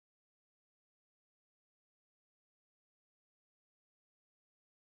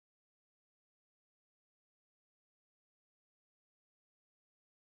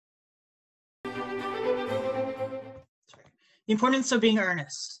The Importance of Being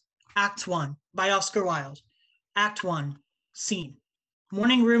Earnest. Act 1, by Oscar Wilde. Act 1, Scene.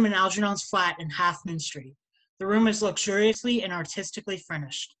 Morning room in Algernon's flat in Half Moon Street. The room is luxuriously and artistically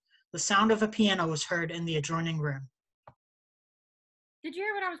furnished. The sound of a piano was heard in the adjoining room. Did you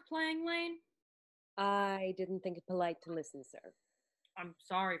hear what I was playing, Lane? I didn't think it polite to listen, sir. I'm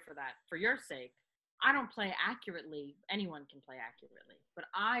sorry for that. For your sake. I don't play accurately. Anyone can play accurately. But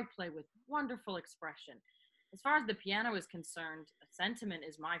I play with wonderful expression. As far as the piano is concerned, sentiment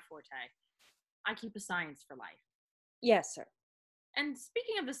is my forte. I keep a science for life. Yes, sir. And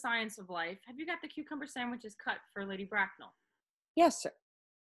speaking of the science of life, have you got the cucumber sandwiches cut for Lady Bracknell? Yes, sir.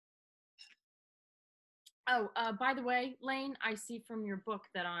 Oh, by the way, Lane, I see from your book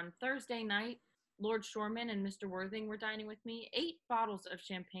that on Thursday night, Lord Shoreman and Mr. Worthing were dining with me. 8 bottles of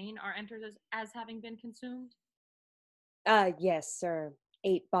champagne are entered as having been consumed. Yes, sir.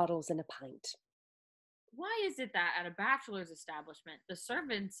 8 bottles and a pint. Why is it that at a bachelor's establishment, the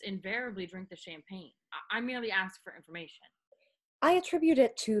servants invariably drink the champagne? I merely ask for information. I attribute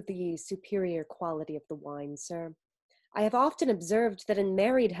it to the superior quality of the wine, sir. I have often observed that in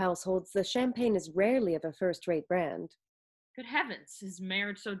married households, the champagne is rarely of a first-rate brand. Good heavens, is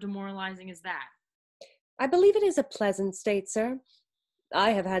marriage so demoralizing as that? I believe it is a pleasant state, sir. I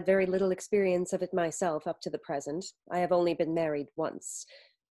have had very little experience of it myself up to the present. I have only been married once.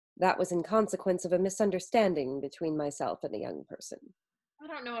 That was in consequence of a misunderstanding between myself and a young person. I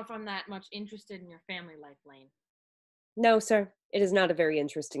don't know if I'm that much interested in your family life, Lane. No, sir. It is not a very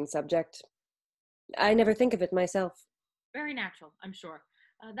interesting subject. I never think of it myself. Very natural, I'm sure.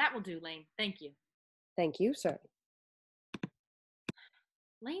 That will do, Lane. Thank you. Thank you, sir.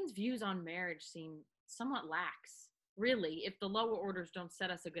 Lane's views on marriage seem somewhat lax. Really, if the lower orders don't set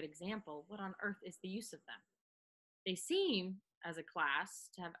us a good example, what on earth is the use of them? They seem, as a class,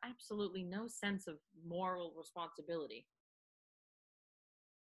 to have absolutely no sense of moral responsibility.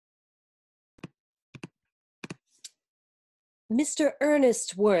 Mr.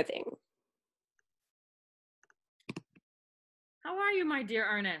 Ernest Worthing. How are you, my dear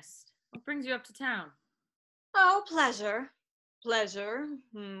Ernest? What brings you up to town? Oh, pleasure. Pleasure.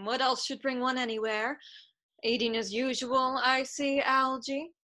 What else should bring one anywhere? Eating as usual, I see,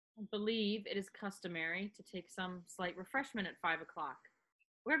 Algie. I believe it is customary to take some slight refreshment at 5 o'clock.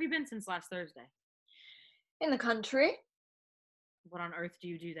 Where have you been since last Thursday? In the country. What on earth do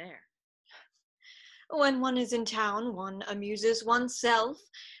you do there? When one is in town, one amuses oneself.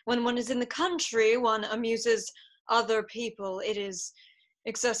 When one is in the country, one amuses other people. It is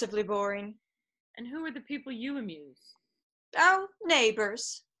excessively boring. And who are the people you amuse? Oh,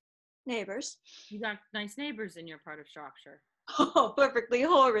 neighbors. Neighbors. You got nice neighbors in your part of Shropshire. Oh, perfectly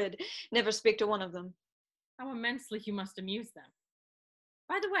horrid. Never speak to one of them. How immensely you must amuse them.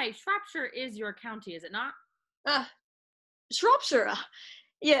 By the way, Shropshire is your county, is it not? Shropshire.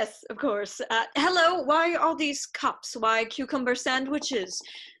 Yes, of course. Hello, why all these cups? Why cucumber sandwiches?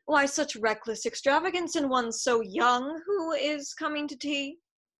 Why such reckless extravagance in one so young? Who is coming to tea?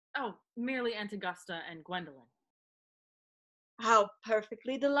 Oh, merely Aunt Augusta and Gwendolyn. How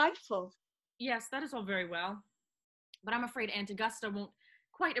perfectly delightful. Yes, that is all very well. But I'm afraid Aunt Augusta won't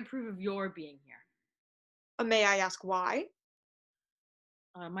quite approve of your being here. May I ask why?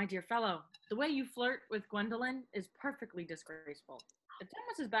 My dear fellow, the way you flirt with Gwendolyn is perfectly disgraceful. It's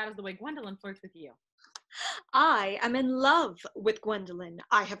almost as bad as the way Gwendolyn flirts with you. I am in love with Gwendolyn.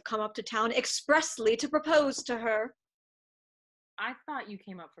 I have come up to town expressly to propose to her. I thought you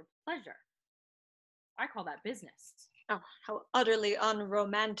came up for pleasure. I call that business. Oh, how utterly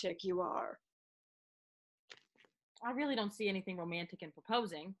unromantic you are. I really don't see anything romantic in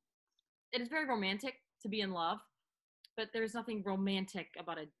proposing. It is very romantic to be in love, but there's nothing romantic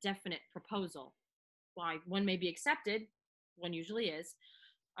about a definite proposal. Why, one may be accepted, one usually is,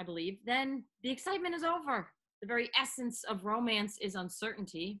 I believe, then the excitement is over. The very essence of romance is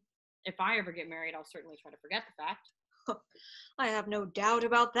uncertainty. If I ever get married, I'll certainly try to forget the fact. I have no doubt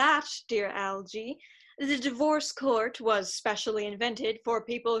about that, dear Algie. The divorce court was specially invented for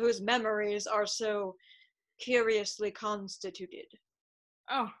people whose memories are so curiously constituted.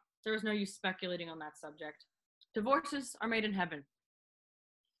 Oh, there is no use speculating on that subject. Divorces are made in heaven.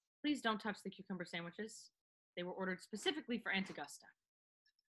 Please don't touch the cucumber sandwiches. They were ordered specifically for Aunt Augusta.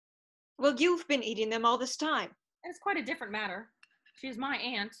 Well, you've been eating them all this time. It's quite a different matter. She is my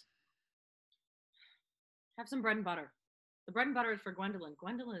aunt. Have some bread and butter. The bread and butter is for Gwendolyn.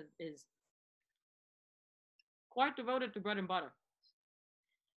 Gwendolyn is quite devoted to bread and butter.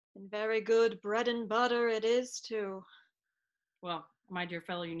 And very good bread and butter it is, too. Well, my dear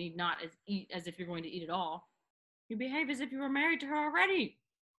fellow, you need not eat as if you're going to eat it all. You behave as if you were married to her already.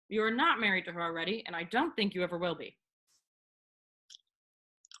 You are not married to her already, and I don't think you ever will be.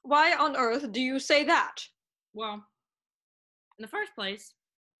 Why on earth do you say that? Well, in the first place,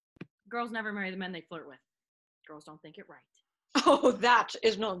 girls never marry the men they flirt with. Girls don't think it right. Oh, that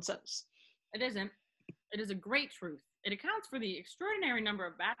is nonsense. It isn't. It is a great truth. It accounts for the extraordinary number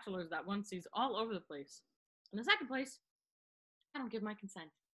of bachelors that one sees all over the place. In the second place, I don't give my consent.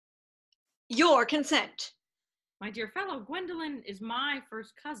 Your consent. My dear fellow, Gwendolyn is my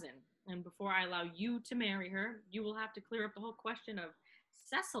first cousin, and before I allow you to marry her, you will have to clear up the whole question of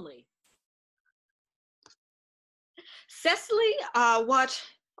Cecily. Cecily? What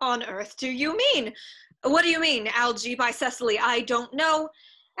on earth do you mean? What do you mean, Algie, by Cecily? I don't know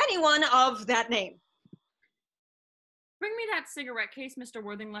anyone of that name. Bring me that cigarette case Mr.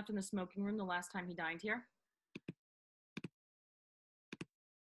 Worthing left in the smoking room the last time he dined here.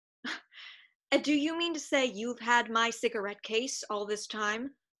 Do you mean to say you've had my cigarette case all this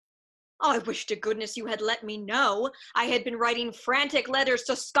time? Oh, I wish to goodness you had let me know. I had been writing frantic letters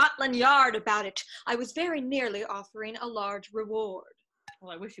to Scotland Yard about it. I was very nearly offering a large reward.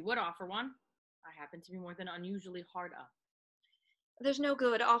 Well, I wish you would offer one. I happen to be more than unusually hard up. There's no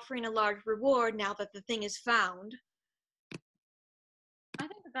good offering a large reward now that the thing is found. I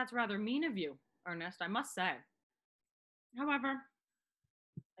think that's rather mean of you, Ernest, I must say. However,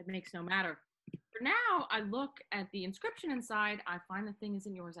 it makes no matter. For now, I look at the inscription inside, I find the thing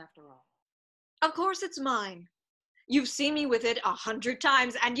isn't yours after all. Of course it's mine. You've seen me with it 100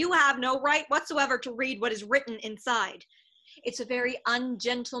 times, and you have no right whatsoever to read what is written inside. It's a very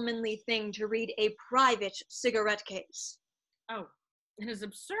ungentlemanly thing to read a private cigarette case. Oh, it is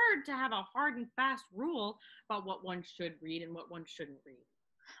absurd to have a hard and fast rule about what one should read and what one shouldn't read.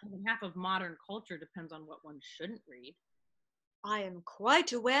 Even half of modern culture depends on what one shouldn't read. I am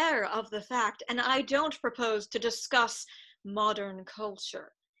quite aware of the fact, and I don't propose to discuss modern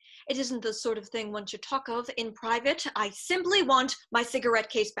culture. It isn't the sort of thing one should talk of in private. I simply want my cigarette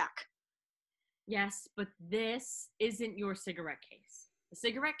case back. Yes, but this isn't your cigarette case. The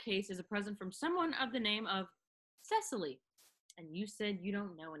cigarette case is a present from someone of the name of Cecily, and you said you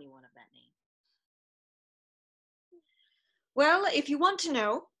don't know anyone of that name. Well, if you want to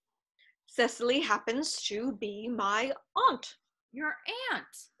know, Cecily happens to be my aunt. Your aunt?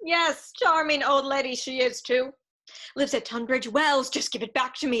 Yes, charming old lady she is too. Lives at Tunbridge Wells. Just give it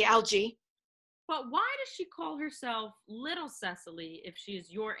back to me, Algie. But why does she call herself Little Cecily if she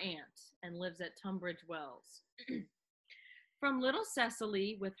is your aunt and lives at Tunbridge Wells? From Little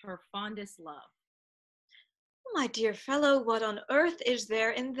Cecily with her fondest love. My dear fellow, what on earth is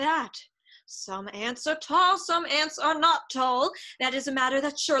there in that? Some aunts are tall, some aunts are not tall. That is a matter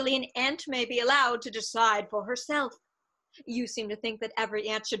that surely an aunt may be allowed to decide for herself. You seem to think that every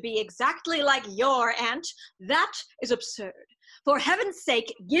aunt should be exactly like your aunt. That is absurd. For heaven's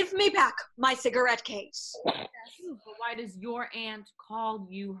sake, give me back my cigarette case. Yes, but why does your aunt call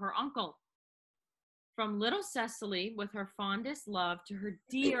you her uncle? From Little Cecily with her fondest love to her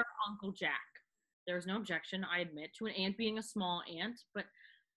dear Uncle Jack. There is no objection, I admit, to an aunt being a small aunt, but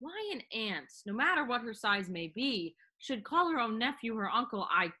why an aunt, no matter what her size may be, should call her own nephew her uncle,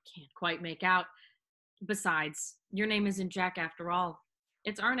 I can't quite make out. Besides, your name isn't Jack after all.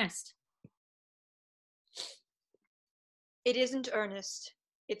 It's Ernest. It isn't Ernest.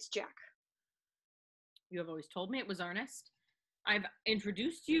 It's Jack. You have always told me it was Ernest. I've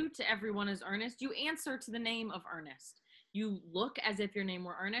introduced you to everyone as Ernest. You answer to the name of Ernest. You look as if your name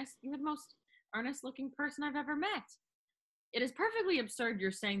were Ernest. You're the most Ernest-looking person I've ever met. It is perfectly absurd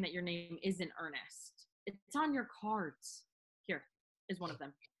you're saying that your name isn't Ernest. It's on your cards. Here is one of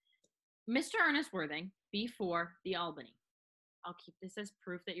them. Mr. Ernest Worthing, B4, the Albany. I'll keep this as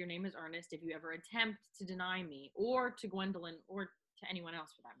proof that your name is Ernest if you ever attempt to deny me, or to Gwendolyn, or to anyone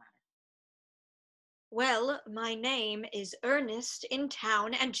else for that matter. Well, my name is Ernest in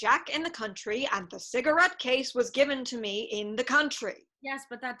town and Jack in the country, and the cigarette case was given to me in the country. Yes,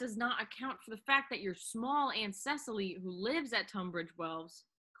 but that does not account for the fact that your small Aunt Cecily, who lives at Tunbridge Wells,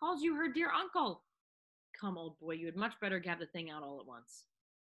 calls you her dear uncle. Come, old boy, you had much better have the thing out all at once.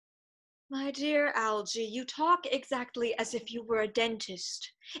 My dear Algie, you talk exactly as if you were a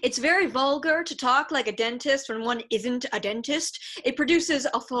dentist. It's very vulgar to talk like a dentist when one isn't a dentist. It produces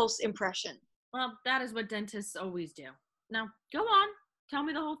a false impression. Well, that is what dentists always do. Now, go on. Tell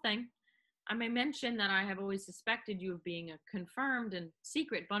me the whole thing. I may mention that I have always suspected you of being a confirmed and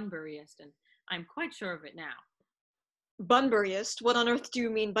secret Bunburyist, and I'm quite sure of it now. Bunburyist? What on earth do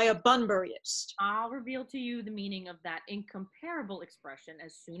you mean by a Bunburyist? I'll reveal to you the meaning of that incomparable expression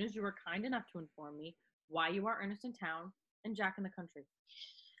as soon as you are kind enough to inform me why you are Ernest in town and Jack in the country.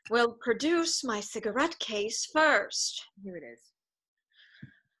 Well, produce my cigarette case first. Here it is.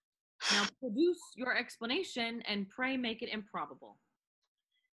 Now produce your explanation and pray make it improbable.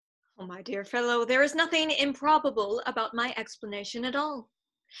 Oh, my dear fellow, there is nothing improbable about my explanation at all.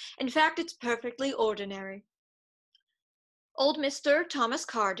 In fact, it's perfectly ordinary. Old Mr. Thomas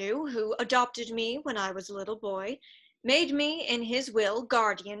Cardew, who adopted me when I was a little boy, made me, in his will,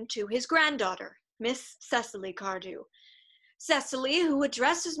 guardian to his granddaughter, Miss Cecily Cardew. Cecily, who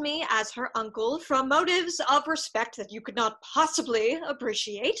addresses me as her uncle from motives of respect that you could not possibly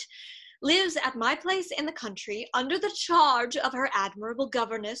appreciate, lives at my place in the country under the charge of her admirable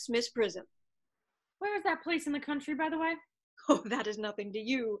governess, Miss Prism. Where is that place in the country, by the way? Oh, that is nothing to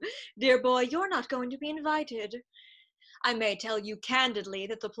you. Dear boy, you're not going to be invited. I may tell you candidly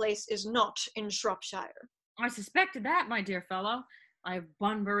that the place is not in Shropshire. I suspected that, my dear fellow. I've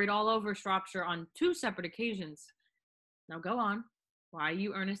Bunburied all over Shropshire on 2 separate occasions. Now go on. Why are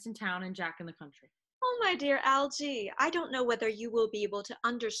you Ernest in town and Jack in the country? Oh, my dear Algie, I don't know whether you will be able to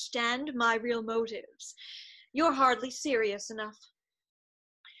understand my real motives. You're hardly serious enough.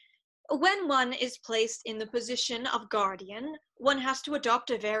 When one is placed in the position of guardian, one has to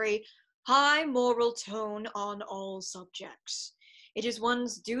adopt a very high moral tone on all subjects. It is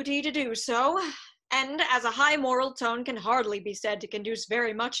one's duty to do so, and as a high moral tone can hardly be said to conduce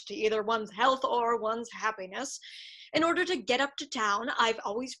very much to either one's health or one's happiness, in order to get up to town, I've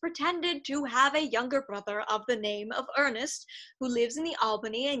always pretended to have a younger brother of the name of Earnest, who lives in the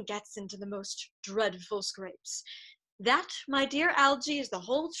Albany and gets into the most dreadful scrapes. That, my dear Algie, is the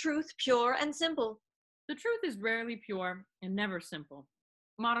whole truth, pure and simple. The truth is rarely pure and never simple.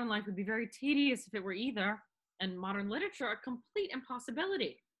 Modern life would be very tedious if it were either, and modern literature a complete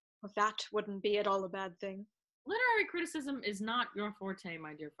impossibility. Well, that wouldn't be at all a bad thing. Literary criticism is not your forte,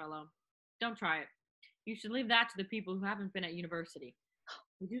 my dear fellow. Don't try it. You should leave that to the people who haven't been at university.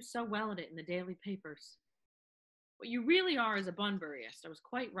 We do so well at it in the daily papers. What you really are is a Bunburyist. I was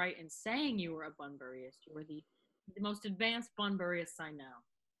quite right in saying you were a Bunburyist. You were the most advanced Bunburyist I know.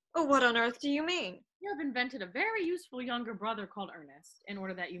 Oh, what on earth do you mean? You have invented a very useful younger brother called Earnest in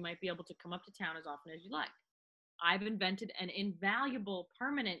order that you might be able to come up to town as often as you like. I've invented an invaluable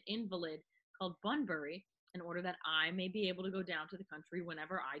permanent invalid called Bunbury in order that I may be able to go down to the country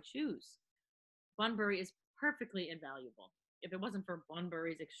whenever I choose. Bunbury is perfectly invaluable. If it wasn't for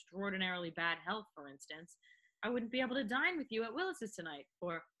Bunbury's extraordinarily bad health, for instance, I wouldn't be able to dine with you at Willis's tonight,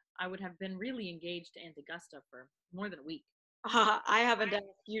 for I would have been really engaged to Aunt Augusta for more than a week. I haven't asked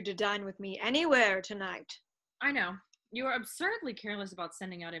you to dine with me anywhere tonight. I know. You are absurdly careless about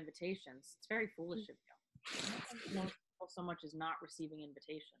sending out invitations. It's very foolish of you. Most people so much as not receiving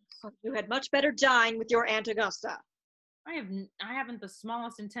invitations. You had much better dine with your Aunt Augusta. I haven't the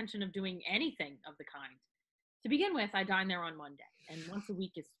smallest intention of doing anything of the kind. To begin with, I dine there on Monday, and once a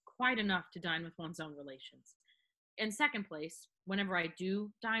week is quite enough to dine with one's own relations. In second place, whenever I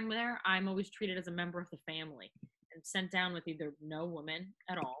do dine there, I'm always treated as a member of the family and sent down with either no woman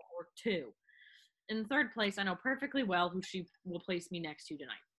at all or 2. In third place, I know perfectly well who she will place me next to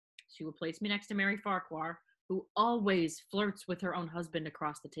tonight. She will place me next to Mary Farquhar, who always flirts with her own husband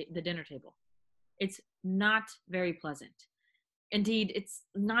across the dinner table. It's not very pleasant. Indeed, it's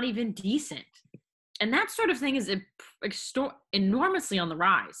not even decent. And that sort of thing is enormously on the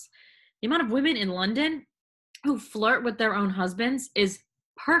rise. The amount of women in London who flirt with their own husbands is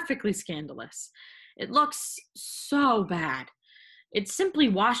perfectly scandalous. It looks so bad. It's simply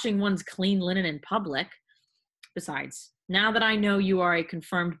washing one's clean linen in public. Besides, now that I know you are a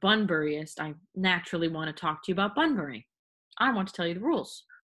confirmed Bunburyist, I naturally want to talk to you about Bunbury. I want to tell you the rules.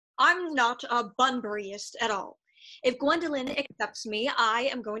 I'm not a Bunburyist at all. If Gwendolyn accepts me, I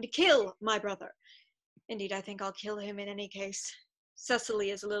am going to kill my brother. Indeed, I think I'll kill him in any case.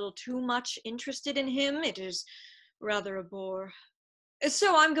 Cecily is a little too much interested in him. It is rather a bore.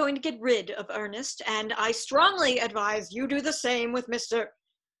 So I'm going to get rid of Earnest, and I strongly advise you do the same with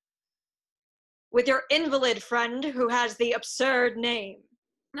your invalid friend who has the absurd name.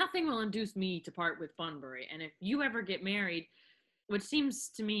 Nothing will induce me to part with Bunbury, and if you ever get married, which seems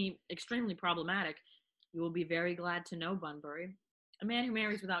to me extremely problematic, you will be very glad to know Bunbury. A man who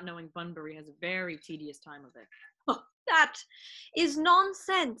marries without knowing Bunbury has a very tedious time of it. Oh, that is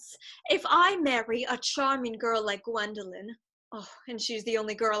nonsense. If I marry a charming girl like Gwendolyn, and she's the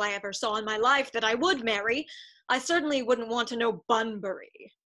only girl I ever saw in my life that I would marry, I certainly wouldn't want to know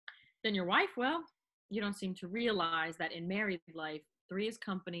Bunbury. Then your wife will. You don't seem to realize that in married life, 3 is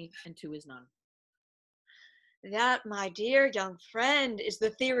company and 2 is none. That, my dear young friend, is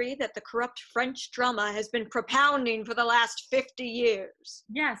the theory that the corrupt French drama has been propounding for the last 50 years.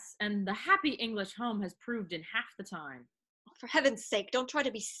 Yes, and the happy English home has proved in half the time. For heaven's sake, don't try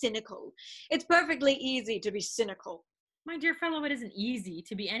to be cynical. It's perfectly easy to be cynical. My dear fellow, it isn't easy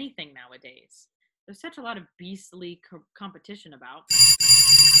to be anything nowadays. There's such a lot of beastly competition about.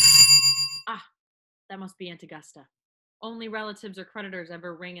 Ah, that must be Aunt Augusta. Only relatives or creditors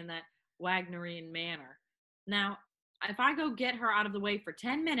ever ring in that Wagnerian manner. Now, if I go get her out of the way for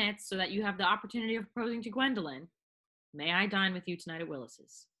 10 minutes so that you have the opportunity of proposing to Gwendolyn, may I dine with you tonight at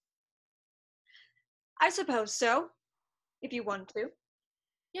Willis's? I suppose so, if you want to.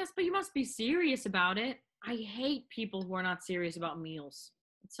 Yes, but you must be serious about it. I hate people who are not serious about meals.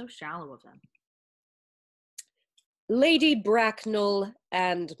 It's so shallow of them. Lady Bracknell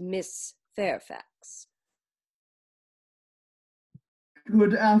and Miss Fairfax.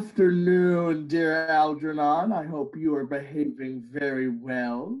 Good afternoon, dear Algernon. I hope you are behaving very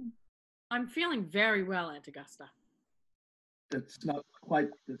well. I'm feeling very well, Aunt Augusta. That's not quite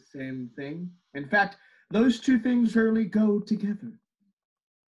the same thing. In fact, those two things rarely go together.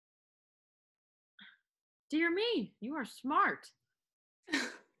 Dear me, you are smart.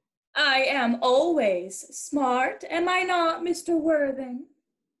 I am always smart, am I not, Mr. Worthing?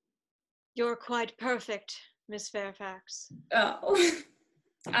 You're quite perfect, Miss Fairfax. Oh,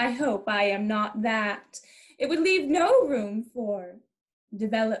 I hope I am not that. It would leave no room for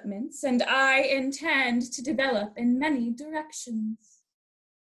developments, and I intend to develop in many directions.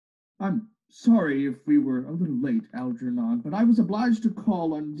 I'm sorry if we were a little late, Algernon, but I was obliged to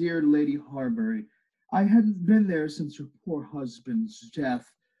call on dear Lady Harbury. I hadn't been there since her poor husband's death.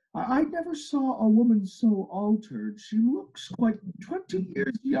 I never saw a woman so altered. She looks quite 20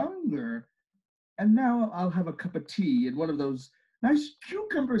 years younger. And now I'll have a cup of tea and one of those nice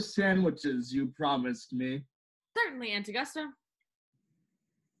cucumber sandwiches you promised me. Certainly, Aunt Augusta.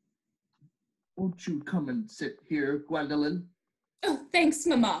 Won't you come and sit here, Gwendolyn? Oh, thanks,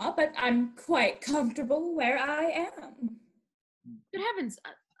 Mamma, but I'm quite comfortable where I am. Good heavens,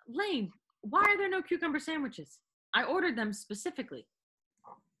 Lane, why are there no cucumber sandwiches? I ordered them specifically.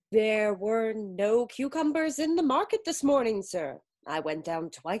 There were no cucumbers in the market this morning, sir. I went down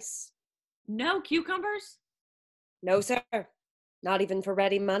twice. No cucumbers? No, sir. Not even for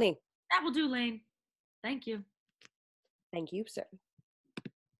ready money. That will do, Lane. Thank you. Thank you, sir.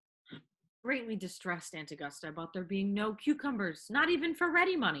 Greatly distressed, Aunt Augusta, about there being no cucumbers, not even for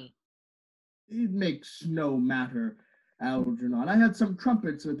ready money. It makes no matter, Algernon. I had some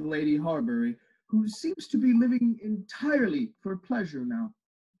trumpets with Lady Harbury, who seems to be living entirely for pleasure now.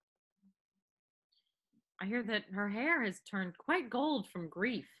 I hear that her hair has turned quite gold from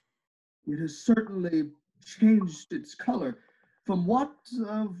grief. It has certainly changed its color. From what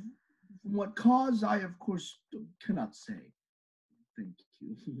cause, I, of course, cannot say. Thank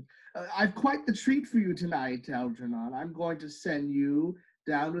you. I've quite the treat for you tonight, Algernon. I'm going to send you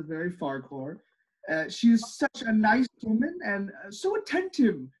down with Mary Farquhar. She is such a nice woman and so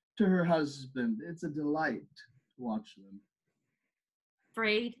attentive to her husband. It's a delight to watch them.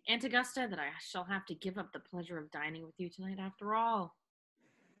 Afraid, Aunt Augusta, that I shall have to give up the pleasure of dining with you tonight after all.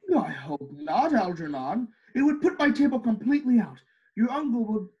 I hope not, Algernon. It would put my table completely out. Your uncle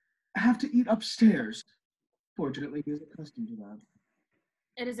would have to eat upstairs. Fortunately, he is accustomed to that.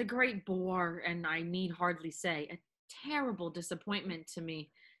 It is a great bore, and I need hardly say, a terrible disappointment to me.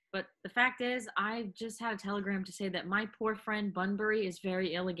 But the fact is, I've just had a telegram to say that my poor friend Bunbury is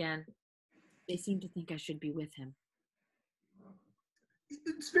very ill again. They seem to think I should be with him.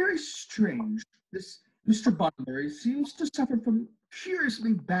 It's very strange. This Mr. Bunbury seems to suffer from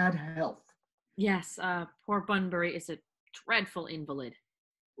curiously bad health. Yes, poor Bunbury is a dreadful invalid.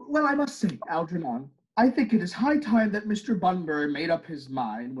 Well, I must say, Algernon, I think it is high time that Mr. Bunbury made up his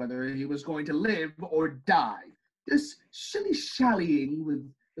mind whether he was going to live or die. This shilly-shallying with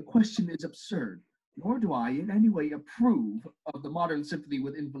the question is absurd, nor do I in any way approve of the modern sympathy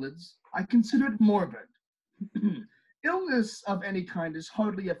with invalids. I consider it morbid. Illness of any kind is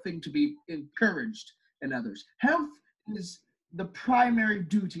hardly a thing to be encouraged in others. Health is the primary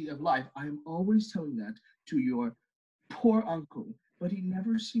duty of life. I am always telling that to your poor uncle, but he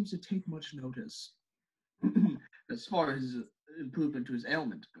never seems to take much notice as far as improvement to his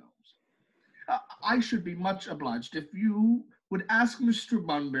ailment goes. I should be much obliged if you would ask Mr.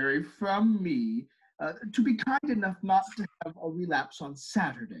 Bunbury from me to be kind enough not to have a relapse on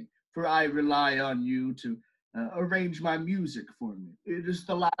Saturday, for I rely on you to arrange my music for me. It is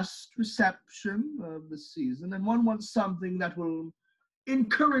the last reception of the season, and one wants something that will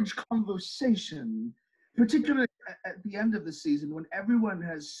encourage conversation, particularly at the end of the season when everyone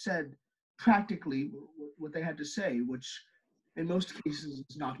has said practically what they had to say, which in most cases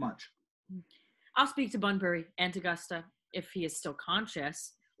is not much. I'll speak to Bunbury, Aunt Augusta, if he is still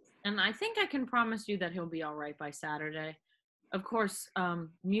conscious, and I think I can promise you that he'll be all right by Saturday. Of course,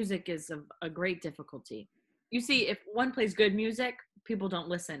 music is a great difficulty. You see, if one plays good music, people don't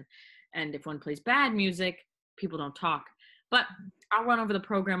listen. And if one plays bad music, people don't talk. But I'll run over the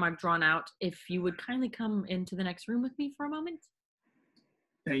program I've drawn out if you would kindly come into the next room with me for a moment.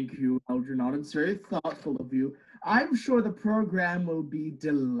 Thank you, Algernon. It's very thoughtful of you. I'm sure the program will be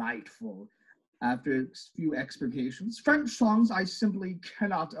delightful. After a few expurgations, French songs I simply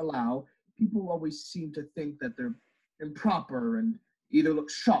cannot allow. People always seem to think that they're improper and either look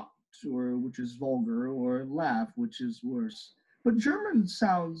shocked, or which is vulgar, or laugh, which is worse. But German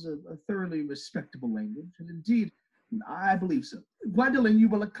sounds a thoroughly respectable language, and indeed, I believe so. Gwendolyn, you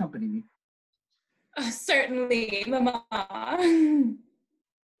will accompany me. Certainly, Mama.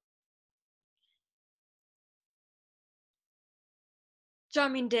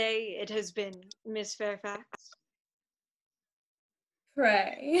 Charming day it has been, Miss Fairfax.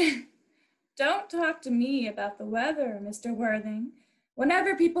 Pray, don't talk to me about the weather, Mr. Worthing.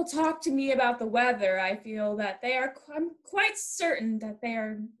 Whenever people talk to me about the weather, I feel that I'm quite certain that they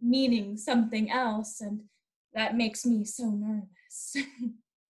are meaning something else, and that makes me so nervous.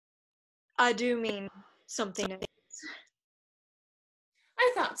 I do mean something else.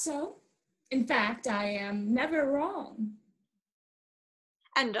 I thought so. In fact, I am never wrong.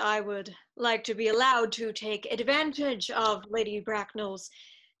 And I would like to be allowed to take advantage of Lady Bracknell's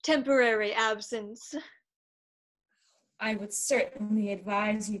temporary absence. I would certainly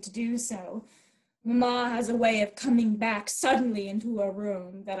advise you to do so. Mamma has a way of coming back suddenly into a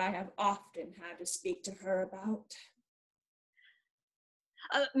room that I have often had to speak to her about.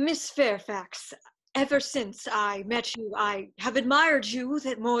 Miss Fairfax, ever since I met you, I have admired you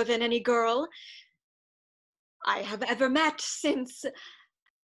more than any girl I have ever met since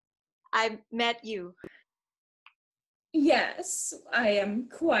I met you. Yes, I am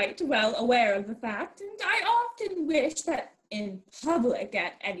quite well aware of the fact, and I often wish that in public,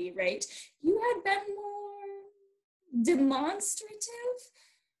 at any rate, you had been more demonstrative.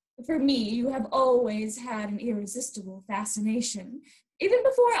 For me, you have always had an irresistible fascination. Even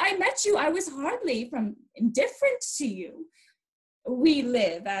before I met you, I was hardly indifferent to you. We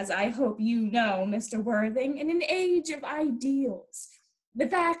live, as I hope you know, Mr. Worthing, in an age of ideals. The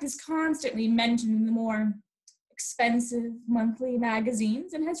fact is constantly mentioned in the more expensive monthly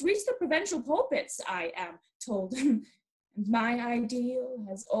magazines and has reached the provincial pulpits, I am told. And my ideal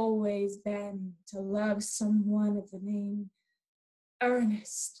has always been to love someone of the name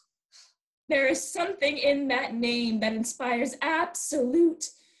Earnest. There is something in that name that inspires absolute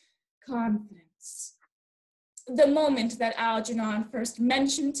confidence. The moment that Algernon first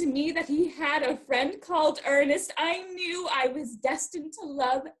mentioned to me that he had a friend called Earnest, I knew I was destined to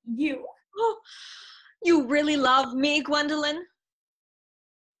love you. Oh, you really love me, Gwendolyn?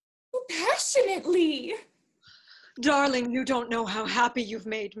 Passionately. Darling, you don't know how happy you've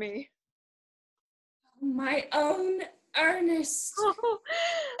made me. My own Earnest. Oh,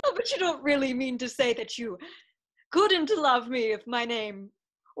 but you don't really mean to say that you couldn't love me if my name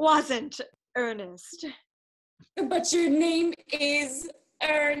wasn't Earnest. But your name is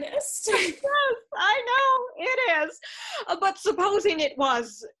Earnest. Yes, I know, it is. But supposing it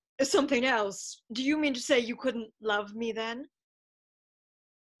was something else, do you mean to say you couldn't love me then?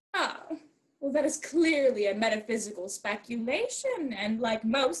 Oh, well, that is clearly a metaphysical speculation, and like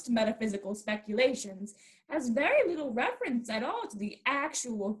most metaphysical speculations, has very little reference at all to the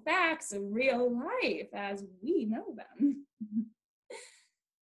actual facts of real life as we know them.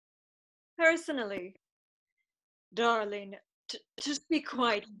 Personally, darling, to speak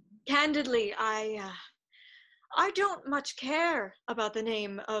quite candidly, I don't much care about the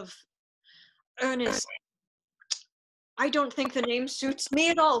name of Earnest. I don't think the name suits me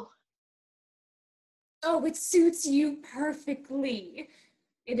at all. Oh, it suits you perfectly.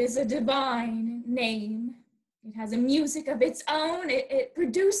 It is a divine name. It has a music of its own. It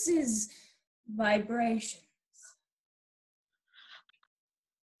produces vibrations.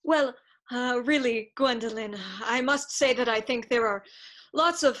 Well, really, Gwendolyn, I must say that I think there are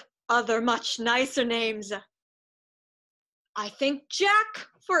lots of other much nicer names. I think Jack,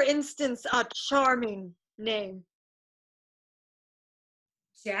 for instance, a charming name.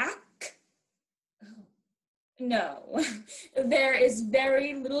 Jack? Oh, no, there is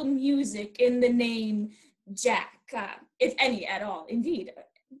very little music in the name Jack, if any at all. Indeed,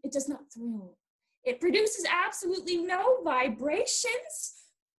 it does not thrill. It produces absolutely no vibrations.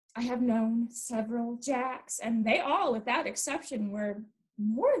 I have known several Jacks, and they all, without exception, were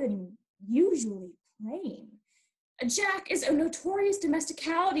more than usually plain. A Jack is a notorious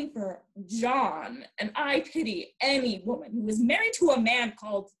domesticality for John, and I pity any woman who is married to a man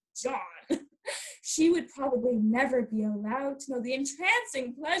called John. She would probably never be allowed to know the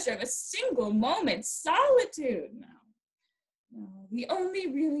entrancing pleasure of a single moment's solitude. No, No, the only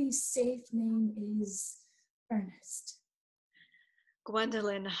really safe name is Earnest.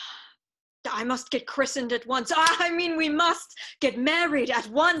 Gwendolyn, I must get christened at once. I mean, we must get married at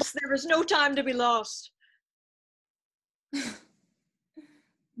once. There is no time to be lost.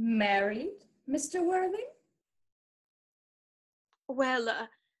 Married, Mr. Worthing? Well,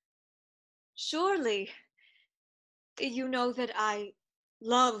 surely you know that I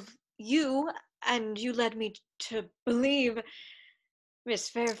love you, and you led me to believe, Miss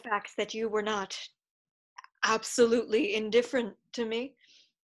Fairfax, that you were not absolutely indifferent to me.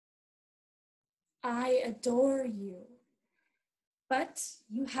 I adore you. But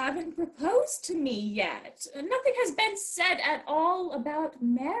you haven't proposed to me yet. Nothing has been said at all about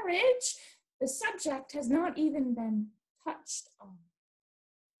marriage. The subject has not even been touched on.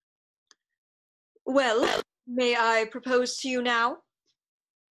 Well, may I propose to you now?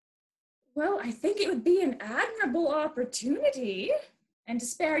 Well, I think it would be an admirable opportunity. And to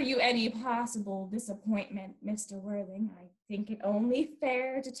spare you any possible disappointment, Mr. Worthing, I think it only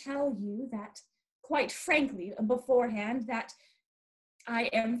fair to tell you that, quite frankly, beforehand, that I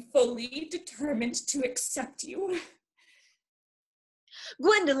am fully determined to accept you.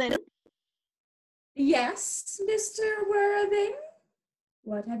 Gwendolyn! Yes, Mr. Worthing?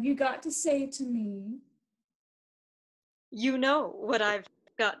 What have you got to say to me? You know what I've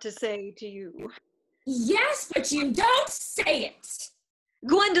got to say to you. Yes, but you don't say it!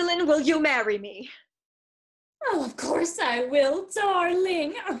 Gwendolyn, will you marry me? Oh, of course I will,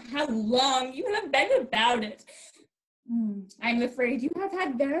 darling. Oh, how long you have been about it. I'm afraid you have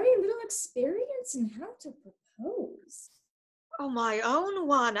had very little experience in how to propose. Oh, my own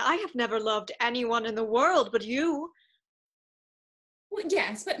one. I have never loved anyone in the world but you. Well,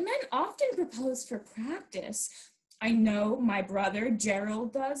 yes, but men often propose for practice. I know my brother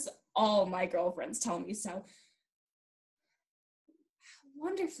Gerald does. All my girlfriends tell me so. How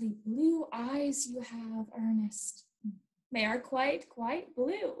wonderfully blue eyes you have, Earnest. They are quite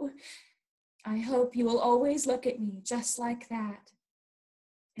blue. I hope you will always look at me just like that,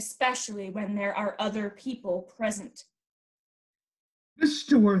 especially when there are other people present.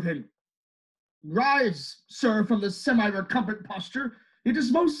 Mr. Worthing, rise, sir, from the semi-recumbent posture. It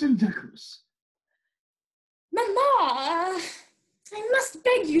is most indecorous. Mamma, I must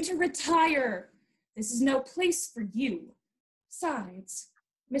beg you to retire. This is no place for you. Besides,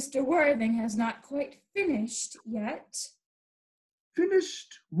 Mr. Worthing has not quite finished yet.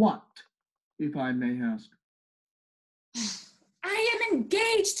 Finished what, if I may ask? I am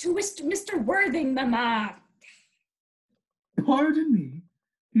engaged to Mr. Worthing, Mamma. Pardon me,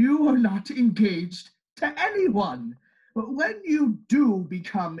 you are not engaged to anyone. But when you do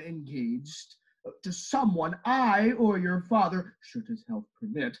become engaged to someone, I or your father, should his health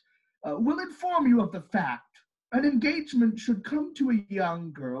permit, will inform you of the fact. An engagement should come to a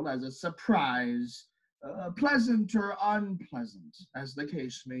young girl as a surprise, pleasant or unpleasant, as the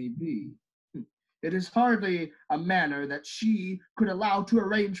case may be. It is hardly a manner that she could allow to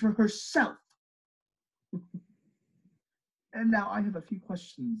arrange for herself. And now I have a few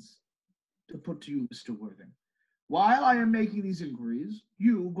questions to put to you, Mr. Worthing. While I am making these inquiries,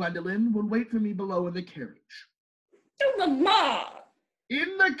 you, Gwendolyn, will wait for me below in the carriage. Oh, Mamma!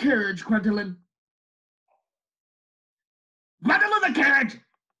 In the carriage, Gwendolyn. Gwendolyn, the carriage!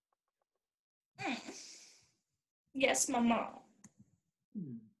 Yes, Mamma.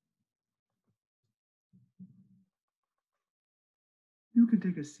 You can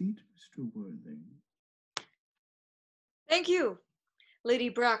take a seat, Mr. Worthing. Thank you, Lady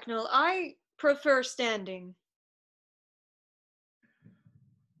Bracknell. I prefer standing.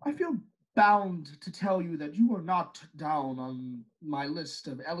 I feel bound to tell you that you are not down on my list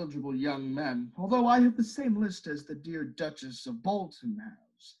of eligible young men, although I have the same list as the dear Duchess of Bolton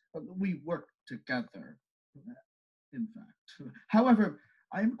has. We work together, in fact. However,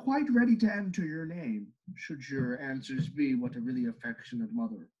 I am quite ready to enter your name, should your answers be what a really affectionate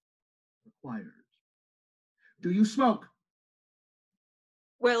mother requires. Do you smoke?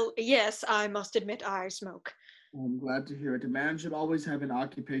 Well, yes, I must admit I smoke. Well, I'm glad to hear it. A man should always have an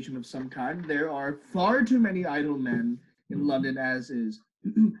occupation of some kind. There are far too many idle men in London as is.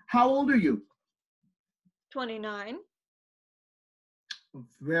 How old are you? 29. A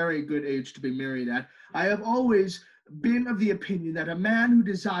very good age to be married at. I have always been of the opinion that a man who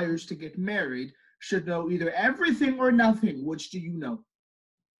desires to get married should know either everything or nothing. Which do you know?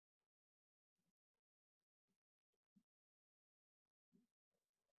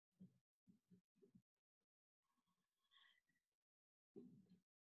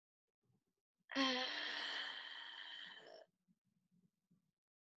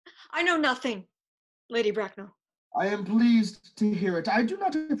 I know nothing, Lady Bracknell. I am pleased to hear it. I do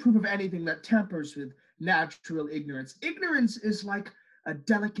not approve of anything that tampers with natural ignorance. Ignorance is like a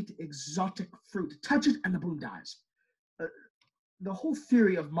delicate, exotic fruit. Touch it and the bloom dies. The whole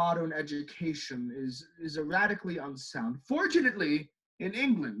theory of modern education is radically unsound. Fortunately, in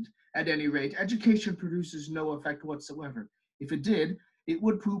England, at any rate, education produces no effect whatsoever. If it did, it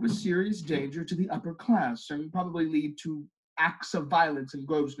would prove a serious danger to the upper class and probably lead to acts of violence in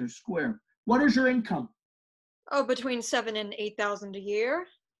Grosvenor Square. What is your income? Oh, between 7,000 and 8,000 a year.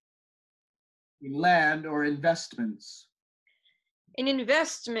 In land or investments? In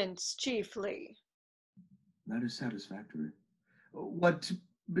investments, chiefly. That is satisfactory. What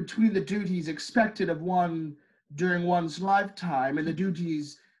between the duties expected of one during one's lifetime and the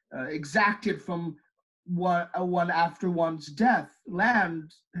duties exacted from one after one's death,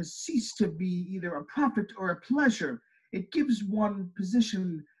 land has ceased to be either a profit or a pleasure. It gives one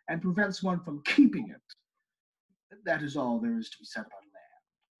position and prevents one from keeping it. That is all there is to be said about land.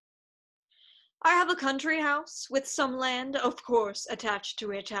 I have a country house with some land, of course, attached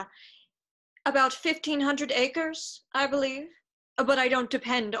to it. About 1,500 acres, I believe. But I don't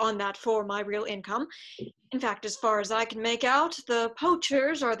depend on that for my real income. In fact, as far as I can make out, the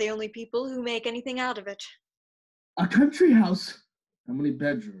poachers are the only people who make anything out of it. A country house? How many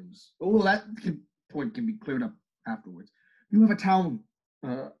bedrooms? Oh, point can be cleared up afterwards. You have a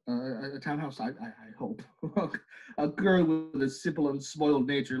townhouse, I hope. A girl with a simple and spoiled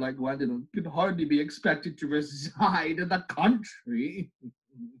nature like Gwendolyn could hardly be expected to reside in the country.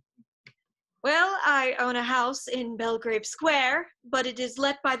 Well, I own a house in Belgrave Square, but it is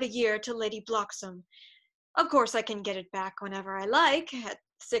let by the year to Lady Bloxham. Of course, I can get it back whenever I like, at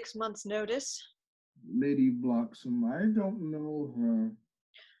 6 months' notice. Lady Bloxham, I don't know her.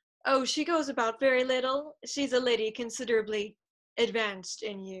 Oh, she goes about very little. She's a lady considerably advanced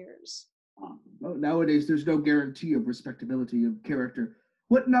in years. Oh, nowadays, there's no guarantee of respectability of character.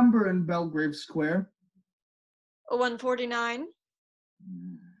 What number in Belgrave Square? 149.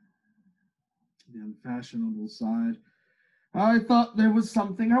 The unfashionable side. I thought there was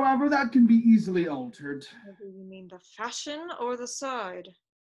something, however, that can be easily altered. Do you mean the fashion or the side?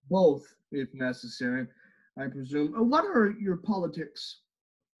 Both, if necessary, I presume. What are your politics?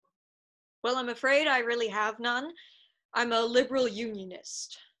 Well, I'm afraid I really have none. I'm a liberal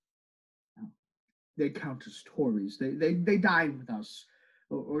unionist. They count as Tories. They dine with us,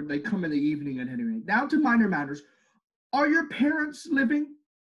 or they come in the evening at any rate. Now to minor matters. Are your parents living?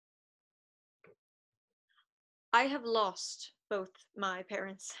 I have lost both my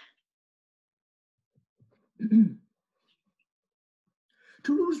parents. To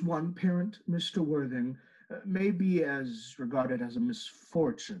lose one parent, Mr. Worthing, may be as regarded as a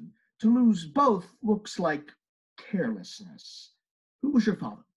misfortune. To lose both looks like carelessness. Who was your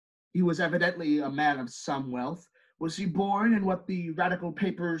father? He was evidently a man of some wealth. Was he born in what the radical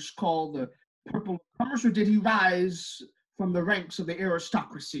papers call the purple commerce, or did he rise from the ranks of the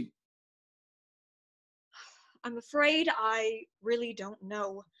aristocracy? I'm afraid I really don't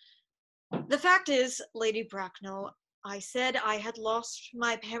know. The fact is, Lady Bracknell, I said I had lost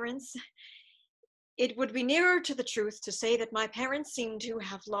my parents. It would be nearer to the truth to say that my parents seem to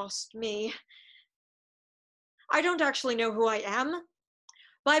have lost me. I don't actually know who I am.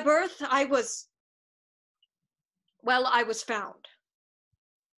 By birth, I was found.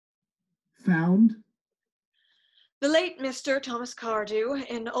 Found? The late Mr. Thomas Cardew,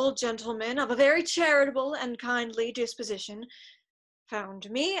 an old gentleman of a very charitable and kindly disposition, found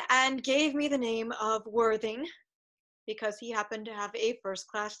me and gave me the name of Worthing, because he happened to have a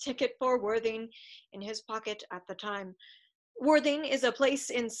first-class ticket for Worthing in his pocket at the time. Worthing is a place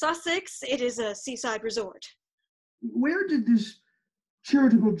in Sussex. It is a seaside resort. Where did this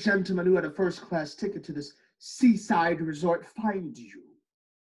charitable gentleman who had a first-class ticket to this seaside resort find you?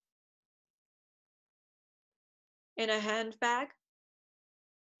 In a handbag.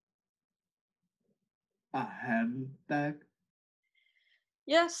 A handbag?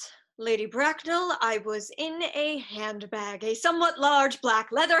 Yes, Lady Bracknell, I was in a handbag, a somewhat large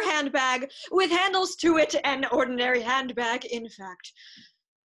black leather handbag with handles to it, an ordinary handbag, in fact.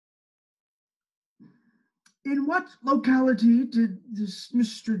 In what locality did this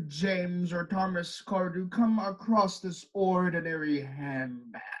Mr. James or Thomas Cardew come across this ordinary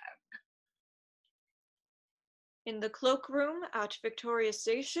handbag? In the cloakroom at Victoria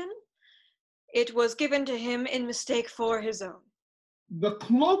Station. It was given to him in mistake for his own. The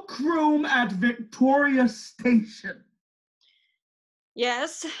cloakroom at Victoria Station?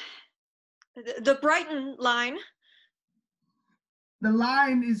 Yes. The Brighton line. The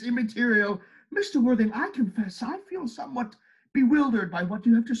line is immaterial. Mr. Worthing, I confess I feel somewhat bewildered by what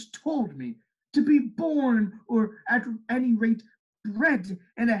you have just told me. To be born, or at any rate bred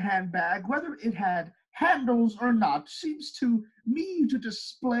in a handbag, whether it had handles or not, seems to me to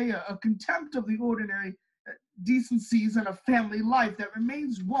display a contempt of the ordinary decencies in a family life that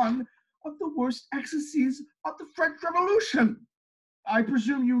remains one of the worst excesses of the French Revolution. I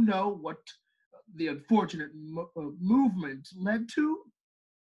presume you know what the unfortunate movement led to,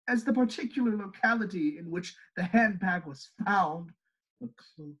 as the particular locality in which the handbag was found, a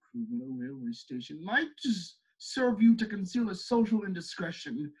cloakroom at a railway station, might just serve you to conceal a social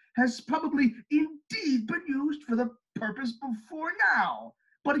indiscretion, has probably indeed been used for the purpose before now,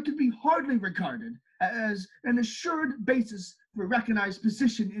 but it can be hardly regarded as an assured basis for recognized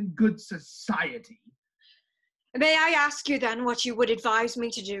position in good society. May I ask you then what you would advise me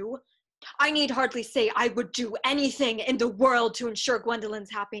to do? I need hardly say I would do anything in the world to ensure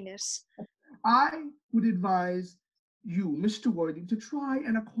Gwendolyn's happiness. I would advise you, Mr. Worthing, to try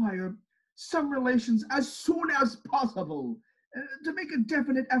and acquire some relations as soon as possible, to make a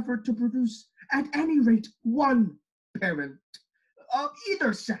definite effort to produce at any rate one parent of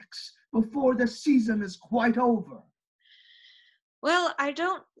either sex before the season is quite over. Well, I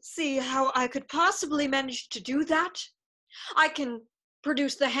don't see how I could possibly manage to do that. I can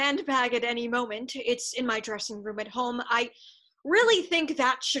produce the handbag at any moment. It's in my dressing room at home. I really think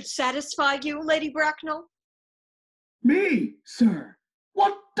that should satisfy you, Lady Bracknell. Me, sir?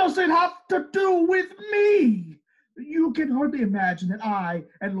 What does it have to do with me? You can hardly imagine that I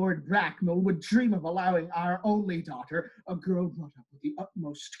and Lord Bracknell would dream of allowing our only daughter, a girl brought up with the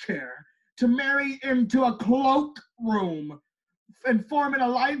utmost care, to marry into a cloak-room and form an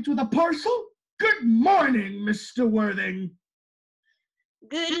alliance with a parcel? Good morning, Mr. Worthing.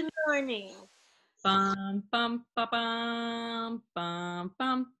 Good morning. Bum bum ba bum bum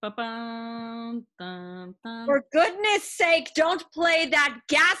bum ba bum dum dum. For goodness sake, don't play that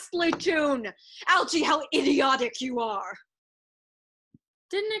ghastly tune! Algie, how idiotic you are!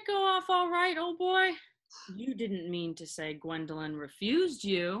 Didn't it go off all right, old boy? You didn't mean to say Gwendolyn refused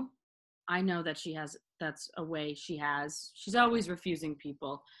you. I know that that's a way she has. She's always refusing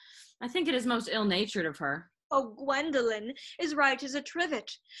people. I think it is most ill-natured of her. Oh, Gwendolyn is right as a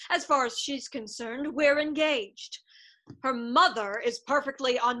trivet. As far as she's concerned, we're engaged. Her mother is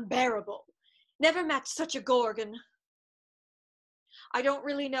perfectly unbearable. Never met such a gorgon. I don't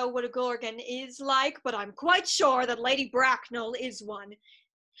really know what a gorgon is like, but I'm quite sure that Lady Bracknell is one.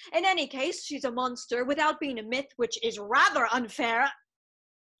 In any case, she's a monster without being a myth, which is rather unfair.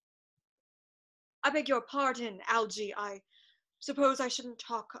 I beg your pardon, Algie. I suppose I shouldn't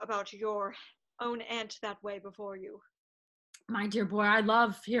talk about your own aunt that way before you. My dear boy, I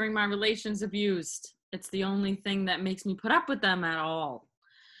love hearing my relations abused. It's the only thing that makes me put up with them at all.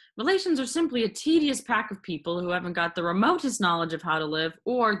 Relations are simply a tedious pack of people who haven't got the remotest knowledge of how to live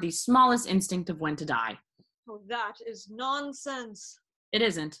or the smallest instinct of when to die. Oh, that is nonsense. It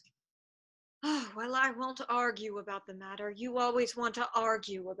isn't. Oh, well, I won't argue about the matter. You always want to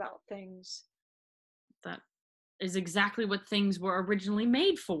argue about things. That is exactly what things were originally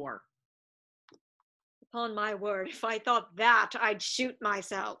made for. Upon my word, if I thought that, I'd shoot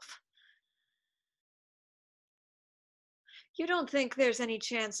myself. You don't think there's any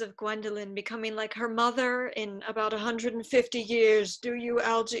chance of Gwendolyn becoming like her mother in about 150 years, do you,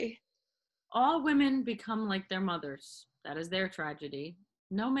 Algie? All women become like their mothers. That is their tragedy.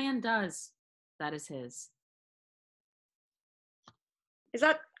 No man does. That is his. Is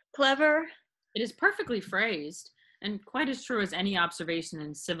that clever? It is perfectly phrased, and quite as true as any observation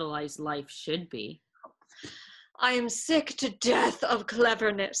in civilized life should be. I am sick to death of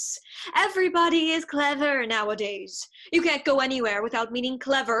cleverness. Everybody is clever nowadays. You can't go anywhere without meeting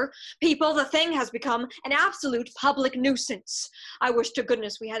clever people. The thing has become an absolute public nuisance. I wish to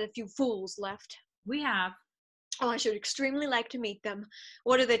goodness we had a few fools left. We have. Oh, I should extremely like to meet them.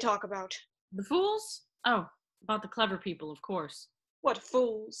 What do they talk about? The fools? Oh, about the clever people, of course. What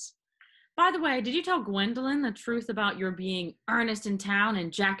fools? By the way, did you tell Gwendolyn the truth about your being Earnest in town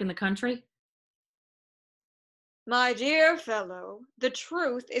and Jack in the country? My dear fellow, the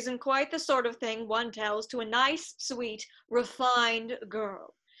truth isn't quite the sort of thing one tells to a nice, sweet, refined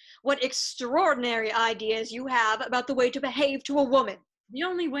girl. What extraordinary ideas you have about the way to behave to a woman. The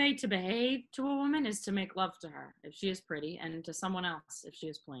only way to behave to a woman is to make love to her, if she is pretty, and to someone else, if she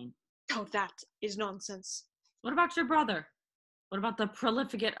is plain. Oh, that is nonsense. What about your brother? What about the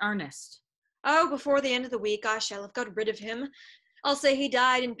prolificate Earnest? Oh, before the end of the week, I shall have got rid of him. I'll say he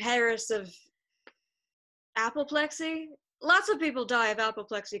died in Paris of apoplexy. Lots of people die of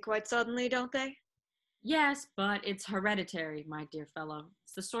apoplexy quite suddenly, don't they? Yes, but it's hereditary, my dear fellow.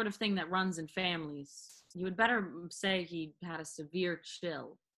 It's the sort of thing that runs in families. You would better say he had a severe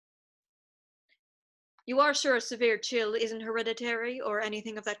chill. You are sure a severe chill isn't hereditary or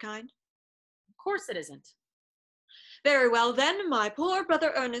anything of that kind? Of course it isn't. Very well, then, my poor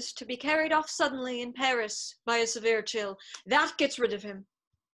brother Ernest to be carried off suddenly in Paris by a severe chill. That gets rid of him.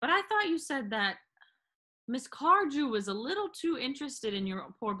 But I thought you said that Miss Cardew was a little too interested in your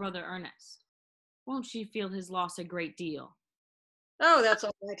poor brother Ernest. Won't she feel his loss a great deal? Oh, that's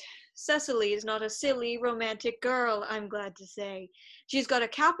all right. Cecily is not a silly, romantic girl, I'm glad to say. She's got a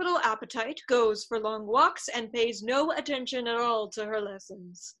capital appetite, goes for long walks, and pays no attention at all to her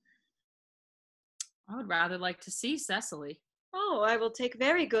lessons. I would rather like to see Cecily. Oh, I will take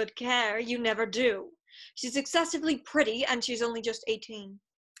very good care. You never do. She's excessively pretty, and she's only just 18.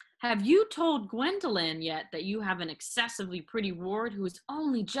 Have you told Gwendolyn yet that you have an excessively pretty ward who is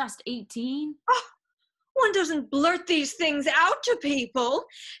only just 18? Oh, one doesn't blurt these things out to people.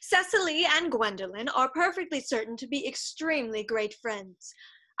 Cecily and Gwendolyn are perfectly certain to be extremely great friends.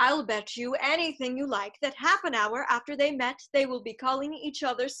 I'll bet you anything you like that half an hour after they met, they will be calling each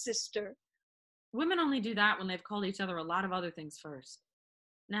other sister. Women only do that when they've called each other a lot of other things first.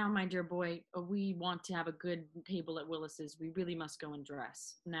 Now, my dear boy, we want to have a good table at Willis's. We really must go and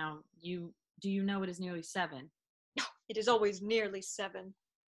dress. Now, do you know it is nearly 7? It is always nearly 7.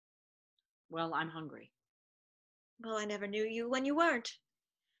 Well, I'm hungry. Well, I never knew you when you weren't.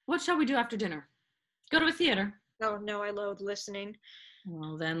 What shall we do after dinner? Go to a theater? Oh, no, I loathe listening.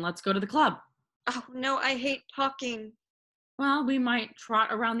 Well, then let's go to the club. Oh, no, I hate talking. Well, we might trot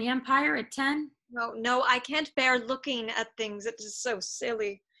around the Empire at 10. No, I can't bear looking at things. It is so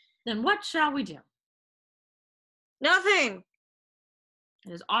silly. Then what shall we do? Nothing.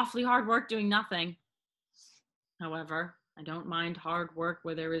 It is awfully hard work doing nothing. However, I don't mind hard work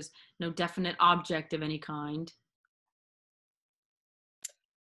where there is no definite object of any kind.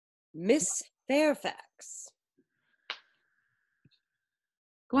 Miss Fairfax.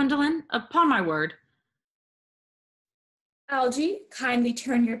 Gwendolyn, upon my word. Algie, kindly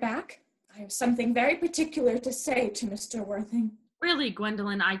turn your back. I have something very particular to say to Mr. Worthing. Really,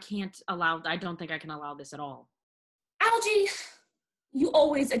 Gwendolyn, I don't think I can allow this at all. Algie, you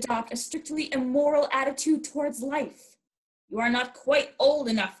always adopt a strictly immoral attitude towards life. You are not quite old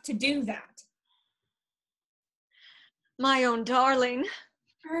enough to do that. My own darling.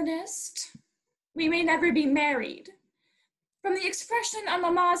 Ernest, we may never be married. From the expression on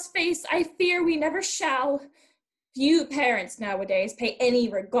Mamma's face, I fear we never shall. Few parents nowadays pay any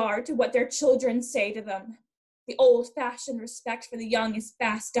regard to what their children say to them. The old-fashioned respect for the young is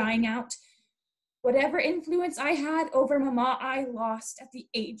fast dying out. Whatever influence I had over Mamma, I lost at the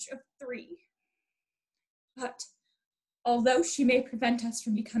age of 3. But although she may prevent us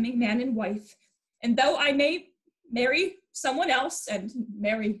from becoming man and wife, and though I may marry someone else, and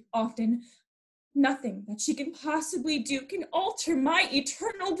marry often, nothing that she can possibly do can alter my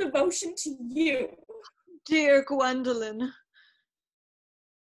eternal devotion to you. Dear Gwendolyn.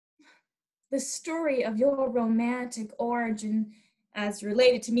 The story of your romantic origin, as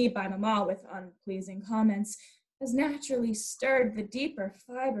related to me by Mamma with unpleasing comments, has naturally stirred the deeper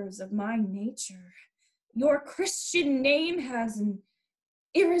fibers of my nature. Your Christian name has an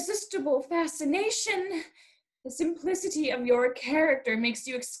irresistible fascination. The simplicity of your character makes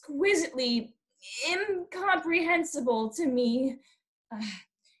you exquisitely incomprehensible to me.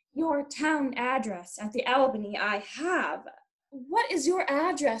 Your town address at the Albany I have. What is your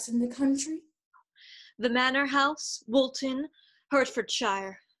address in the country? The Manor House, Woolton,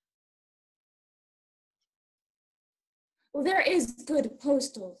 Hertfordshire. Well, there is good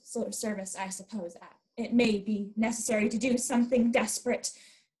postal service, I suppose. It may be necessary to do something desperate.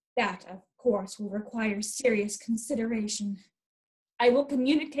 That, of course, will require serious consideration. I will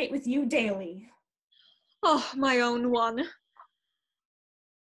communicate with you daily. Oh, my own one.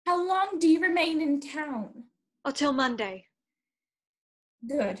 How long do you remain in town? Till Monday.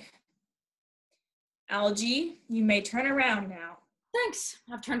 Good. Algie, you may turn around now. Thanks.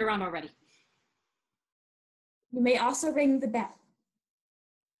 I've turned around already. You may also ring the bell.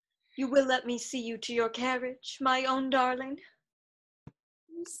 You will let me see you to your carriage, my own darling?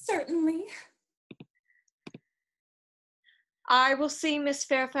 Certainly. I will see Miss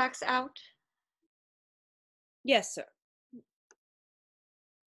Fairfax out. Yes, sir.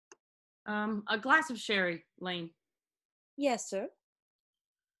 A glass of sherry, Lane. Yes, sir.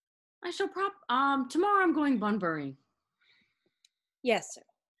 I shall tomorrow I'm going Bunbury. Yes, sir.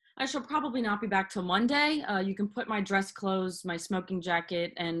 I shall probably not be back till Monday. You can put my dress clothes, my smoking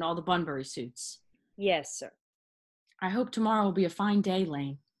jacket, and all the Bunbury suits. Yes, sir. I hope tomorrow will be a fine day,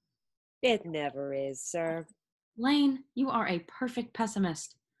 Lane. It never is, sir. Lane, you are a perfect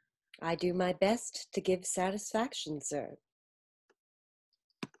pessimist. I do my best to give satisfaction, sir.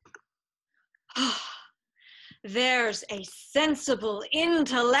 There's a sensible,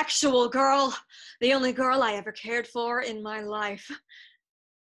 intellectual girl. The only girl I ever cared for in my life.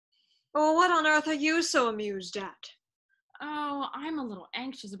 Oh, what on earth are you so amused at? Oh, I'm a little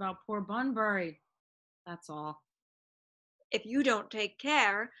anxious about poor Bunbury. That's all. If you don't take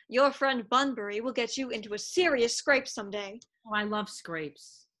care, your friend Bunbury will get you into a serious scrape someday. Oh, I love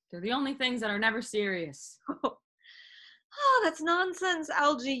scrapes. They're the only things that are never serious. Oh, that's nonsense,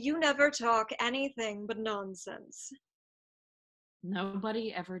 Algie. You never talk anything but nonsense.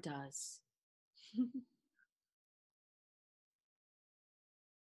 Nobody ever does.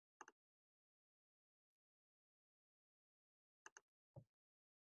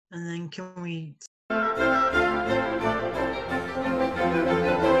 And then can we...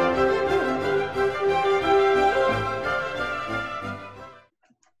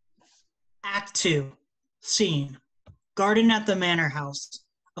 Act 2. Scene. Garden at the manor house.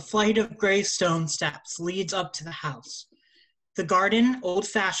 A flight of gray stone steps leads up to the house. The garden,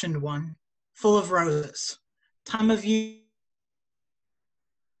 old-fashioned one, full of roses. Time of year,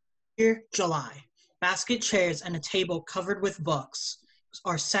 July. Basket chairs and a table covered with books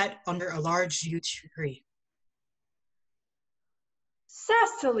are set under a large yew tree.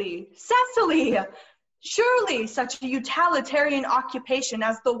 Cecily! Cecily! Surely such a utilitarian occupation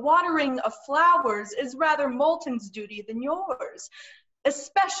as the watering of flowers is rather Moulton's duty than yours,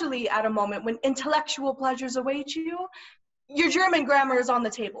 especially at a moment when intellectual pleasures await you. Your German grammar is on the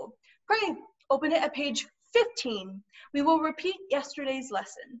table. Pray, open it at page 15. We will repeat yesterday's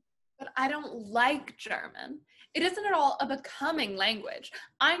lesson. But I don't like German. It isn't at all a becoming language.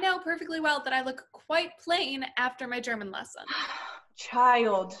 I know perfectly well that I look quite plain after my German lesson.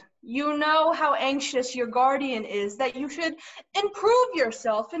 Child, you know how anxious your guardian is that you should improve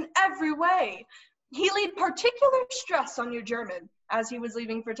yourself in every way. He laid particular stress on your German as he was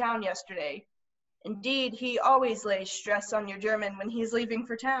leaving for town yesterday. Indeed, he always lays stress on your German when he's leaving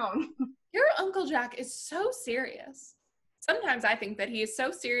for town. Your Uncle Jack is so serious. Sometimes I think that he is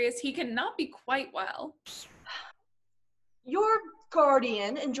so serious he cannot be quite well. Your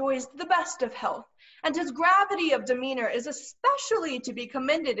guardian enjoys the best of health, and his gravity of demeanor is especially to be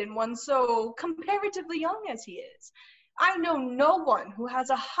commended in one so comparatively young as he is. I know no one who has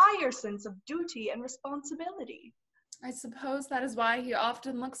a higher sense of duty and responsibility. I suppose that is why he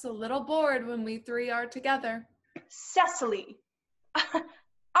often looks a little bored when we three are together. Cecily,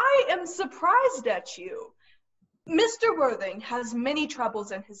 I am surprised at you. Mr. Worthing has many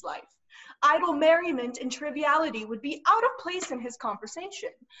troubles in his life. Idle merriment and triviality would be out of place in his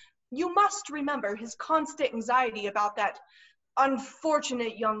conversation. You must remember his constant anxiety about that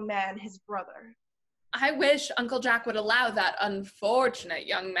unfortunate young man, his brother. I wish Uncle Jack would allow that unfortunate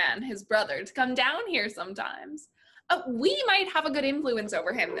young man, his brother, to come down here sometimes. We might have a good influence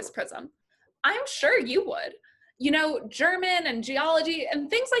over him, Miss Prism. I'm sure you would. You know, German and geology and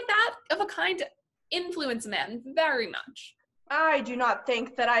things like that of a kind influence a man very much. I do not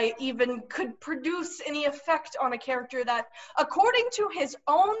think that I even could produce any effect on a character that, according to his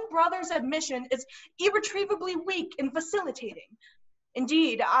own brother's admission, is irretrievably weak and facilitating.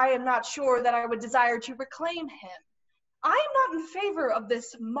 Indeed, I am not sure that I would desire to reclaim him. I am not in favor of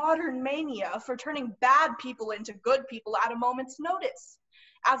this modern mania for turning bad people into good people at a moment's notice.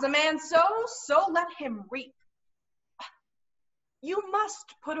 As a man sows, so let him reap. You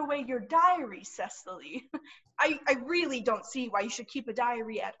must put away your diary, Cecily. I really don't see why you should keep a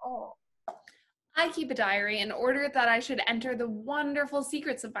diary at all. I keep a diary in order that I should enter the wonderful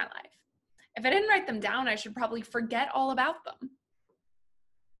secrets of my life. If I didn't write them down, I should probably forget all about them.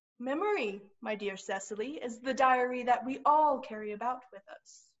 Memory, my dear Cecily, is the diary that we all carry about with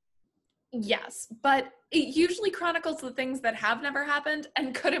us. Yes, but it usually chronicles the things that have never happened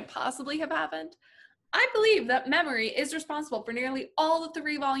and couldn't possibly have happened. I believe that memory is responsible for nearly all the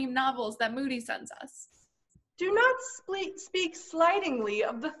 3-volume novels that Moody sends us. Do not speak slightingly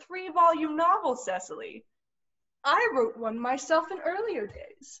of the 3-volume novel, Cecily. I wrote one myself in earlier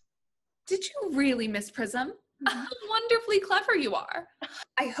days. Did you really, Miss Prism? How wonderfully clever you are.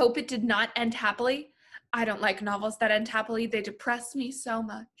 I hope it did not end happily. I don't like novels that end happily. They depress me so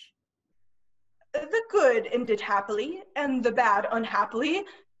much. The good ended happily, and the bad unhappily.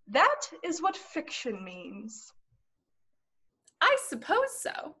 That is what fiction means. I suppose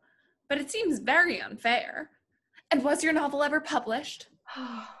so, but it seems very unfair. And was your novel ever published?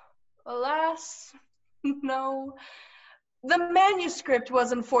 Alas, no. The manuscript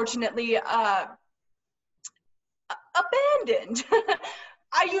was unfortunately, abandoned.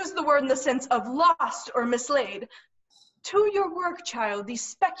 I use the word in the sense of lost or mislaid. To your work, child, these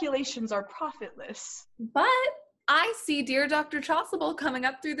speculations are profitless. But I see dear Dr. Chasuble coming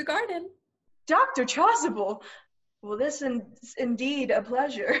up through the garden. Dr. Chasuble. Well, this is indeed a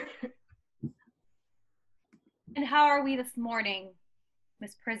pleasure. And how are we this morning,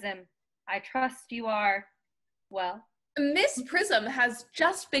 Miss Prism? I trust you are well. Miss Prism has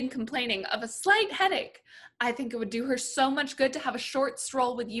just been complaining of a slight headache. I think it would do her so much good to have a short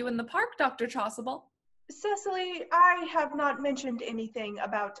stroll with you in the park, Dr. Chasuble. Cecily, I have not mentioned anything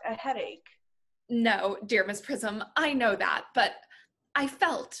about a headache. No, dear Miss Prism, I know that, but I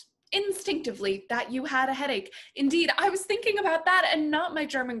felt instinctively that you had a headache. Indeed, I was thinking about that and not my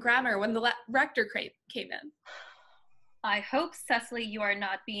German grammar when the rector came in. I hope, Cecily, you are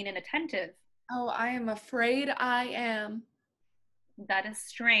not being inattentive. Oh, I am afraid I am. That is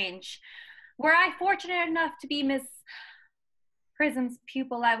strange. Were I fortunate enough to be Miss Prism's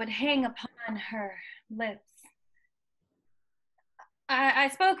pupil, I would hang upon her lips. I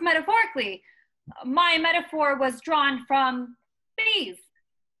spoke metaphorically. My metaphor was drawn from bees.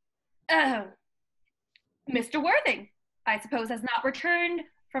 Mr. Worthing, I suppose, has not returned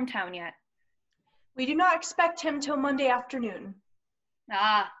from town yet. We do not expect him till Monday afternoon.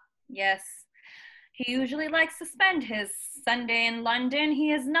 Ah, yes. He usually likes to spend his Sunday in London.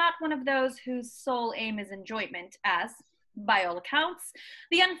 He is not one of those whose sole aim is enjoyment, as, by all accounts,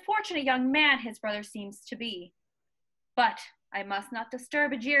 the unfortunate young man his brother seems to be. But I must not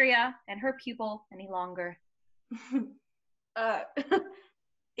disturb Egeria and her pupil any longer.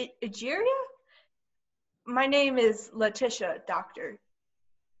 Egeria? My name is Letitia, Doctor.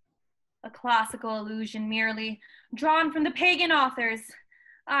 A classical allusion merely, drawn from the pagan authors.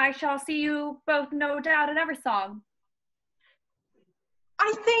 I shall see you both, no doubt, at Eversong.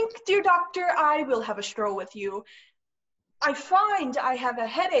 I think, dear Doctor, I will have a stroll with you. I find I have a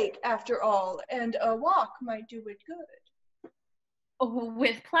headache after all, and a walk might do it good. Oh,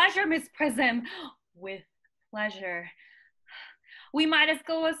 with pleasure, Miss Prism. With pleasure. We might as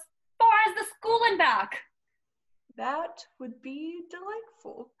go as far as the school and back. That would be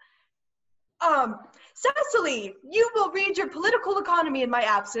delightful. Cecily, you will read your political economy in my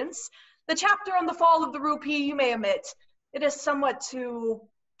absence. The chapter on the fall of the rupee you may omit. It is somewhat too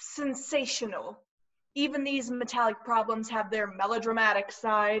sensational. Even these metallic problems have their melodramatic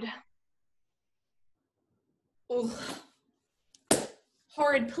side. Ugh.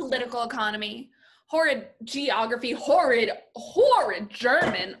 Horrid political economy. Horrid geography. Horrid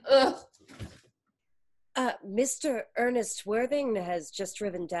German. Ugh. Mr. Ernest Worthing has just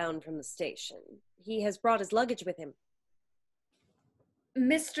driven down from the station. He has brought his luggage with him.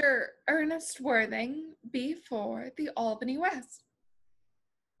 Mr. Ernest Worthing, before the Albany West.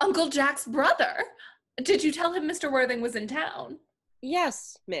 Uncle Jack's brother? Did you tell him Mr. Worthing was in town?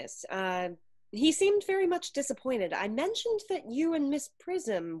 Yes, miss. He seemed very much disappointed. I mentioned that you and Miss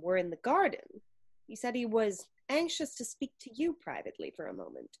Prism were in the garden. He said he was anxious to speak to you privately for a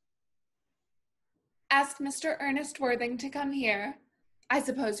moment. Ask Mr. Ernest Worthing to come here. I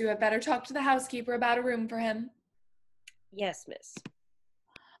suppose you had better talk to the housekeeper about a room for him. Yes, miss.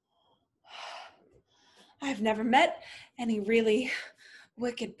 I've never met any really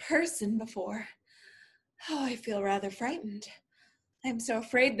wicked person before. Oh, I feel rather frightened. I'm so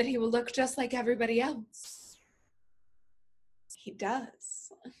afraid that he will look just like everybody else. He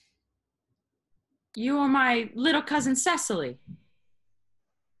does. You are my little cousin Cecily.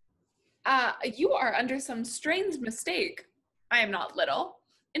 You are under some strange mistake. I am not little.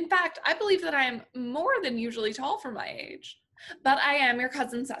 In fact, I believe that I am more than usually tall for my age. But I am your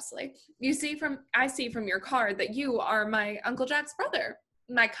cousin Cecily. I see from your card that you are my Uncle Jack's brother,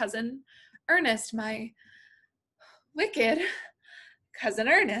 my cousin Ernest, my wicked cousin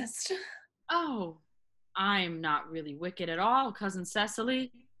Ernest. Oh, I'm not really wicked at all, cousin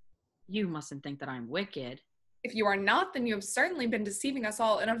Cecily. You mustn't think that I'm wicked. If you are not, then you have certainly been deceiving us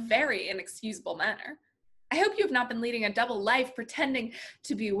all in a very inexcusable manner. I hope you have not been leading a double life, pretending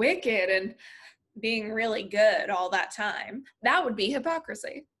to be wicked and being really good all that time. That would be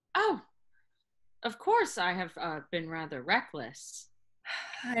hypocrisy. Oh, of course I have been rather reckless.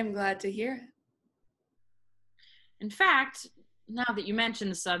 I'm glad to hear it. In fact, now that you mention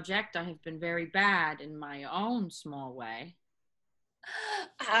the subject, I have been very bad in my own small way.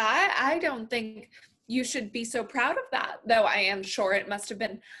 I don't think you should be so proud of that, though I am sure it must have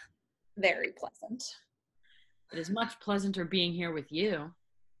been very pleasant. It is much pleasanter being here with you.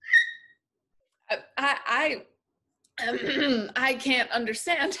 I can't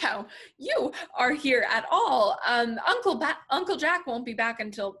understand how you are here at all. Uncle Jack won't be back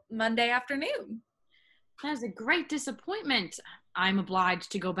until Monday afternoon. That is a great disappointment. I'm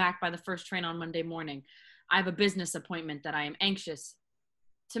obliged to go back by the first train on Monday morning. I have a business appointment that I am anxious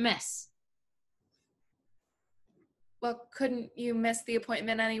to miss. Well, couldn't you miss the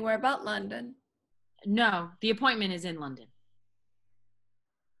appointment anywhere but London? No, the appointment is in London.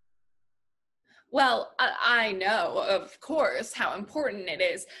 Well, I know, of course, how important it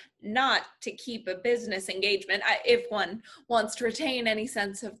is not to keep a business engagement if one wants to retain any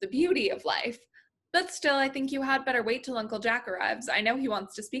sense of the beauty of life. But still, I think you had better wait till Uncle Jack arrives. I know he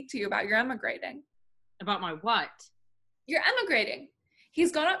wants to speak to you about your emigrating. About my what? You're emigrating.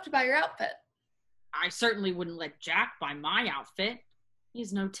 He's gone up to buy your outfit. I certainly wouldn't let Jack buy my outfit. He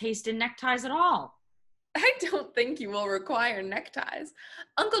has no taste in neckties at all. I don't think you will require neckties.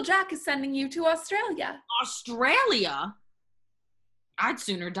 Uncle Jack is sending you to Australia. Australia? I'd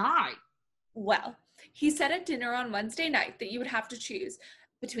sooner die. Well, he said at dinner on Wednesday night that you would have to choose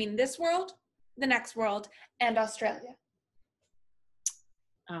between this world, the next world, and Australia.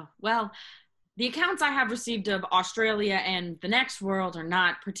 Oh, well, the accounts I have received of Australia and the next world are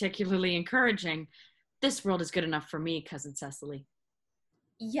not particularly encouraging. This world is good enough for me, Cousin Cecily.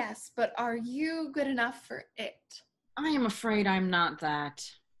 Yes, but are you good enough for it? I am afraid I'm not that.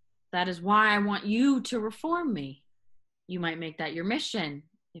 That is why I want you to reform me. You might make that your mission,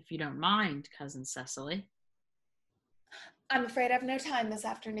 if you don't mind, Cousin Cecily. I'm afraid I have no time this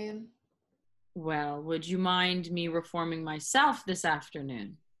afternoon. Well, would you mind me reforming myself this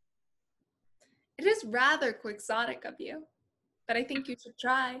afternoon? It is rather quixotic of you, but I think you should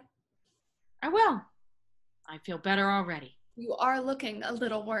try. I will. I feel better already. You are looking a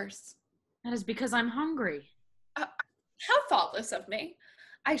little worse. That is because I'm hungry. How thoughtless of me.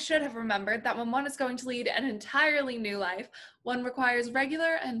 I should have remembered that when one is going to lead an entirely new life, one requires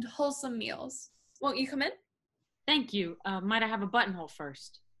regular and wholesome meals. Won't you come in? Thank you. Might I have a buttonhole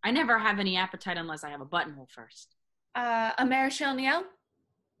first? I never have any appetite unless I have a buttonhole first. A Maraschel Niel?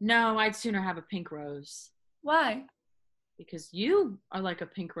 No, I'd sooner have a pink rose. Why? Because you are like a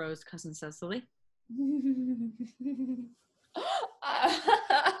pink rose, Cousin Cecily.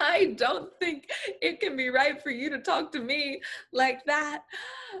 I don't think it can be right for you to talk to me like that.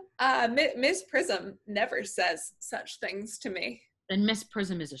 Miss Prism never says such things to me. Then Miss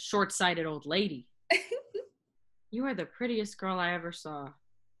Prism is a short-sighted old lady. You are the prettiest girl I ever saw.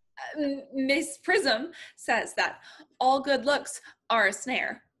 Miss Prism says that all good looks are a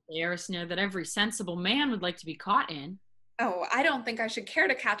snare. They are a snare that every sensible man would like to be caught in. Oh, I don't think I should care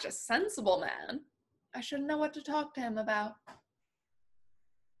to catch a sensible man. I shouldn't know what to talk to him about.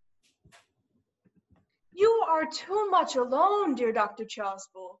 You are too much alone, dear Dr.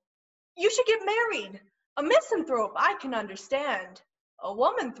 Chasuble. You should get married. A misanthrope I can understand. A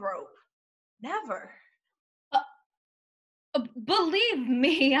womanthrope, never. Believe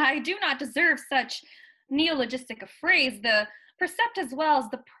me, I do not deserve such neologistic a phrase. The precept as well as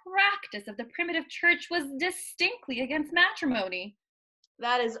the practice of the primitive church was distinctly against matrimony.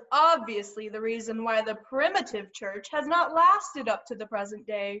 That is obviously the reason why the primitive church has not lasted up to the present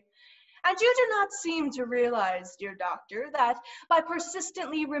day. And you do not seem to realize, dear doctor, that by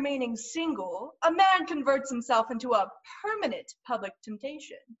persistently remaining single, a man converts himself into a permanent public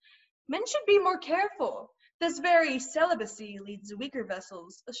temptation. Men should be more careful. This very celibacy leads weaker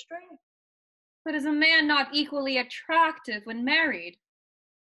vessels astray. But is a man not equally attractive when married?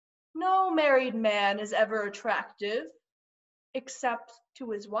 No married man is ever attractive, except to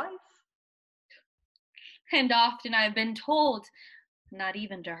his wife. And often I've been told, not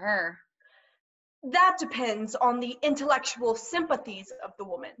even to her. That depends on the intellectual sympathies of the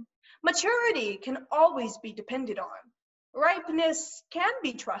woman. Maturity can always be depended on. Ripeness can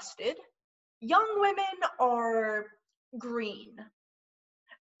be trusted. Young women are green.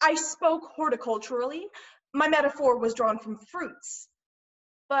 I spoke horticulturally. My metaphor was drawn from fruits.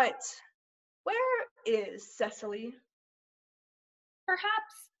 But where is Cecily?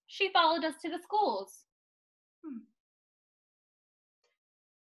 Perhaps she followed us to the schools.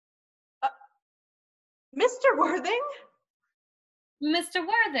 Mr. Worthing? Mr.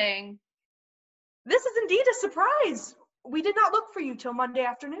 Worthing. This is indeed a surprise. We did not look for you till Monday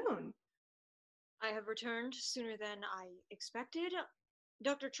afternoon. I have returned sooner than I expected.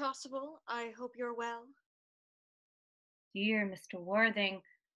 Dr. Chasuble, I hope you're well. Dear Mr. Worthing,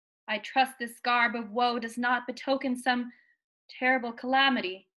 I trust this garb of woe does not betoken some terrible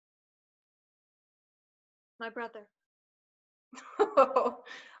calamity. My brother.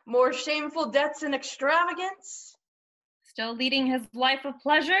 More shameful debts and extravagance? Still leading his life of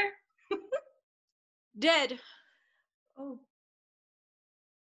pleasure? Dead. Oh.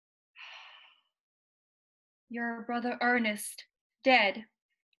 Your brother Earnest, dead.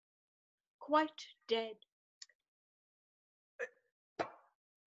 Quite dead.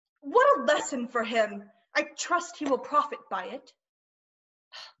 What a lesson for him. I trust he will profit by it.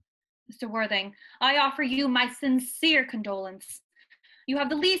 Mr. Worthing, I offer you my sincere condolence. You have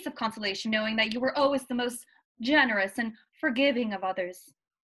the least of consolation knowing that you were always the most generous and forgiving of others.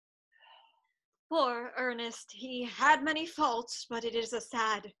 Poor Ernest. He had many faults, but it is a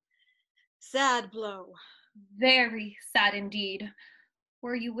sad, sad blow. Very sad indeed.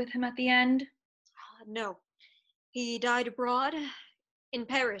 Were you with him at the end? No. He died abroad. In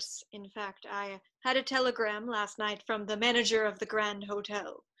Paris, in fact. I had a telegram last night from the manager of the Grand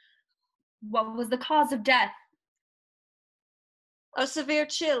Hotel. What was the cause of death? A severe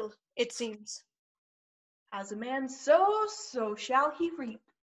chill, it seems. As a man sows, so shall he reap.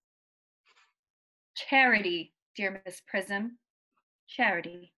 Charity, dear Miss Prism.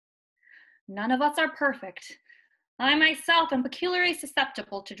 Charity. None of us are perfect. I myself am peculiarly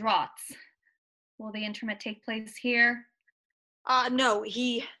susceptible to draughts. Will the interment take place here? No,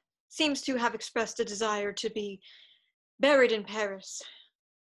 he seems to have expressed a desire to be buried in Paris.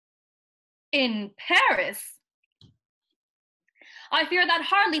 In Paris? I fear that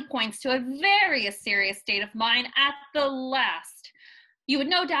hardly points to a very serious state of mind at the last. You would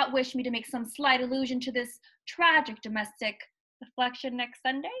no doubt wish me to make some slight allusion to this tragic domestic reflection next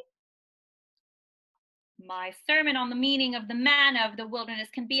Sunday? My sermon on the meaning of the manna of the wilderness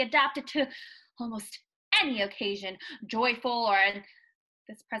can be adapted to almost any occasion, joyful or, in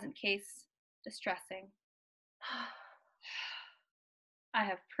this present case, distressing. I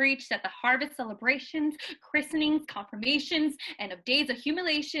have preached at the harvest celebrations, christenings, confirmations, and of days of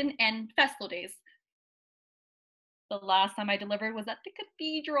humiliation and festal days. The last time I delivered was at the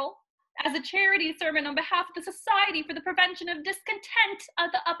cathedral as a charity sermon on behalf of the Society for the Prevention of Discontent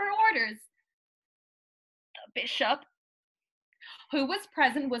of the Upper Orders. The bishop, who was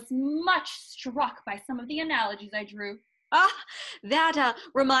present, was much struck by some of the analogies I drew. That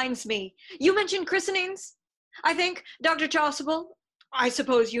reminds me. You mentioned christenings. I think, Dr. Chasuble, I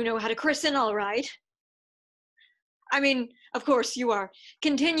suppose you know how to christen, all right? I mean, of course, you are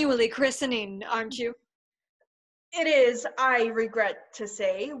continually christening, aren't you? It is, I regret to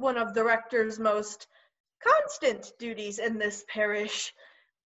say, one of the rector's most constant duties in this parish.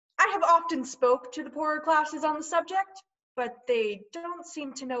 I have often spoke to the poorer classes on the subject, but they don't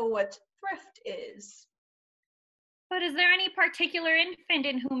seem to know what thrift is. But is there any particular infant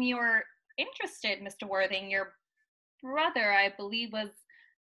in whom you're interested, Mr. Worthing? Your brother, I believe, was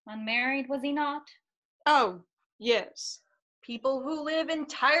unmarried, was he not? Oh, yes. People who live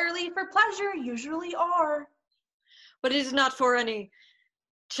entirely for pleasure usually are. But it is not for any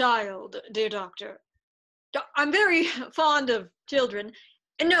child, dear doctor. I'm very fond of children.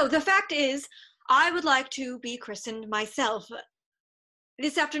 And no, the fact is, I would like to be christened myself.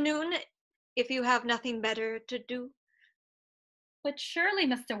 This afternoon, if you have nothing better to do. But surely,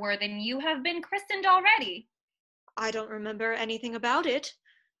 Mr. Worthing, you have been christened already. I don't remember anything about it.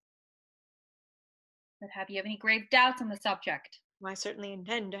 But have you any grave doubts on the subject? I certainly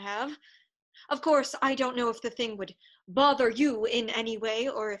intend to have. Of course, I don't know if the thing would bother you in any way,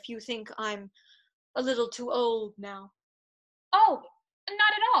 or if you think I'm a little too old now. Oh,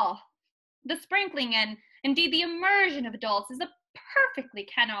 not at all. The sprinkling and, indeed, the immersion of adults is a perfectly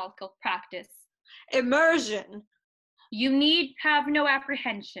canonical practice. Immersion? You need have no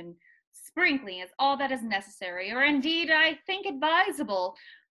apprehension. Sprinkling is all that is necessary, or indeed, I think advisable.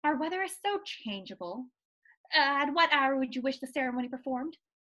 Our weather is so changeable. At what hour would you wish the ceremony performed?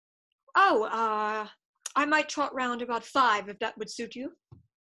 Oh, I might trot round about 5, if that would suit you.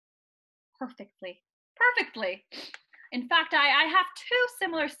 Perfectly. Perfectly. In fact, I have 2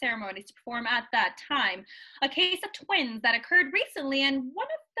 similar ceremonies to perform at that time. A case of twins that occurred recently in one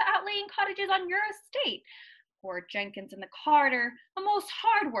of the outlying cottages on your estate. Poor Jenkins and the carter, a most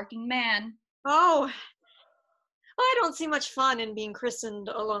hard-working man. Oh, I don't see much fun in being christened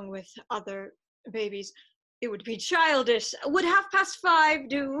along with other babies. It would be childish. Would 5:30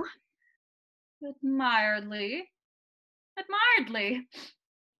 do? Admiredly. Admiredly.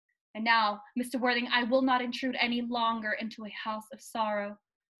 And now, Mr. Worthing, I will not intrude any longer into a house of sorrow.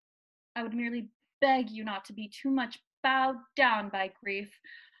 I would merely beg you not to be too much bowed down by grief.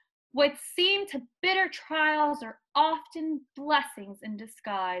 What seem to bitter trials are often blessings in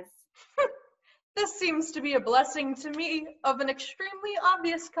disguise. This seems to be a blessing to me of an extremely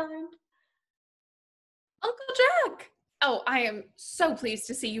obvious kind. Uncle Jack! Oh, I am so pleased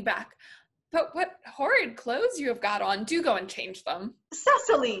to see you back. But what horrid clothes you have got on. Do go and change them.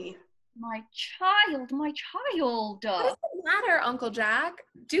 Cecily! My child, my child. What does it matter, Uncle Jack?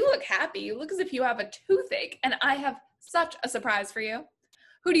 Do look happy. You look as if you have a toothache, and I have such a surprise for you.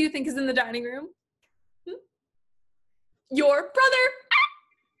 Who do you think is in the dining room? Your brother!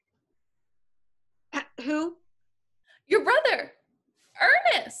 Who? Your brother,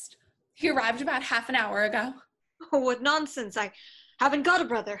 Earnest. He arrived about half an hour ago. Oh, what nonsense. I haven't got a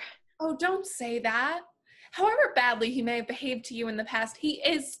brother. Oh, don't say that. However badly he may have behaved to you in the past, he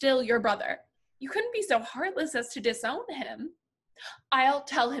is still your brother. You couldn't be so heartless as to disown him. I'll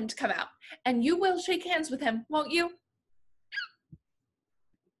tell him to come out, and you will shake hands with him, won't you?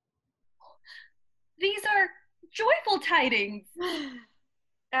 These are joyful tidings.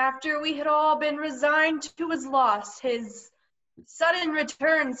 After we had all been resigned to his loss, his sudden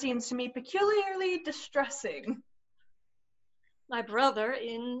return seems to me peculiarly distressing. My brother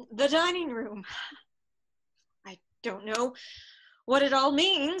in the dining room. I don't know what it all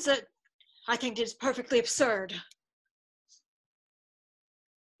means. I think it's perfectly absurd.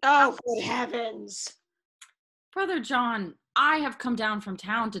 Oh, good heavens. Brother John, I have come down from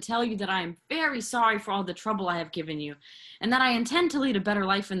town to tell you that I am very sorry for all the trouble I have given you, and that I intend to lead a better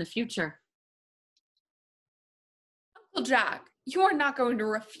life in the future. Uncle Jack, you are not going to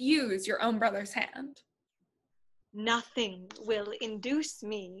refuse your own brother's hand. Nothing will induce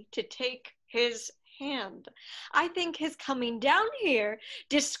me to take his hand. I think his coming down here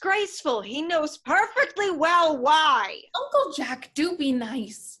disgraceful. He knows perfectly well why. Uncle Jack, do be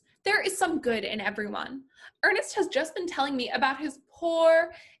nice. There is some good in everyone. Ernest has just been telling me about his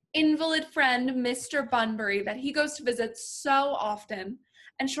poor invalid friend, Mr. Bunbury, that he goes to visit so often.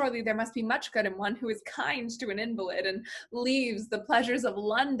 And surely there must be much good in one who is kind to an invalid and leaves the pleasures of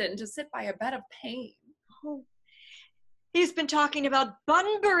London to sit by a bed of pain. Oh, he's been talking about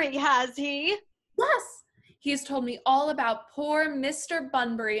Bunbury, has he? Yes, he has told me all about poor Mr.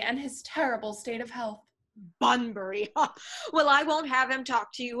 Bunbury and his terrible state of health. Bunbury. Well, I won't have him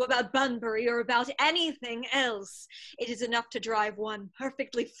talk to you about Bunbury or about anything else. It is enough to drive one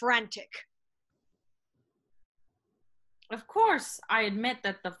perfectly frantic. Of course, I admit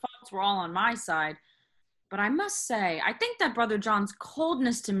that the faults were all on my side, but I must say, I think that Brother John's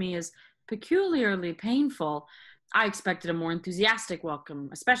coldness to me is peculiarly painful. I expected a more enthusiastic welcome,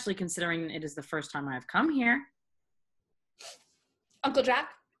 especially considering it is the first time I have come here. Uncle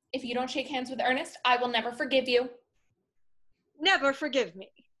Jack, if you don't shake hands with Ernest, I will never forgive you. Never forgive me.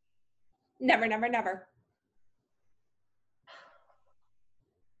 Never, never, never.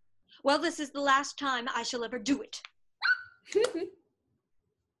 Well, this is the last time I shall ever do it.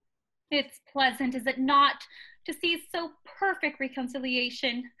 It's pleasant, is it not, to see so perfect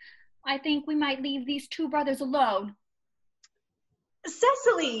reconciliation. I think we might leave these two brothers alone.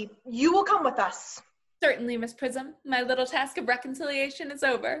 Cecily, you will come with us. Certainly, Miss Prism. My little task of reconciliation is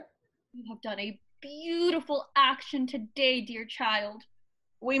over. You have done a beautiful action today, dear child.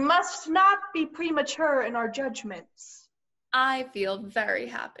 We must not be premature in our judgments. I feel very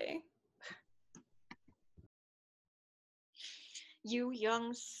happy. You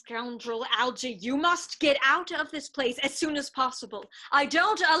young scoundrel, Algie, you must get out of this place as soon as possible. I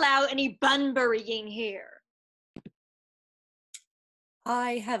don't allow any Bunburying here.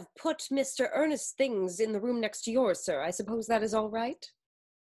 I have put Mr. Earnest's things in the room next to yours, sir. I suppose that is all right?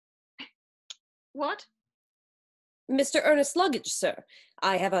 What? Mr. Earnest's luggage, sir.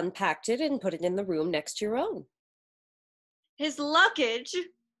 I have unpacked it and put it in the room next to your own. His luggage?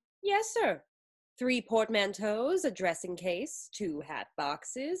 Yes, sir. 3 portmanteaus, a dressing case, 2 hat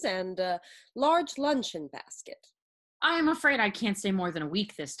boxes, and a large luncheon basket. I am afraid I can't stay more than a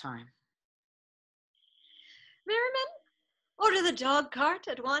week this time. Merriam, order the dog cart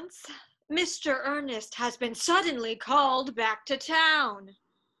at once. Mr. Earnest has been suddenly called back to town.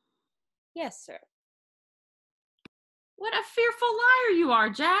 Yes, sir. What a fearful liar you are,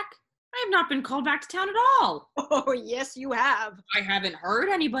 Jack. I have not been called back to town at all. Oh, yes, you have. I haven't heard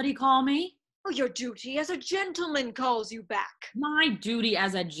anybody call me. Oh, your duty as a gentleman calls you back. My duty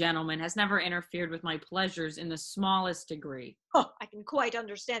as a gentleman has never interfered with my pleasures in the smallest degree. Oh, I can quite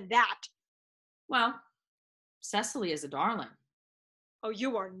understand that. Well, Cecily is a darling. Oh,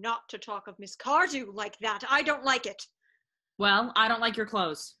 you are not to talk of Miss Cardew like that. I don't like it. Well, I don't like your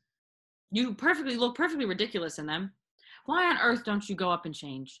clothes. You look perfectly ridiculous in them. Why on earth don't you go up and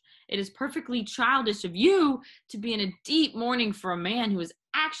change? It is perfectly childish of you to be in a deep mourning for a man who is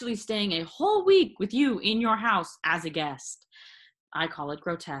actually staying a whole week with you in your house as a guest. I call it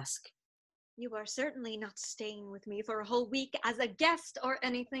grotesque. You are certainly not staying with me for a whole week as a guest or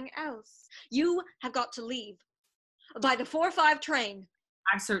anything else. You have got to leave by the 4:05 train.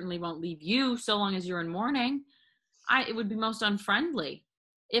 I certainly won't leave you so long as you're in mourning. It would be most unfriendly.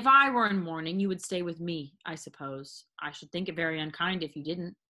 If I were in mourning, you would stay with me, I suppose. I should think it very unkind if you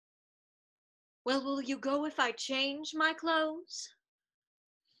didn't. Well, will you go if I change my clothes?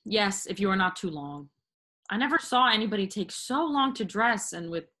 Yes, if you are not too long. I never saw anybody take so long to dress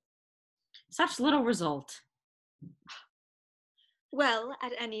and with such little result. Well,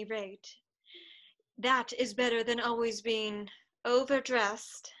 at any rate, that is better than always being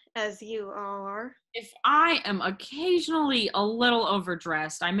Overdressed, as you are. If I am occasionally a little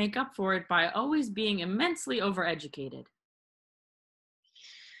overdressed, I make up for it by always being immensely overeducated.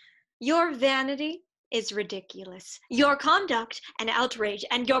 Your vanity is ridiculous. Your conduct an outrage,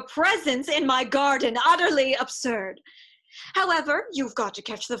 and your presence in my garden utterly absurd. However, you've got to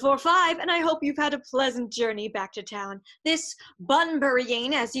catch the 4-5, and I hope you've had a pleasant journey back to town. This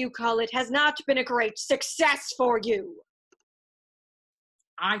bunburying, as you call it, has not been a great success for you.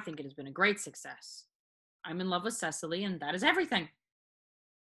 I think it has been a great success. I'm in love with Cecily, and that is everything.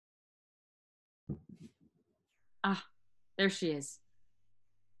 Ah, there she is.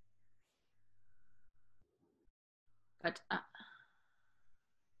 But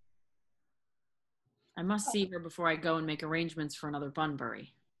I must see her before I go and make arrangements for another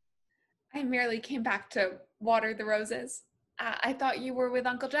Bunbury. I merely came back to water the roses. I thought you were with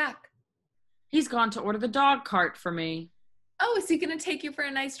Uncle Jack. He's gone to order the dog cart for me. Oh, is he going to take you for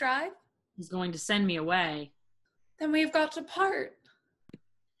a nice drive? He's going to send me away. Then we've got to part.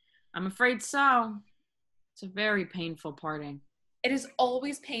 I'm afraid so. It's a very painful parting. It is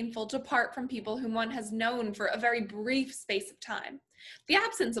always painful to part from people whom one has known for a very brief space of time. The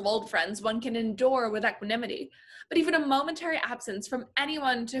absence of old friends one can endure with equanimity, but even a momentary absence from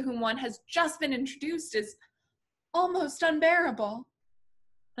anyone to whom one has just been introduced is almost unbearable.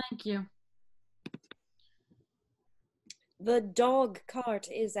 Thank you. The dog cart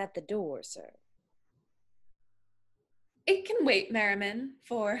is at the door, sir. It can wait, Merriam,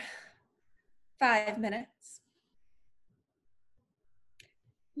 for 5 minutes.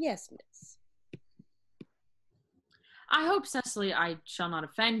 Yes, miss. I hope, Cecily, I shall not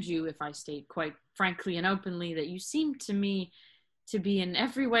offend you if I state quite frankly and openly that you seem to me to be in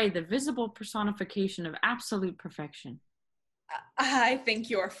every way the visible personification of absolute perfection. I think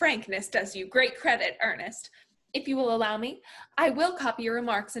your frankness does you great credit, Ernest. If you will allow me, I will copy your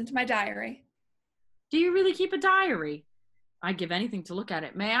remarks into my diary. Do you really keep a diary? I'd give anything to look at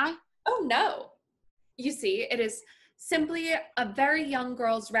it. May I? Oh, no. You see, it is simply a very young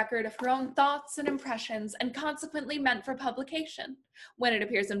girl's record of her own thoughts and impressions, and consequently meant for publication. When it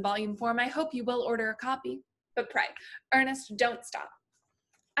appears in volume form, I hope you will order a copy. But pray, Ernest, don't stop.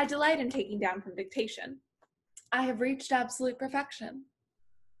 I delight in taking down from dictation. I have reached absolute perfection.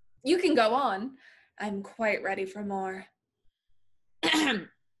 You can go on. I'm quite ready for more.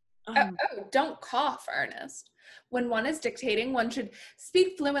 Don't cough, Ernest. When one is dictating, one should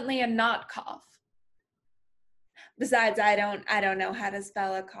speak fluently and not cough. Besides, I don't know how to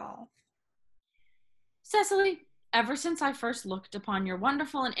spell a cough. Cecily, ever since I first looked upon your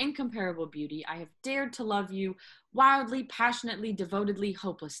wonderful and incomparable beauty, I have dared to love you wildly, passionately, devotedly,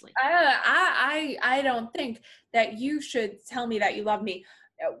 hopelessly. I don't think that you should tell me that you love me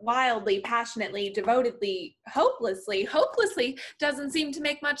wildly, passionately, devotedly, hopelessly. Hopelessly doesn't seem to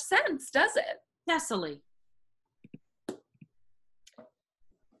make much sense, does it? Cecily.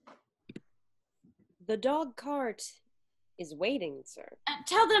 The dog cart is waiting, sir.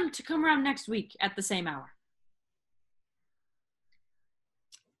 Tell them to come around next week at the same hour.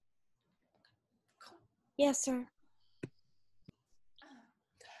 Yes, sir.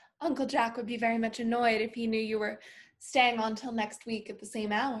 Uncle Jack would be very much annoyed if he knew you were staying on till next week at the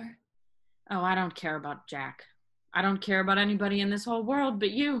same hour. Oh, I don't care about Jack. I don't care about anybody in this whole world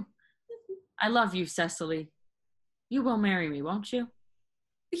but you. I love you, Cecily. You will marry me, won't you?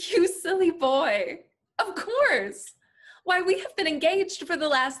 You silly boy. Of course. Why, we have been engaged for the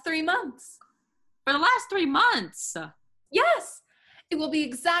last 3 months. For the last 3 months? Yes. It will be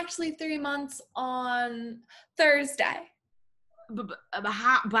exactly 3 months on Thursday. But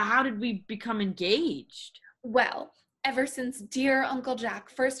how did we become engaged? Well, ever since dear Uncle Jack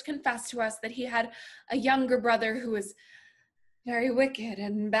first confessed to us that he had a younger brother who was very wicked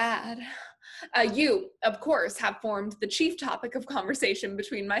and bad. You, of course, have formed the chief topic of conversation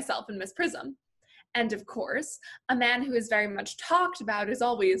between myself and Miss Prism. And of course, a man who is very much talked about is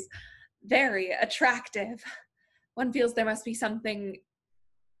always very attractive. One feels there must be something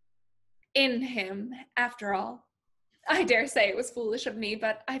in him, after all. I dare say it was foolish of me,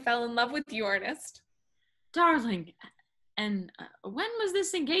 but I fell in love with you, Ernest. Darling, and when was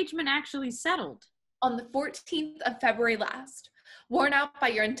this engagement actually settled? On the 14th of February last. Worn out by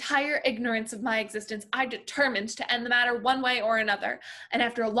your entire ignorance of my existence, I determined to end the matter one way or another, and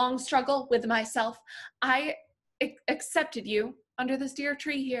after a long struggle with myself, I accepted you under this dear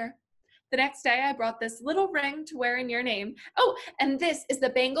tree here. The next day, I brought this little ring to wear in your name. Oh, and this is the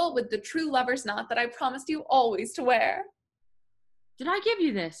bangle with the true lover's knot that I promised you always to wear. Did I give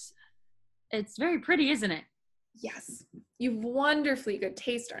you this? It's very pretty, isn't it? Yes, you've wonderfully good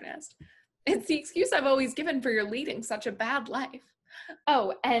taste, Ernest. It's the excuse I've always given for your leading such a bad life.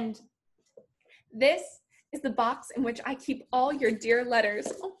 Oh, and this is the box in which I keep all your dear letters.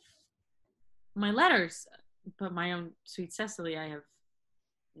 Oh. My letters? But my own sweet Cecily, I have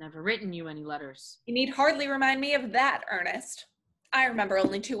never written you any letters. You need hardly remind me of that, Ernest. I remember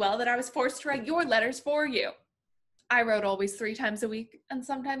only too well that I was forced to write your letters for you. I wrote always 3 times a week, and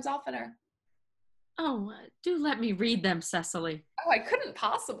sometimes oftener. Oh, do let me read them, Cecily. Oh, I couldn't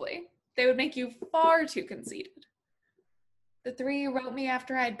possibly. They would make you far too conceited. The 3 you wrote me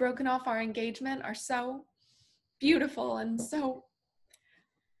after I had broken off our engagement are so beautiful and so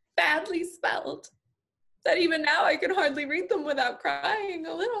badly spelled that even now I can hardly read them without crying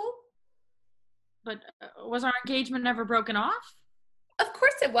a little. But was our engagement never broken off? Of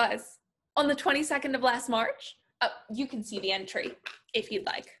course it was. On the 22nd of last March. You can see the entry, if you'd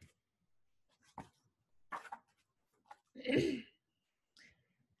like.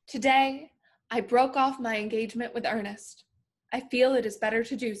 Today, I broke off my engagement with Ernest. I feel it is better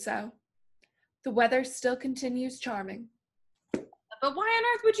to do so. The weather still continues charming. But why on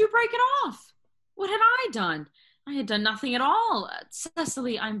earth would you break it off? What had I done? I had done nothing at all.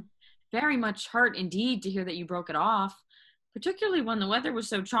 Cecily, I'm very much hurt indeed to hear that you broke it off, particularly when the weather was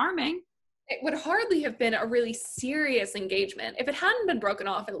so charming. It would hardly have been a really serious engagement if it hadn't been broken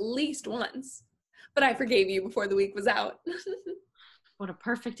off at least once. But I forgave you before the week was out. What a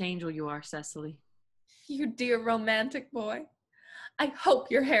perfect angel you are, Cecily. You dear romantic boy. I hope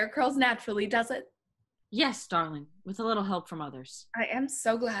your hair curls naturally, does it? Yes, darling, with a little help from others. I am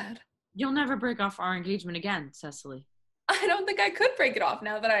so glad. You'll never break off our engagement again, Cecily. I don't think I could break it off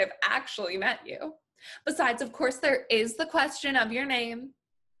now that I have actually met you. Besides, of course, there is the question of your name.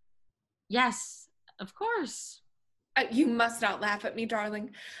 Yes, of course. You must not laugh at me,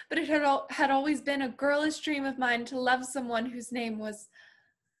 darling, but it had always been a girlish dream of mine to love someone whose name was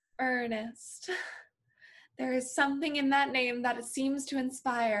Earnest. There is something in that name that seems to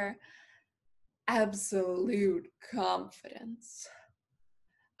inspire absolute confidence.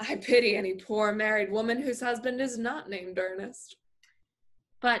 I pity any poor married woman whose husband is not named Ernest.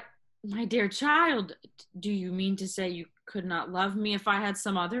 But, my dear child, do you mean to say you could not love me if I had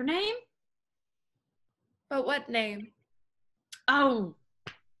some other name? But what name? Oh,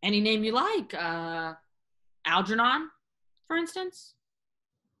 any name you like. Algernon, for instance.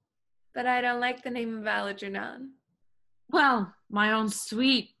 But I don't like the name of Algernon. Well, my own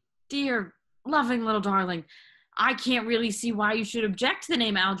sweet, dear, loving little darling, I can't really see why you should object to the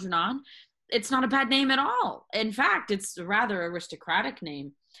name Algernon. It's not a bad name at all. In fact, it's a rather aristocratic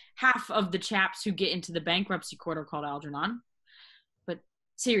name. Half of the chaps who get into the bankruptcy court are called Algernon. But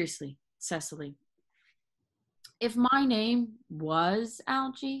seriously, Cecily, if my name was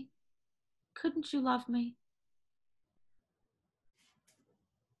Algie, couldn't you love me?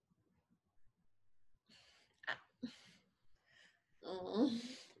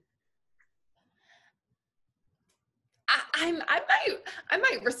 I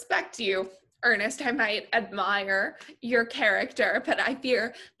might respect you, Ernest. I might admire your character, but I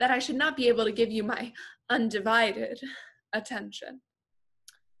fear that I should not be able to give you my undivided attention.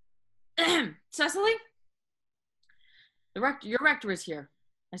 Cecily? Your rector is here,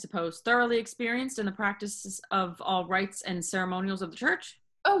 I suppose, thoroughly experienced in the practices of all rites and ceremonials of the church?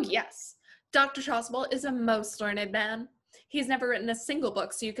 Oh, yes. Dr. Chasuble is a most learned man. He's never written a single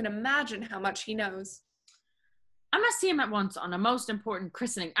book, so you can imagine how much he knows. I must see him at once on a most important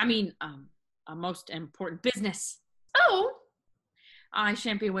christening. A most important business. Oh! I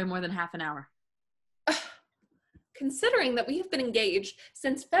shan't be away more than half an hour. Considering that we have been engaged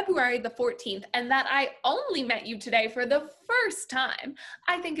since February the 14th and that I only met you today for the first time,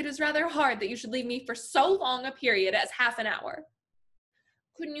 I think it is rather hard that you should leave me for so long a period as half an hour.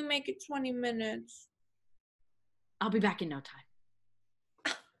 Couldn't you make it 20 minutes? I'll be back in no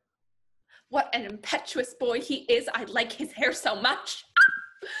time. What an impetuous boy he is. I like his hair so much.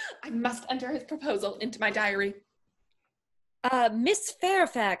 I must enter his proposal into my diary. Miss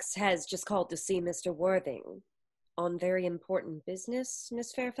Fairfax has just called to see Mr. Worthing. On very important business,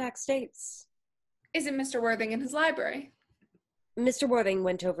 Miss Fairfax states. Isn't Mr. Worthing in his library? Mr. Worthing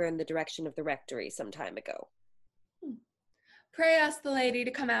went over in the direction of the rectory some time ago. Pray ask the lady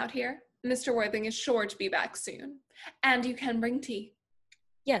to come out here. Mr. Worthing is sure to be back soon. And you can bring tea.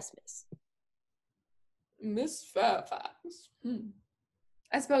 Yes, miss. Miss Fairfax.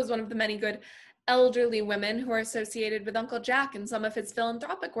 I suppose one of the many good elderly women who are associated with Uncle Jack in some of his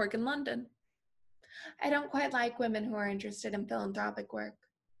philanthropic work in London. I don't quite like women who are interested in philanthropic work.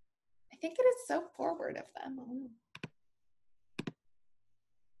 I think it is so forward of them.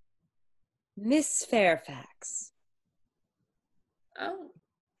 Miss Fairfax. Oh.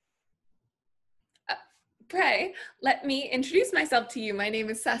 Pray, let me introduce myself to you. My name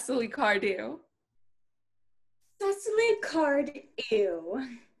is Cecily Cardew. Cecily Cardew.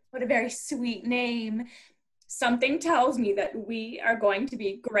 What a very sweet name. Something tells me that we are going to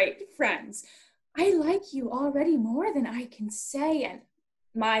be great friends. I like you already more than I can say, and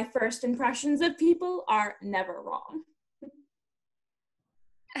my first impressions of people are never wrong.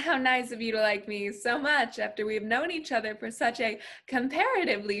 How nice of you to like me so much after we've known each other for such a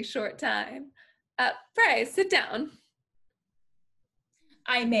comparatively short time. Pray, sit down.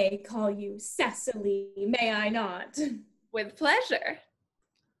 I may call you Cecily, may I not? With pleasure.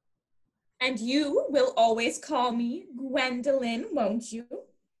 And you will always call me Gwendolyn, won't you?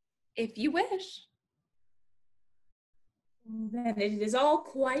 If you wish. Then it is all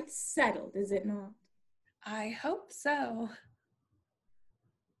quite settled, is it not? I hope so.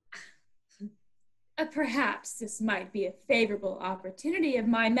 Perhaps this might be a favorable opportunity of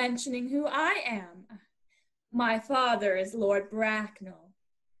my mentioning who I am. My father is Lord Bracknell.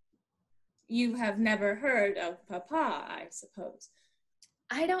 You have never heard of Papa, I suppose.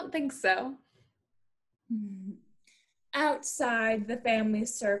 I don't think so. Outside the family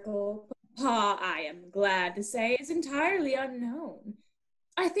circle, Papa, I am glad to say, is entirely unknown.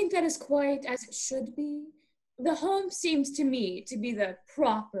 I think that is quite as it should be. The home seems to me to be the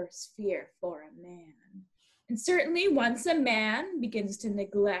proper sphere for a man. And certainly once a man begins to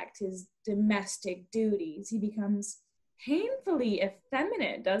neglect his domestic duties, he becomes painfully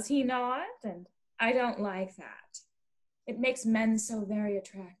effeminate, does he not? And I don't like that. It makes men so very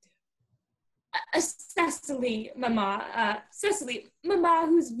attractive. Cecily, Mama,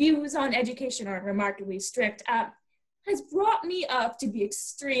 whose views on education are remarkably strict, has brought me up to be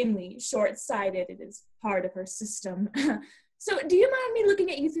extremely short-sighted. It is part of her system. So do you mind me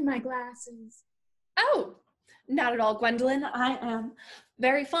looking at you through my glasses? Oh, not at all, Gwendolyn. I am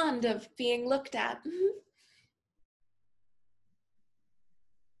very fond of being looked at.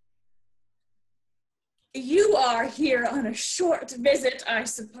 You are here on a short visit, I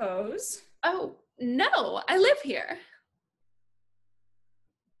suppose. Oh, no, I live here.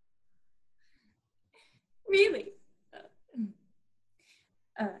 Really?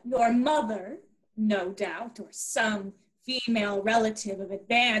 Your mother, no doubt, or some female relative of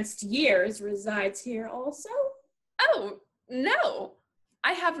advanced years resides here also? Oh, no.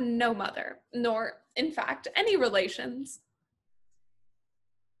 I have no mother, nor, in fact, any relations.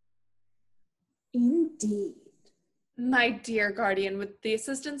 Indeed. My dear guardian, with the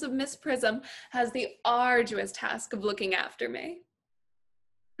assistance of Miss Prism, has the arduous task of looking after me.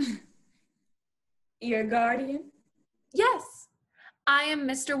 Your guardian? Yes, I am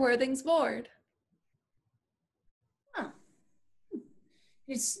Mr. Worthing's ward. Huh.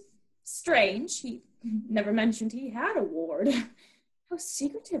 It's strange. He never mentioned he had a ward. How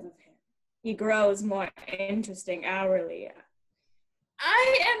secretive of him. He grows more interesting hourly.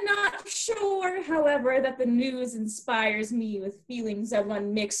 I am not sure, however, that the news inspires me with feelings of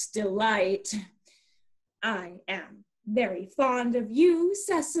unmixed delight. I am very fond of you,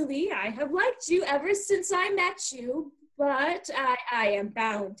 Cecily. I have liked you ever since I met you, but I am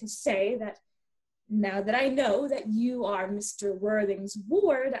bound to say that now that I know that you are Mr. Worthing's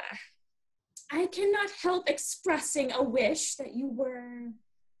ward, I cannot help expressing a wish that you were,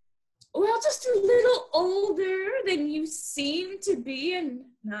 well, just a little older than you seem to be and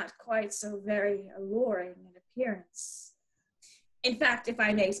not quite so very alluring in appearance. In fact, if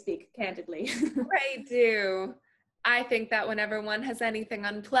I may speak candidly. Pray do. I think that whenever one has anything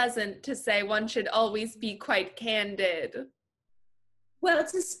unpleasant to say, one should always be quite candid. Well,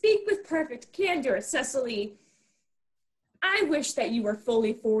 to speak with perfect candor, Cecily, I wish that you were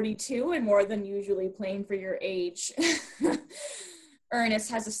fully 42 and more than usually plain for your age.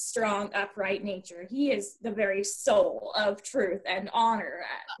 Ernest has a strong, upright nature. He is the very soul of truth and honor.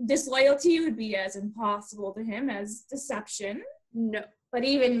 Disloyalty would be as impossible to him as deception. No. But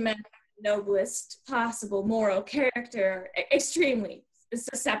even men of the noblest possible moral character are extremely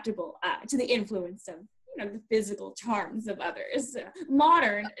susceptible to the influence of the physical charms of others.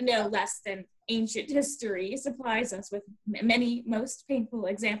 Modern, no less than ancient history supplies us with many most painful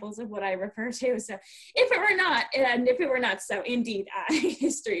examples of what I refer to. So if it were not so, indeed,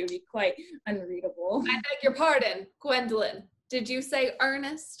 history would be quite unreadable. I beg your pardon, Gwendolyn. Did you say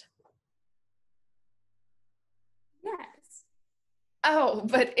Ernest? Yes. Oh,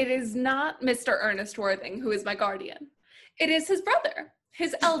 but it is not Mr. Ernest Worthing who is my guardian. It is his brother,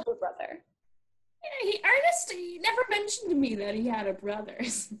 his elder brother. Ernest, he never mentioned to me that he had a brother.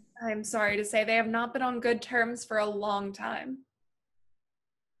 I'm sorry to say they have not been on good terms for a long time.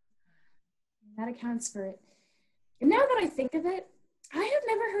 That accounts for it. And now that I think of it, I have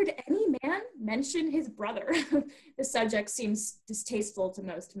never heard any man mention his brother. The subject seems distasteful to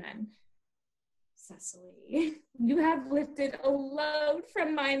most men. Cecily, you have lifted a load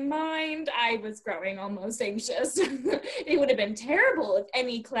from my mind. I was growing almost anxious. It would have been terrible if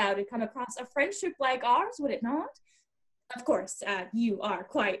any cloud had come across a friendship like ours, would it not? Of course, you are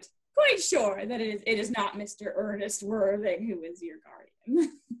quite sure that it is not Mr. Earnest Worthing who is your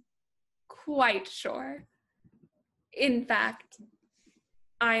guardian. Quite sure. In fact,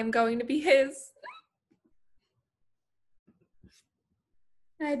 I am going to be his.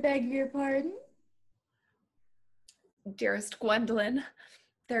 I beg your pardon? Dearest Gwendolyn,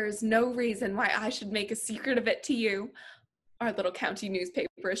 there is no reason why I should make a secret of it to you. Our little county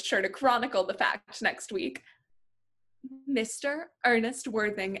newspaper is sure to chronicle the fact next week. Mr. Ernest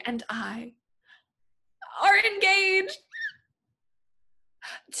Worthing and I are engaged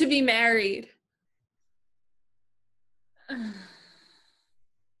to be married.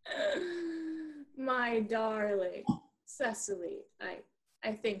 My darling Cecily,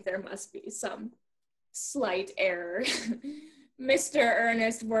 I think there must be some slight error. Mr.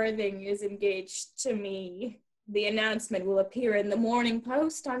 Ernest Worthing is engaged to me. The announcement will appear in the Morning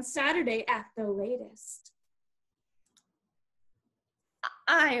Post on Saturday at the latest.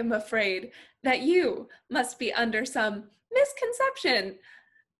 I am afraid that you must be under some misconception.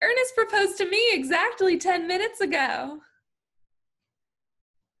 Ernest proposed to me exactly 10 minutes ago.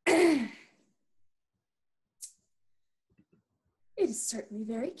 It is certainly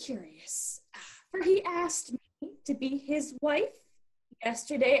very curious, for he asked me to be his wife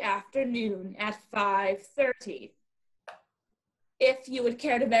yesterday afternoon at 5:30. If you would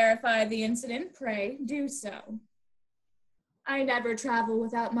care to verify the incident, pray do so. I never travel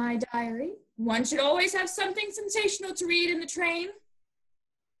without my diary. One should always have something sensational to read in the train.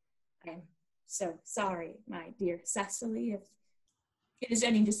 I am so sorry, my dear Cecily, if it is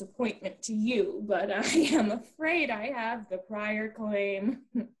any disappointment to you, but I am afraid I have the prior claim.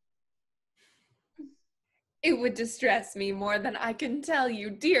 It would distress me more than I can tell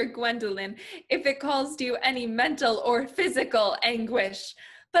you, dear Gwendolyn, if it caused you any mental or physical anguish.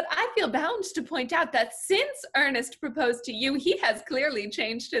 But I feel bound to point out that since Ernest proposed to you, he has clearly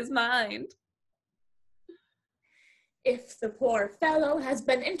changed his mind. If the poor fellow has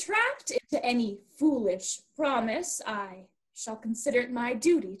been entrapped into any foolish promise, I shall consider it my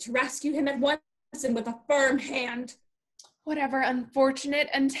duty to rescue him at once and with a firm hand. Whatever unfortunate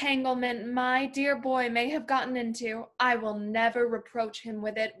entanglement my dear boy may have gotten into, I will never reproach him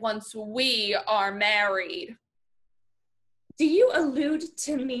with it once we are married. Do you allude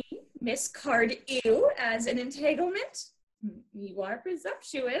to me, Miss Cardew, as an entanglement? You are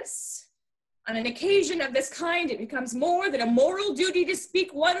presumptuous. On an occasion of this kind, it becomes more than a moral duty to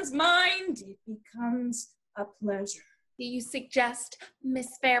speak one's mind. It becomes a pleasure. Do you suggest,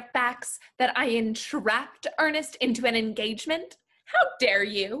 Miss Fairfax, that I entrapped Ernest into an engagement? How dare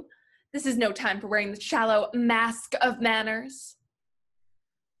you? This is no time for wearing the shallow mask of manners.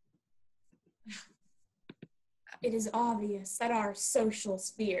 It is obvious that our social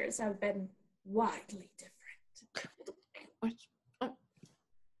spheres have been widely different.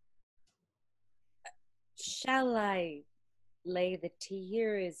 Shall I lay the tea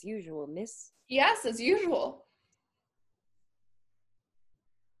here as usual, miss? Yes, as usual.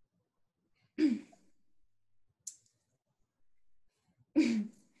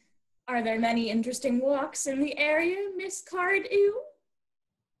 Are there many interesting walks in the area, Miss Cardew?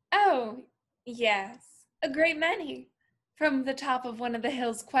 Oh, yes, a great many. From the top of one of the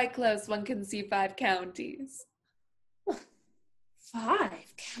hills quite close, one can see 5 counties. 5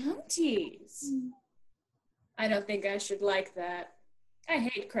 counties? I don't think I should like that. I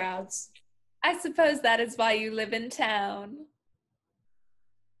hate crowds. I suppose that is why you live in town.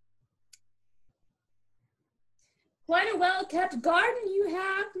 Quite a well-kept garden you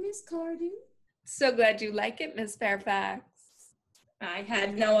have, Miss Cardew. So glad you like it, Miss Fairfax. I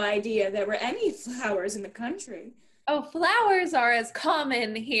had no idea there were any flowers in the country. Oh, flowers are as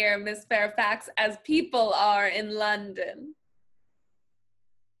common here, Miss Fairfax, as people are in London.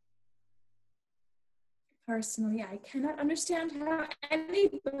 Personally, I cannot understand how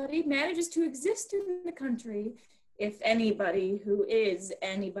anybody manages to exist in the country, if anybody who is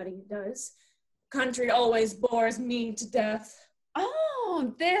anybody does. Country always bores me to death.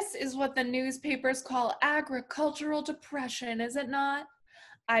 Oh, this is what the newspapers call agricultural depression, is it not?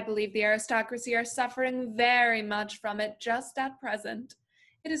 I believe the aristocracy are suffering very much from it just at present.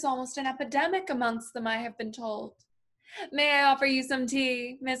 It is almost an epidemic amongst them, I have been told. May I offer you some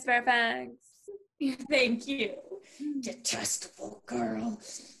tea, Miss Fairfax? Thank you, detestable girl.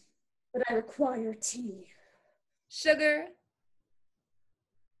 But I require tea. Sugar?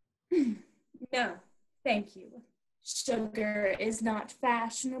 No, thank you. Sugar is not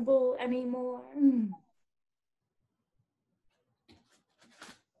fashionable anymore.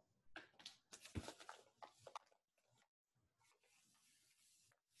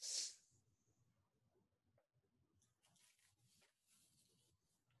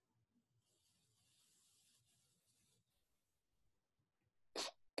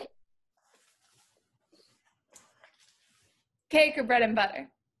 Cake or bread and butter?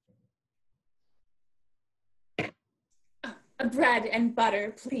 Bread and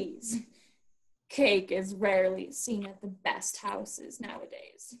butter, please. Cake is rarely seen at the best houses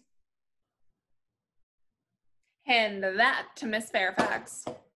nowadays. Hand that to Miss Fairfax.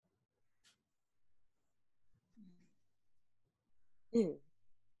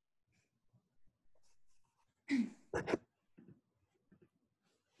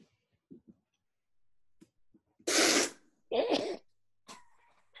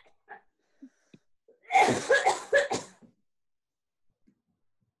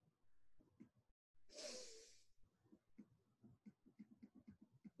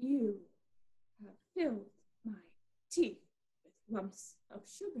 You have filled my tea with lumps of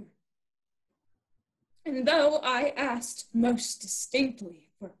sugar. And though I asked most distinctly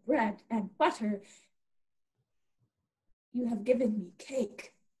for bread and butter, you have given me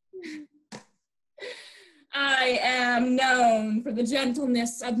cake. I am known for the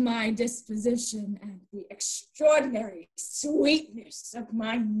gentleness of my disposition and the extraordinary sweetness of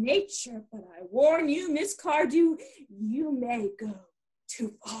my nature, but I warn you, Miss Cardew, you may go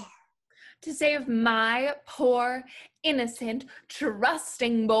too far. To save my poor, innocent,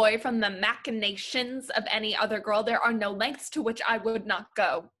 trusting boy from the machinations of any other girl, there are no lengths to which I would not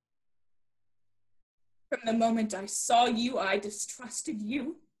go. From the moment I saw you, I distrusted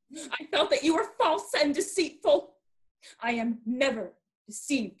you. I felt that you were false and deceitful. I am never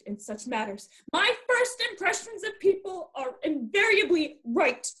deceived in such matters. My first impressions of people are invariably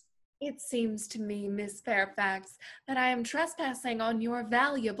right. It seems to me, Miss Fairfax, that I am trespassing on your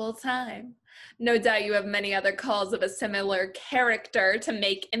valuable time. No doubt you have many other calls of a similar character to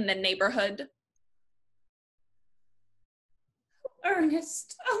make in the neighborhood.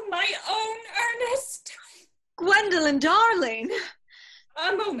 Ernest, oh, my own Ernest. Gwendolyn, darling.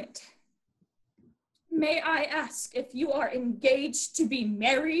 A moment. May I ask if you are engaged to be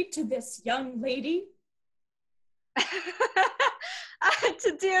married to this young lady?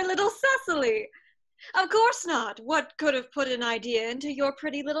 To dear little Cecily. Of course not. What could have put an idea into your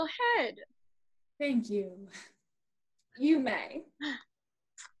pretty little head? Thank you. You may.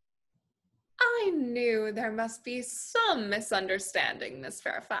 I knew there must be some misunderstanding, Miss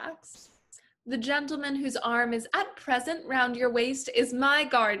Fairfax. The gentleman whose arm is at present round your waist is my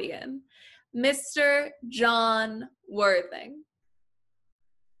guardian, Mr. John Worthing.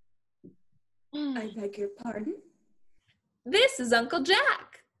 I beg your pardon? This is Uncle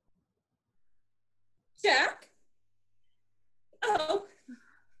Jack. Jack? Oh.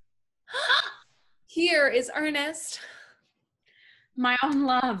 Here is Ernest. My own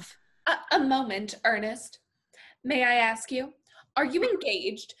love. A moment, Ernest. May I ask you, are you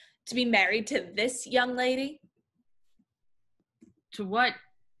engaged to be married to this young lady? To what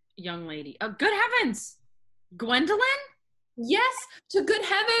young lady? Oh, good heavens! Gwendolyn? Yes, to good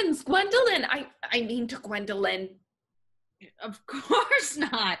heavens, Gwendolyn. I mean to Gwendolyn. Of course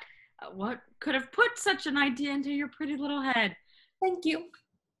not. What could have put such an idea into your pretty little head? Thank you.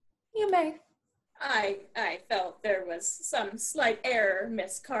 You may. I felt there was some slight error,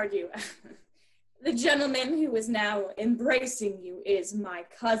 Miss Cardew. The gentleman who is now embracing you is my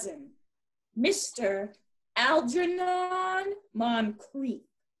cousin, Mr. Algernon Moncrieff.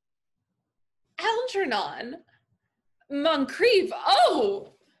 Algernon? Moncrieff?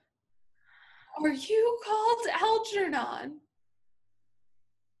 Oh! Are you called Algernon?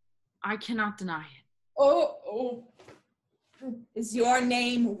 I cannot deny it. Oh. Is your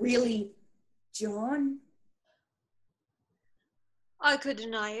name really John? I could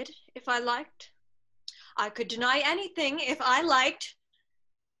deny it if I liked. I could deny anything if I liked.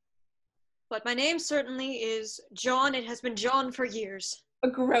 But my name certainly is John. It has been John for years. A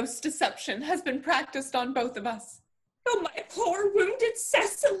gross deception has been practiced on both of us. Oh, my poor wounded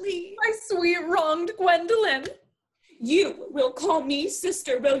Cecily. My sweet wronged Gwendolyn. You will call me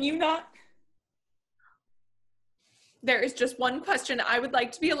sister, will you not? There is just one question I would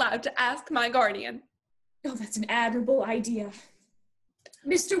like to be allowed to ask my guardian. Oh, that's an admirable idea.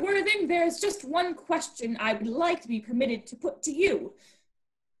 Mr. Worthing, there's just one question I would like to be permitted to put to you.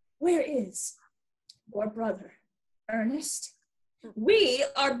 Where is your brother, Ernest? We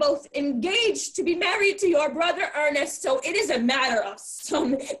are both engaged to be married to your brother Ernest, so it is a matter of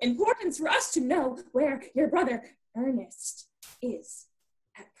some importance for us to know where your brother Ernest is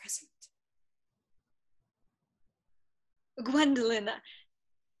at present. Gwendolyn,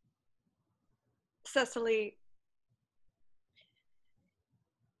 Cecily,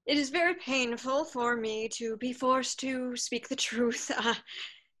 it is very painful for me to be forced to speak the truth.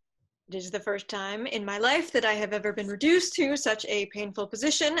 It is the first time in my life that I have ever been reduced to such a painful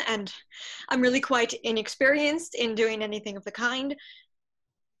position, and I'm really quite inexperienced in doing anything of the kind.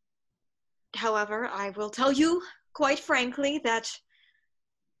 However, I will tell you quite frankly that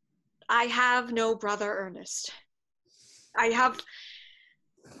I have no brother Ernest. I have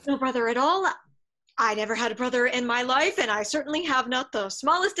no brother at all. I never had a brother in my life, and I certainly have not the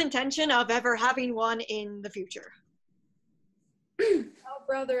smallest intention of ever having one in the future. No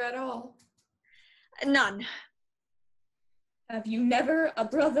brother at all. None. Have you never a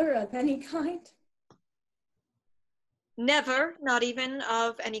brother of any kind? Never, not even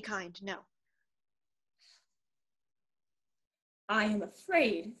of any kind, no. I am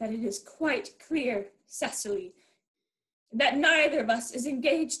afraid that it is quite clear, Cecily, that neither of us is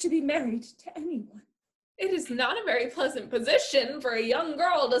engaged to be married to anyone. It is not a very pleasant position for a young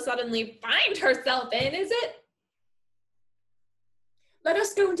girl to suddenly find herself in, is it? Let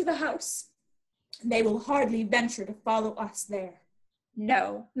us go into the house. They will hardly venture to follow us there.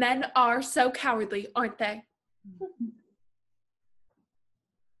 No, men are so cowardly, aren't they?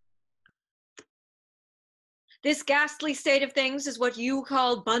 This ghastly state of things is what you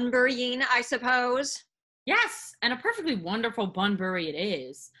call Bunburying, I suppose? Yes, and a perfectly wonderful Bunbury it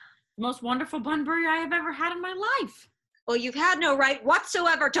is. The most wonderful Bunbury I have ever had in my life. Well, you've had no right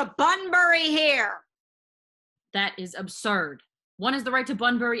whatsoever to Bunbury here. That is absurd. One has the right to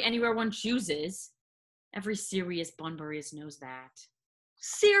Bunbury anywhere one chooses. Every serious Bunburyist knows that.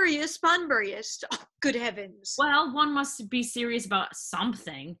 Serious Bunburyist? Oh, good heavens. Well, one must be serious about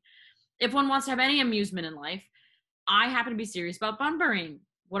something. If one wants to have any amusement in life, I happen to be serious about Bunburying.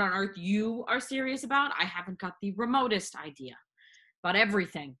 What on earth you are serious about, I haven't got the remotest idea. About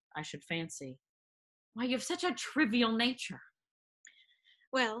everything, I should fancy. Why, you have such a trivial nature.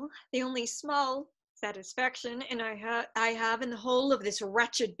 Well, the only small satisfaction I have in the whole of this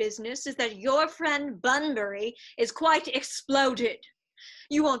wretched business is that your friend Bunbury is quite exploded.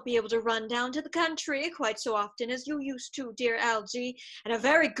 You won't be able to run down to the country quite so often as you used to, dear Algie, and a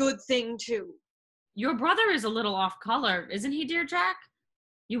very good thing, too. Your brother is a little off color, isn't he, dear Jack?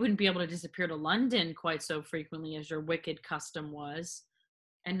 You wouldn't be able to disappear to London quite so frequently as your wicked custom was.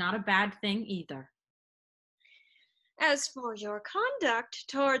 And not a bad thing either. As for your conduct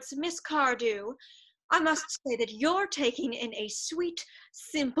towards Miss Cardew, I must say that your taking in a sweet,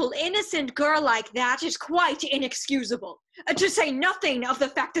 simple, innocent girl like that is quite inexcusable, to say nothing of the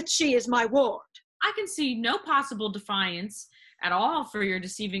fact that she is my ward. I can see no possible defiance at all for your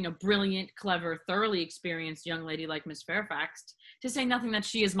deceiving a brilliant, clever, thoroughly experienced young lady like Miss Fairfax, to say nothing that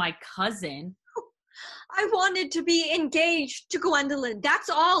she is my cousin. I wanted to be engaged to Gwendolyn, that's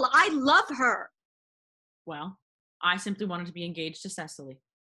all. I love her. Well, I simply wanted to be engaged to Cecily.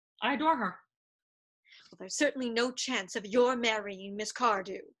 I adore her. Well, there's certainly no chance of your marrying Miss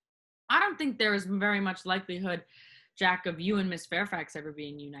Cardew. I don't think there is very much likelihood, Jack, of you and Miss Fairfax ever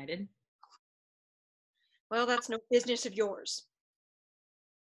being united. Well, that's no business of yours.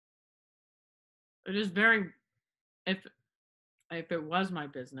 It is very... If it was my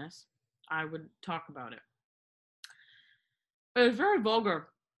business, I would talk about it. It is very vulgar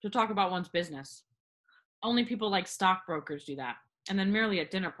to talk about one's business. Only people like stockbrokers do that, and then merely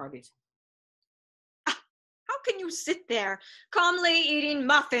at dinner parties. How can you sit there, calmly eating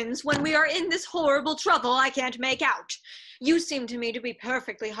muffins when we are in this horrible trouble I can't make out? You seem to me to be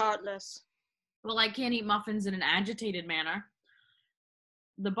perfectly heartless. Well, I can't eat muffins in an agitated manner.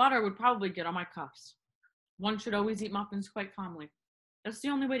 The butter would probably get on my cuffs. One should always eat muffins quite calmly. That's the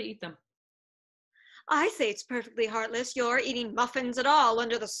only way to eat them. I say it's perfectly heartless you're eating muffins at all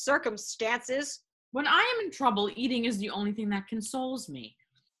under the circumstances. When I am in trouble, eating is the only thing that consoles me.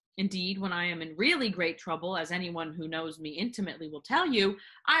 Indeed, when I am in really great trouble, as anyone who knows me intimately will tell you,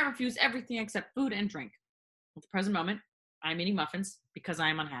 I refuse everything except food and drink. At the present moment, I am eating muffins because I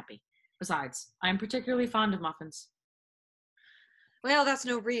am unhappy. Besides, I am particularly fond of muffins. Well, that's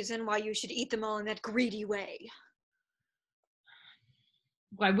no reason why you should eat them all in that greedy way.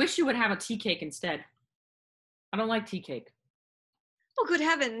 Well, I wish you would have a tea cake instead. I don't like tea cake. Oh, good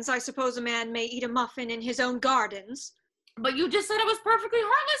heavens, I suppose a man may eat a muffin in his own gardens. But you just said it was perfectly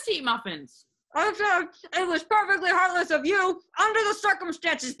heartless to eat muffins. I said it was perfectly heartless of you. Under the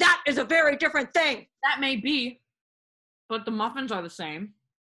circumstances, that is a very different thing. That may be. but the muffins are the same.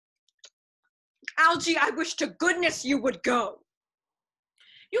 Algie, I wish to goodness you would go.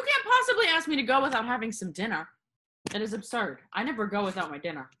 You can't possibly ask me to go without having some dinner. It is absurd. I never go without my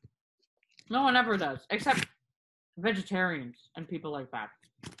dinner. No one ever does, except vegetarians and people like that.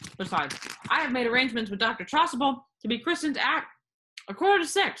 Besides, I have made arrangements with Dr. Chasuble to be christened at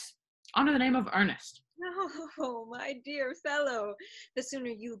 5:45 under the name of Earnest. Oh, my dear fellow, the sooner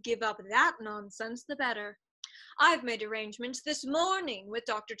you give up that nonsense, the better. I've made arrangements this morning with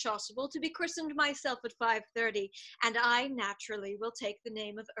Dr. Chasuble to be christened myself at 5:30, and I naturally will take the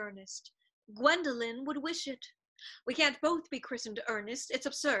name of Earnest. Gwendolyn would wish it. We can't both be christened Earnest. It's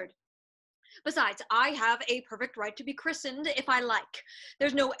absurd. Besides, I have a perfect right to be christened if I like.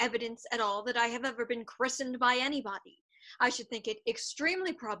 There's no evidence at all that I have ever been christened by anybody. I should think it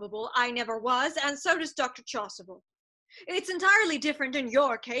extremely probable I never was, and so does Dr. Chasuble. It's entirely different in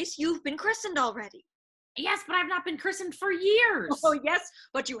your case. You've been christened already. Yes, but I've not been christened for years. Oh, yes,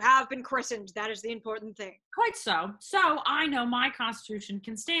 but you have been christened. That is the important thing. Quite so. So I know my constitution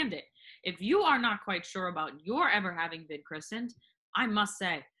can stand it. If you are not quite sure about your ever having been christened, I must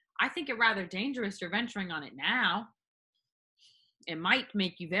say, I think it rather dangerous you're venturing on it now. It might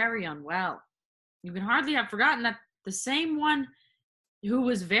make you very unwell. You can hardly have forgotten that the same one who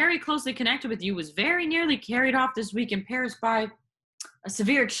was very closely connected with you was very nearly carried off this week in Paris by a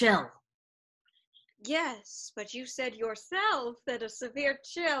severe chill. Yes, but you said yourself that a severe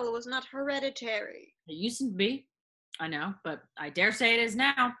chill was not hereditary. It used to be, I know, but I dare say it is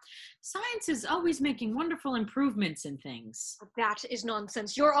now. Science is always making wonderful improvements in things. That is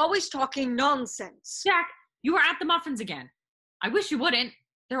nonsense. You're always talking nonsense. Jack, you are at the muffins again. I wish you wouldn't.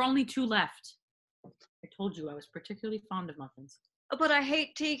 There are only 2 left. I told you I was particularly fond of muffins. But I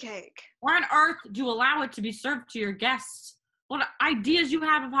hate tea cake. Why on earth do you allow it to be served to your guests? What ideas you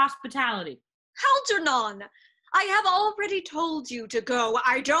have of hospitality? Algernon, I have already told you to go.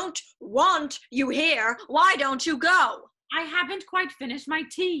 I don't want you here. Why don't you go? I haven't quite finished my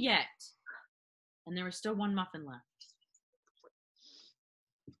tea yet. And there is still 1 muffin left.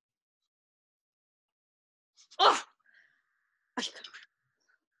 Ugh.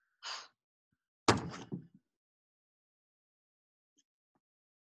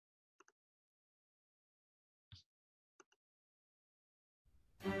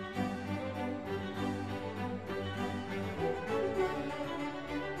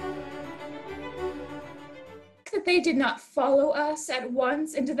 That they did not follow us at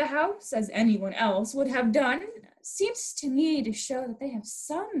once into the house, as anyone else would have done, seems to me to show that they have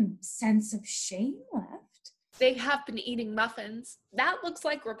some sense of shame left. They have been eating muffins. That looks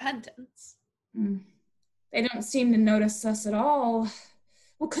like repentance. They don't seem to notice us at all.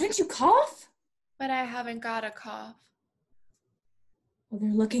 Well, couldn't you cough? But I haven't got a cough. Well,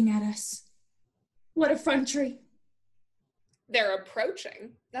 they're looking at us. What effrontery. They're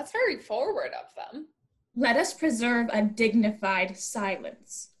approaching. That's very forward of them. Let us preserve a dignified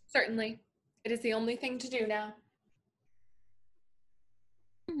silence. Certainly. It is the only thing to do now.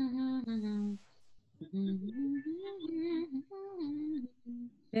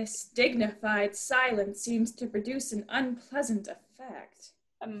 This dignified silence seems to produce an unpleasant effect.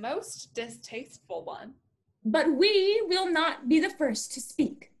 A most distasteful one. But we will not be the first to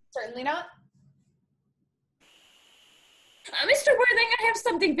speak. Certainly not. Mr. Worthing, I have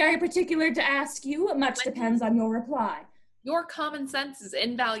something very particular to ask you. Much depends on your reply. Your common sense is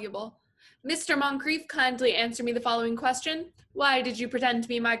invaluable. Mr. Moncrieff, kindly answer me the following question. Why did you pretend to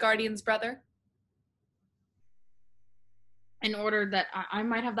be my guardian's brother? In order that I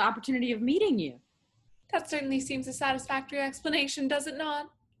might have the opportunity of meeting you. That certainly seems a satisfactory explanation, does it not?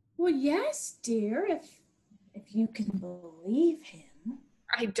 Well, yes, dear, if you can believe him.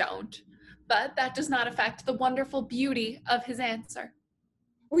 I don't. But that does not affect the wonderful beauty of his answer.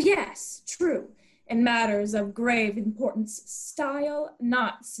 Well, yes, true. In matters of grave importance, style,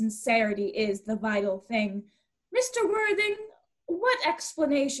 not sincerity, is the vital thing. Mr. Worthing, what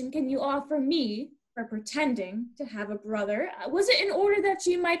explanation can you offer me for pretending to have a brother? Was it in order that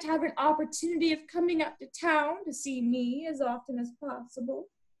you might have an opportunity of coming up to town to see me as often as possible?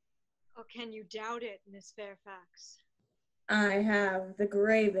 Oh, can you doubt it, Miss Fairfax? I have the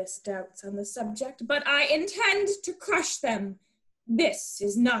gravest doubts on the subject, but I intend to crush them. This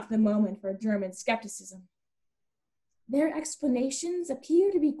is not the moment for German skepticism. Their explanations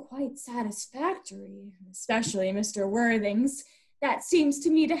appear to be quite satisfactory, especially Mr. Worthing's. That seems to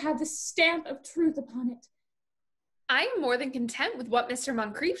me to have the stamp of truth upon it. I am more than content with what Mr.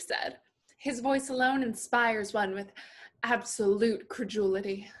 Moncrieff said. His voice alone inspires one with absolute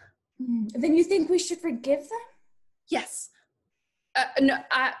credulity. Then you think we should forgive them? Yes. No.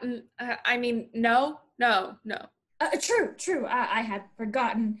 True. I had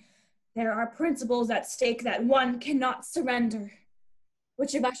forgotten. There are principles at stake that one cannot surrender.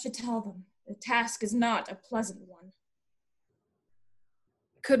 Which of us should tell them? The task is not a pleasant one.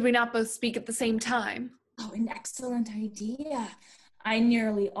 Could we not both speak at the same time? Oh, an excellent idea. I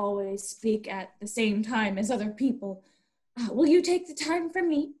nearly always speak at the same time as other people. Will you take the time from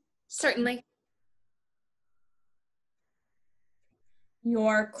me? Certainly.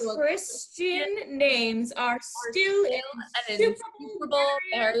 Your Christian names are still an insuperable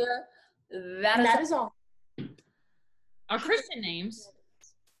barrier. That is all. Our Christian names?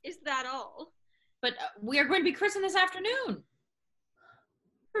 Is that all? But we are going to be christened this afternoon.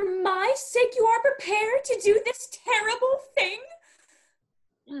 For my sake, you are prepared to do this terrible thing?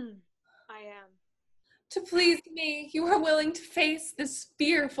 I am. To please me, you are willing to face this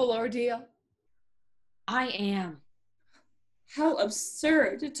fearful ordeal. I am. How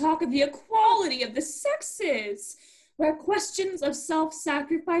absurd to talk of the equality of the sexes, where questions of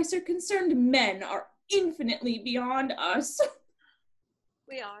self-sacrifice are concerned. Men are infinitely beyond us.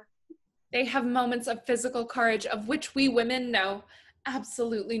 We are. They have moments of physical courage of which we women know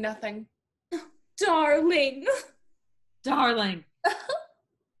absolutely nothing. Darling. Darling.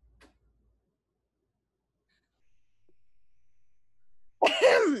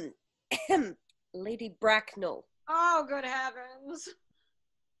 Lady Bracknell. Oh, good heavens.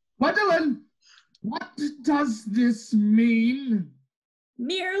 Gwendolyn, what does this mean?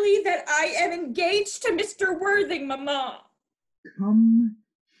 Merely that I am engaged to Mr. Worthing, Mamma. Come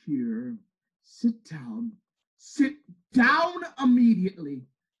here. Sit down. Sit down immediately.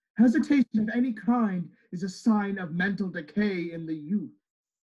 Hesitation of any kind is a sign of mental decay in the youth,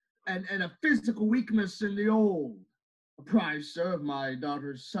 and a physical weakness in the old. Apprised, sir, of my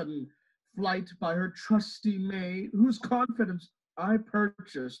daughter's sudden flight by her trusty maid, whose confidence I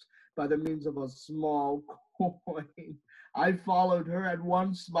purchased by the means of a small coin. I followed her at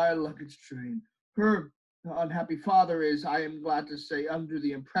once by a luggage train. Her unhappy father is, I am glad to say, under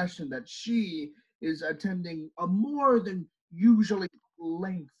the impression that she is attending a more than usually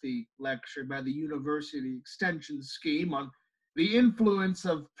lengthy lecture by the University Extension Scheme on the influence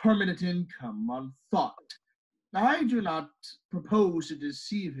of permanent income on thought. I do not propose to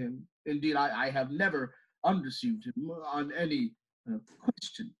deceive him. Indeed, I have never undeceived him on any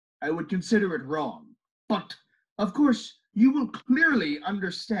question. I would consider it wrong. But, of course, you will clearly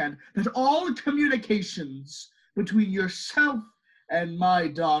understand that all communications between yourself and my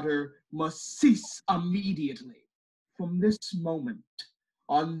daughter must cease immediately. From this moment,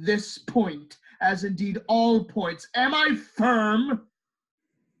 on this point, as indeed all points, am I firm?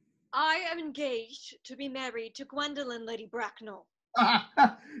 I am engaged to be married to Gwendolyn, Lady Bracknell.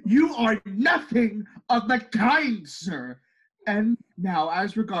 You are nothing of the kind, sir. And now,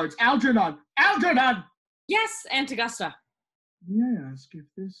 as regards Algernon. Algernon! Yes, Aunt Augusta. May I ask if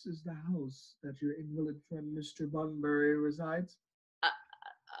this is the house that your invalid friend Mr. Bunbury resides?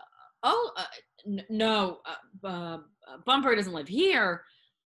 No. Bunbury doesn't live here.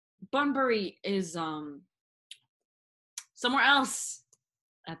 Bunbury is somewhere else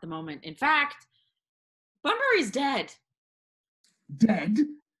at the moment. In fact, Bunbury's dead. Dead?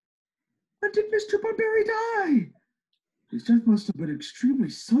 When did Mr. Bunbury die? His death must have been extremely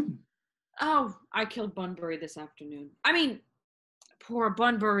sudden. Oh, I killed Bunbury this afternoon. I mean, poor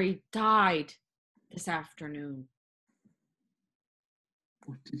Bunbury died this afternoon.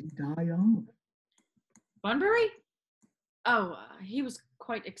 What did he die of? Bunbury? Oh, he was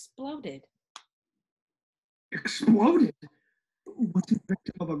quite exploded. Exploded? Was he the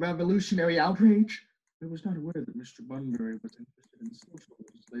victim of a revolutionary outrage? I was not aware that Mr. Bunbury was interested in social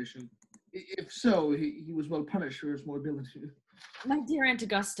legislation. If so, he was well punished for his morbidity. My dear Aunt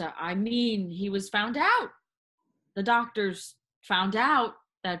Augusta, I mean, he was found out. The doctors found out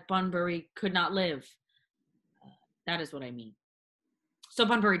that Bunbury could not live. That is what I mean. So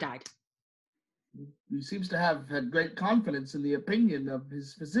Bunbury died. He seems to have had great confidence in the opinion of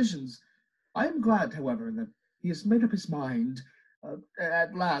his physicians. I am glad, however, that he has made up his mind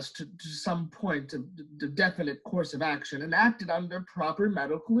at last to some point of the definite course of action and acted under proper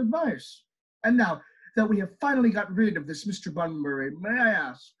medical advice. And now that we have finally got rid of this Mr. Bunbury, may I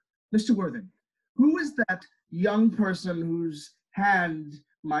ask, Mr. Worthing, who is that young person whose hand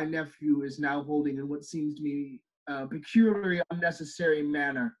my nephew is now holding in what seems to me a peculiarly unnecessary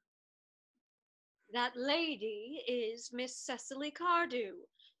manner? That lady is Miss Cecily Cardew,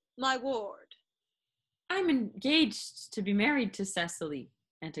 my ward. I'm engaged to be married to Cecily,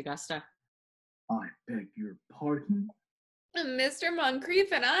 Aunt Augusta. I beg your pardon? Mr.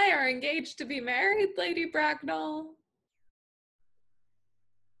 Moncrieff and I are engaged to be married, Lady Bracknell.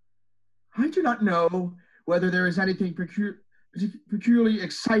 I do not know whether there is anything peculiarly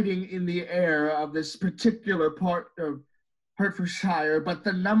exciting in the air of this particular part of Hertfordshire, but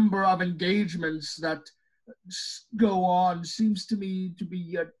the number of engagements that go on seems to me to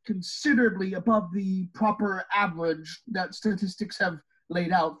be considerably above the proper average that statistics have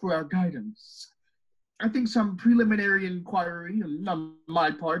laid out for our guidance. I think some preliminary inquiry on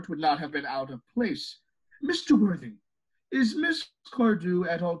my part would not have been out of place. Mr. Worthing, is Miss Cardew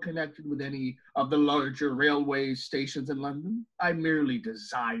at all connected with any of the larger railway stations in London? I merely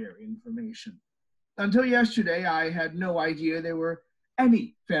desire information. Until yesterday, I had no idea there were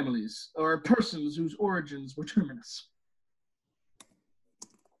any families or persons whose origins were terminus.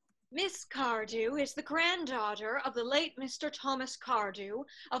 Miss Cardew is the granddaughter of the late Mr. Thomas Cardew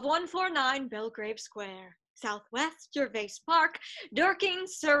of 149 Belgrave Square, Southwest Gervase Park, Dorking,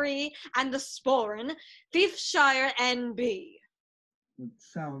 Surrey, and the Sporran, Fiefshire, NB. It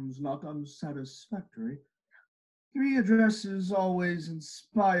sounds not unsatisfactory. 3 addresses always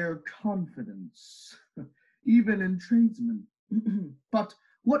inspire confidence, even in tradesmen. But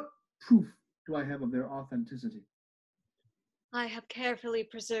what proof do I have of their authenticity? I have carefully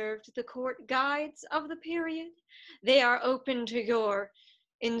preserved the court guides of the period. They are open to your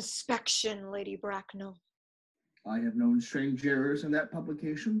inspection, Lady Bracknell. I have known strange errors in that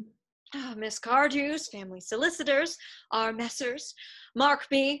publication. Miss Cardew's family solicitors are Messrs.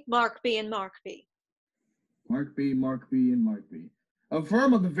 Markby, Markby, and Markby. Markby, Markby, and Markby. A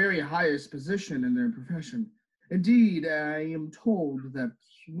firm of the very highest position in their profession. Indeed, I am told that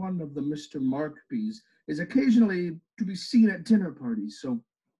one of the Mr. Markbys is occasionally to be seen at dinner parties, so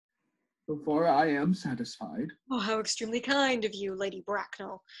far I am satisfied. Oh, how extremely kind of you, Lady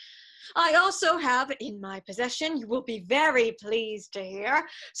Bracknell. I also have in my possession, you will be very pleased to hear,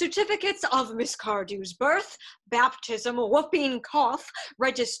 certificates of Miss Cardew's birth, baptism, whooping cough,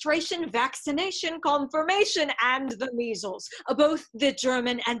 registration, vaccination, confirmation, and the measles, both the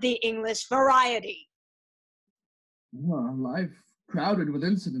German and the English variety. Well, life crowded with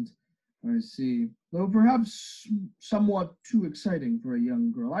incident, I see. Though perhaps somewhat too exciting for a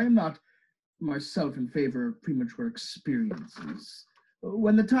young girl. I am not myself in favor of premature experiences.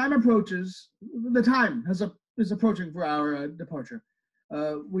 When the time approaches, the time is approaching for our departure.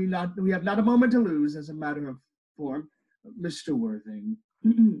 We have not a moment to lose as a matter of form. Mr. Worthing,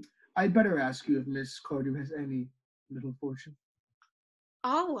 I'd better ask you if Miss Cardew has any little fortune.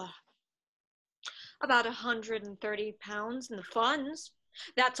 Oh, about £130 in the funds.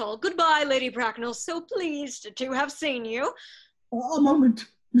 That's all. Goodbye, Lady Bracknell. So pleased to have seen you. A moment,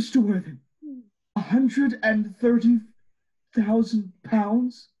 Mr. Worthing.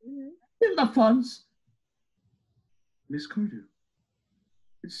 £130,000 in the funds? Miss Cardew,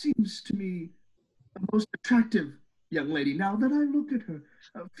 it seems to me a most attractive young lady now that I look at her.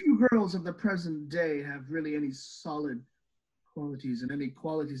 Few girls of the present day have really any solid qualities and any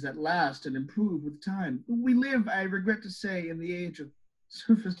qualities that last and improve with time. We live, I regret to say, in the age of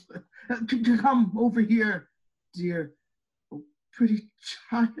surface. Come over here, dear. Oh, pretty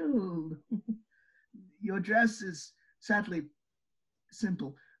child. Your dress is sadly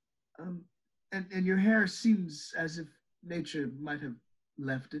simple, and your hair seems as if nature might have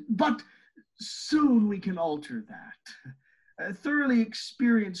left it. But soon we can alter that. A thoroughly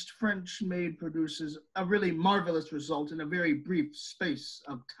experienced French maid produces a really marvelous result in a very brief space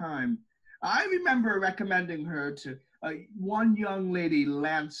of time. I remember recommending her to one young lady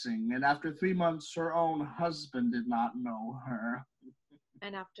Lansing, and after 3 months, her own husband did not know her.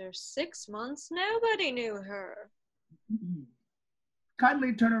 And after 6 months, nobody knew her.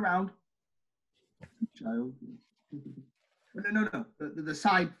 Kindly turn around, child. No. The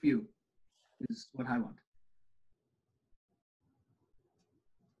side view is what I want.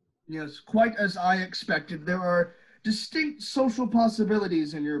 Yes, quite as I expected. There are distinct social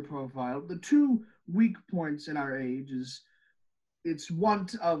possibilities in your profile. The 2 weak points in our age is its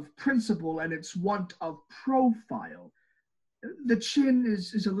want of principle and its want of profile. The chin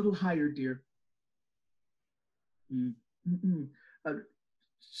is a little higher, dear.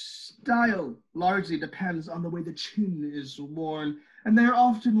 Style largely depends on the way the chin is worn, and they are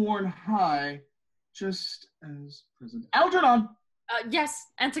often worn high, just as present. Algernon! Yes,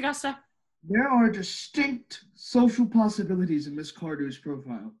 Aunt Augusta. There are distinct social possibilities in Miss Cardew's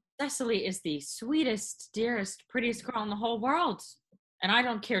profile. Cecily is the sweetest, dearest, prettiest girl in the whole world. And I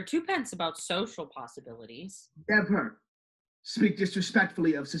don't care 2 pence about social possibilities. Never speak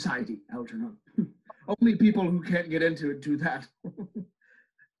disrespectfully of society, Algernon. Only people who can't get into it do that.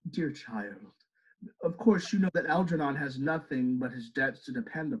 Dear child, of course you know that Algernon has nothing but his debts to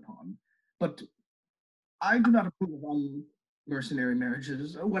depend upon. But I do not approve of mercenary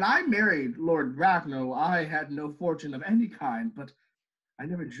marriages. When I married Lord Bracknell, I had no fortune of any kind, but I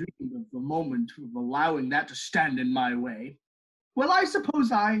never dreamed of the moment of allowing that to stand in my way. Well, I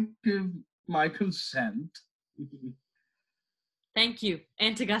suppose I give my consent. Thank you,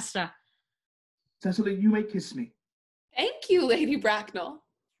 Aunt Augusta. Cecily, you may kiss me. Thank you, Lady Bracknell.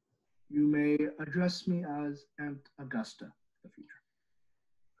 You may address me as Aunt Augusta in the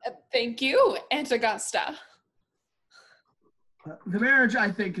future. Thank you, Aunt Augusta. The marriage,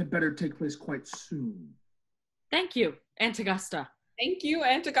 I think, had better take place quite soon. Thank you, Aunt Augusta. Thank you,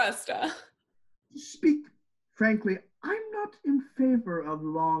 Aunt Augusta. To speak frankly, I'm not in favor of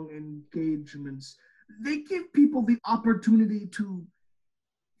long engagements. They give people the opportunity to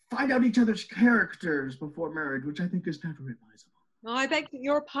find out each other's characters before marriage, which I think is never advisable. I beg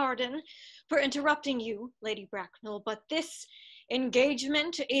your pardon for interrupting you, Lady Bracknell, but this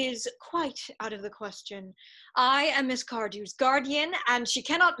engagement is quite out of the question. I am Miss Cardew's guardian, and she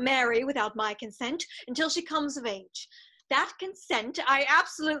cannot marry without my consent until she comes of age. That consent I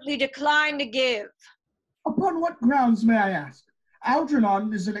absolutely decline to give. Upon what grounds, may I ask?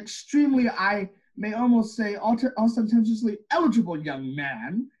 Algernon is an extremely, I may almost say, ostentatiously eligible young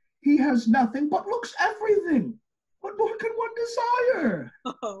man. He has nothing but looks everything. What more can one desire?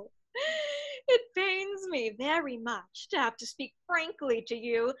 Oh, it pains me very much to have to speak frankly to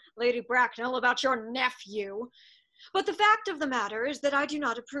you, Lady Bracknell, about your nephew. But the fact of the matter is that I do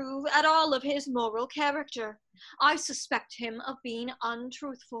not approve at all of his moral character. I suspect him of being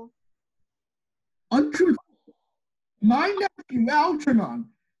untruthful. Untruthful? My nephew, Algernon,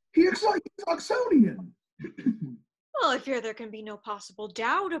 he is like Oxonian. Well, I fear there can be no possible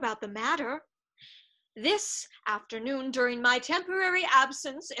doubt about the matter. This afternoon, during my temporary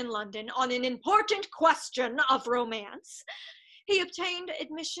absence in London on an important question of romance, he obtained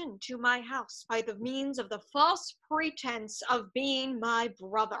admission to my house by the means of the false pretense of being my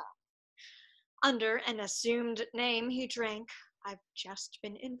brother. Under an assumed name, he drank, I've just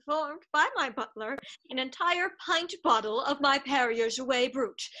been informed by my butler, an entire pint bottle of my Perrier's Jouet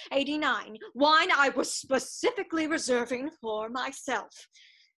Brut, 89, wine I was specifically reserving for myself.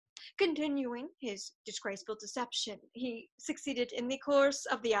 Continuing his disgraceful deception, he succeeded in the course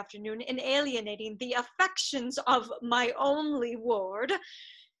of the afternoon in alienating the affections of my only ward.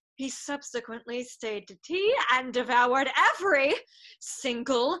 He subsequently stayed to tea and devoured every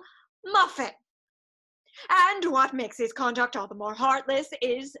single muffin. And what makes his conduct all the more heartless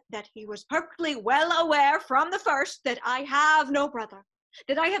is that he was perfectly well aware from the first that I have no brother,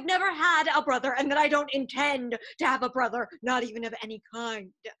 that I have never had a brother, and that I don't intend to have a brother, not even of any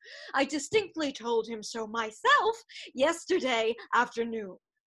kind. I distinctly told him so myself yesterday afternoon.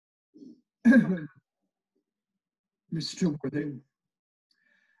 Mr. Worthing,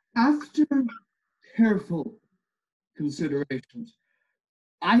 after careful considerations,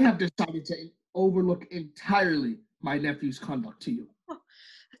 I have decided to overlook entirely my nephew's conduct to you. Oh,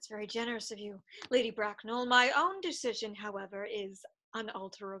 that's very generous of you, Lady Bracknell. My own decision, however, is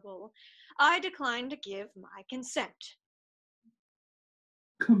unalterable. I decline to give my consent.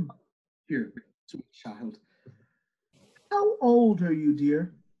 Come here, sweet child. How old are you,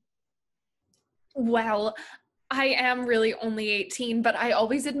 dear? Well, I am really only 18, but I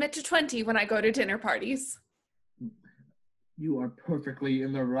always admit to 20 when I go to dinner parties. You are perfectly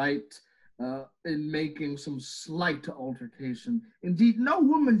in the right in making some slight altercation. Indeed, no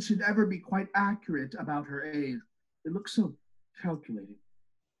woman should ever be quite accurate about her age. It looks so calculating.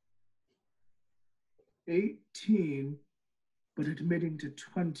 18, but admitting to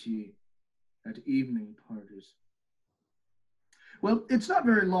 20 at evening parties. Well, it's not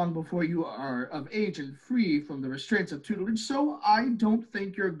very long before you are of age and free from the restraints of tutelage, so I don't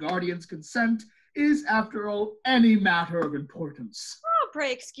think your guardian's consent is, after all, any matter of importance. Oh,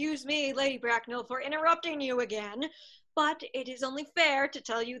 pray excuse me, Lady Bracknell, for interrupting you again, but it is only fair to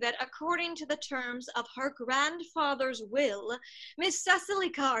tell you that according to the terms of her grandfather's will, Miss Cecily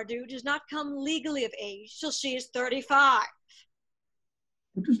Cardew does not come legally of age till she is 35.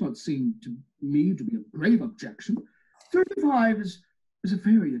 It does not seem to me to be a grave objection. 35 is a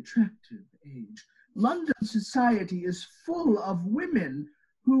very attractive age. London society is full of women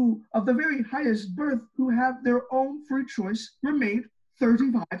who, of the very highest birth, who have their own free choice, remained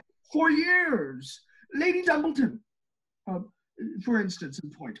 35 for years. Lady Dumbleton, for instance,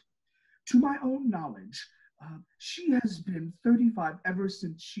 in point, to my own knowledge, she has been 35 ever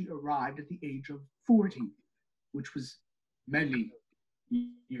since she arrived at the age of 40, which was many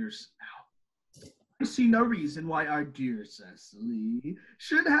years now. I see no reason why our dear Cecily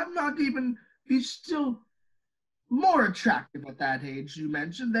should have not even be still more attractive at that age you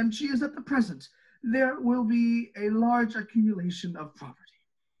mentioned than she is at the present. there will be a large accumulation of property.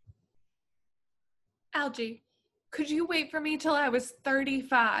 Algie, could you wait for me till I was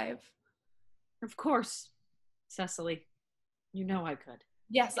 35? Of course, Cecily. You know I could.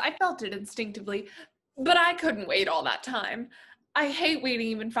 Yes, I felt it instinctively, but I couldn't wait all that time. I hate waiting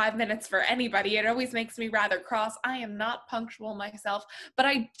even 5 minutes for anybody. It always makes me rather cross. I am not punctual myself, but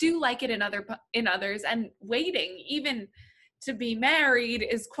I do like it in others, and waiting, even to be married,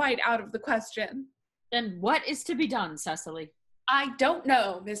 is quite out of the question. Then what is to be done, Cecily? I don't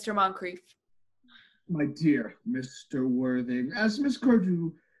know, Mr. Moncrieff. My dear Mr. Worthing, as Miss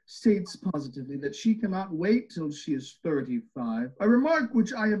Cardew states positively that she cannot wait till she is 35, a remark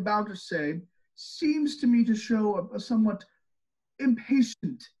which I am bound to say seems to me to show a somewhat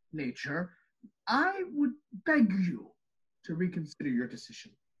impatient nature. I would beg you to reconsider your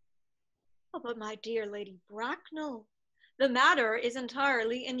decision. Oh, but my dear Lady Bracknell, the matter is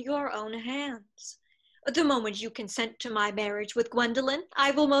entirely in your own hands. The moment you consent to my marriage with Gwendolyn, I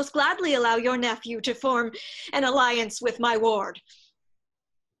will most gladly allow your nephew to form an alliance with my ward.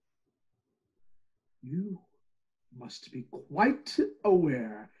 You must be quite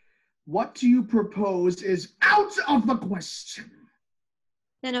aware. What you propose is out of the question.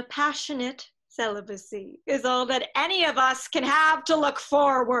 Then a passionate celibacy is all that any of us can have to look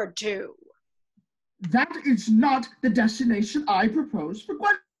forward to. That is not the destination I propose for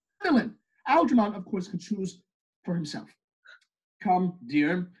Gwendolyn. Algernon, of course, can choose for himself. Come,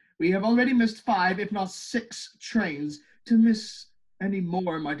 dear, we have already missed 5, if not 6 trains. To miss any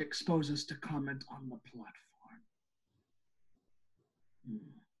more might expose us to comment on the platform.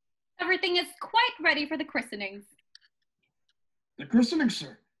 Everything is quite ready for the christenings. The christening,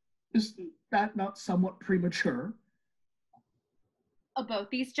 sir. Is that not somewhat premature? Both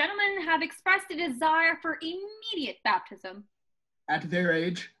these gentlemen have expressed a desire for immediate baptism. At their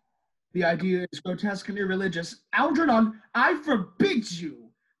age, the idea is grotesque and irreligious. Algernon, I forbid you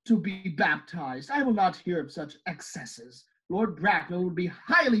to be baptized. I will not hear of such excesses. Lord Bracknell would be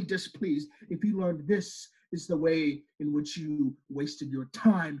highly displeased if he learned this is the way in which you wasted your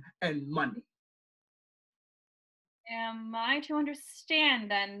time and money. Am I to understand,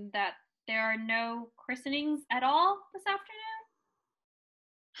 then, that there are no christenings at all this afternoon?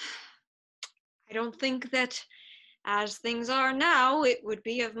 I don't think that, as things are now, it would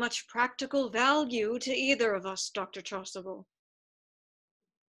be of much practical value to either of us, Dr. Chasuble.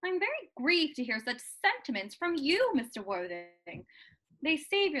 I'm very grieved to hear such sentiments from you, Mr. Worthing. They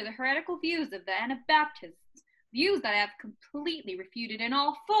savor the heretical views of the Anabaptists, views that I have completely refuted in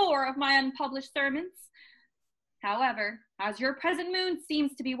all 4 of my unpublished sermons. However, as your present mood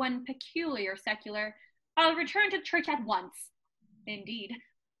seems to be one peculiar secular, I'll return to church at once. Indeed,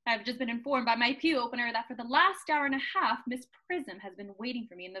 I've just been informed by my pew opener that for the last hour and a half, Miss Prism has been waiting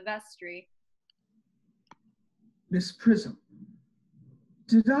for me in the vestry. Miss Prism?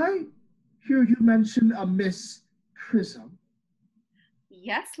 Did I hear you mention a Miss Prism?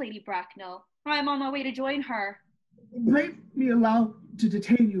 Yes, Lady Bracknell. I am on my way to join her. Let me allow to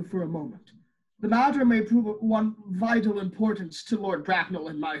detain you for a moment. The matter may prove of one vital importance to Lord Bracknell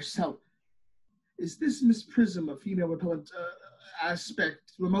and myself. Is this Miss Prism a female repellent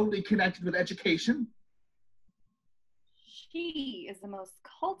aspect remotely connected with education? She is the most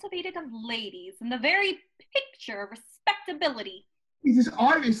cultivated of ladies and the very picture of respectability. It is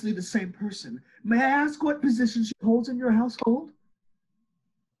obviously the same person. May I ask what position she holds in your household?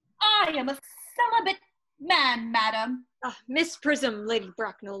 I am a celibate man, madam. Miss Prism, Lady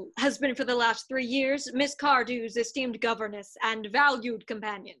Bracknell, has been for the last 3 years Miss Cardew's esteemed governess and valued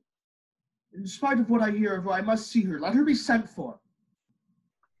companion. In spite of what I hear of her, I must see her. Let her be sent for.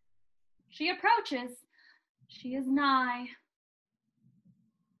 She approaches. She is nigh.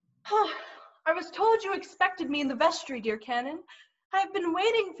 I was told you expected me in the vestry, dear Canon. I have been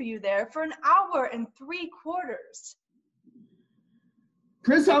waiting for you there for 1 hour and 3/4.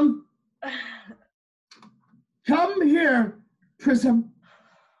 Prism! Come here, Prism.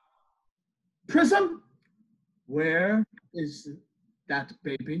 Prism? Where is that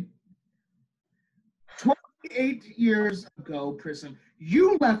baby? 28 years ago, Prism,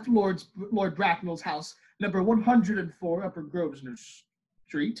 you left Lord Bracknell's house, number 104 Upper Grosvenor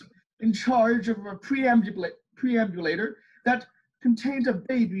Street, in charge of a preambulator that contained a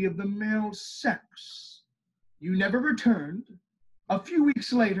baby of the male sex. You never returned. A few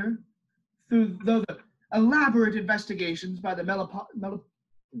weeks later, through the elaborate investigations by the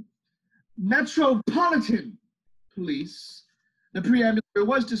Metropolitan Police, the preambulator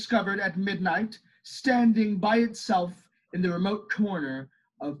was discovered at midnight, standing by itself in the remote corner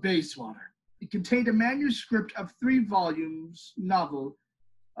of Bayswater. It contained a manuscript of 3 volumes novel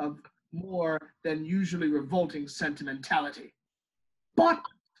of more than usually revolting sentimentality. But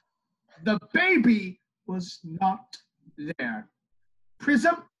the baby was not there.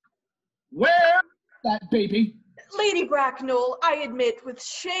 Prism, where's that baby? Lady Bracknell, I admit with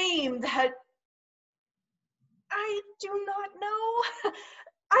shame that I do not know.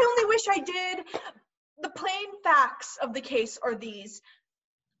 I only wish I did. The plain facts of the case are these.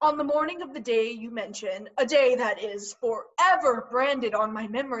 On the morning of the day you mention, a day that is forever branded on my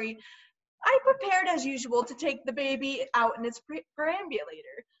memory, I prepared as usual to take the baby out in its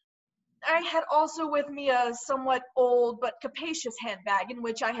perambulator. I had also with me a somewhat old but capacious handbag in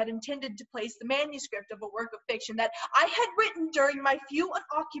which I had intended to place the manuscript of a work of fiction that I had written during my few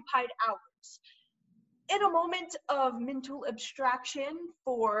unoccupied hours. In a moment of mental abstraction,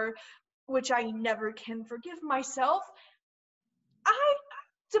 for which I never can forgive myself, I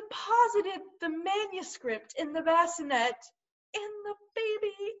deposited the manuscript in the bassinet and the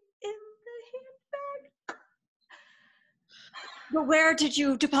baby in the handbag. But where did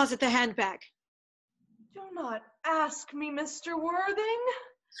you deposit the handbag? Do not ask me, Mr. Worthing.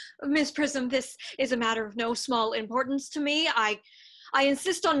 Miss Prism, this is a matter of no small importance to me. I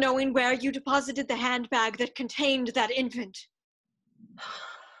insist on knowing where you deposited the handbag that contained that infant.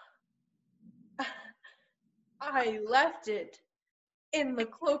 I left it in the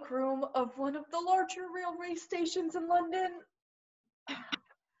cloakroom of one of the larger railway stations in London.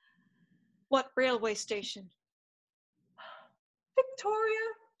 What railway station? Victoria.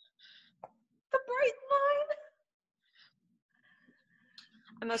 The Bright Line.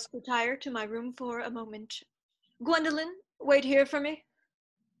 I must retire to my room for a moment. Gwendolyn, wait here for me.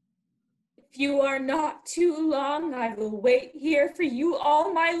 If you are not too long, I will wait here for you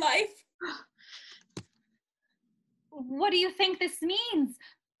all my life. What do you think this means,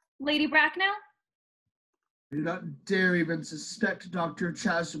 Lady Bracknell? I do not dare even suspect, Dr.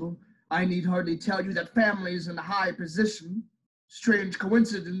 Chasuble. I need hardly tell you that families in high position, strange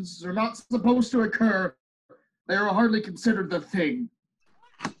coincidences are not supposed to occur. They are hardly considered the thing.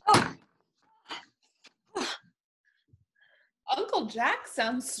 Uncle Jack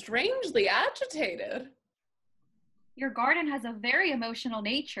sounds strangely agitated. Your garden has a very emotional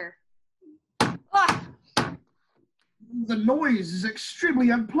nature. The noise is extremely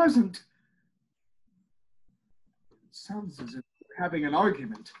unpleasant. It sounds as if we're having an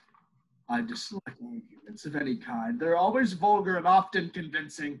argument. I dislike arguments of any kind. They're always vulgar and often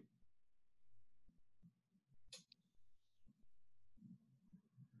convincing.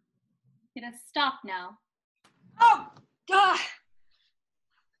 It has stopped now. Oh! God!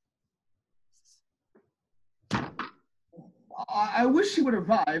 I wish you would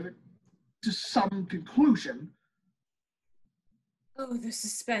arrive to some conclusion. Oh, the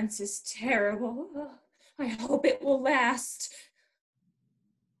suspense is terrible. Oh, I hope it will last.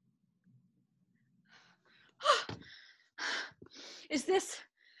 Is this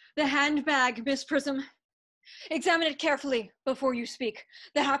the handbag, Miss Prism? Examine it carefully before you speak.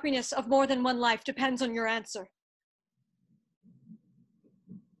 The happiness of more than one life depends on your answer.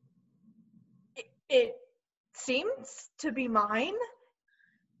 It seems to be mine.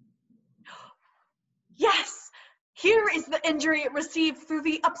 Yes! Here is the injury it received through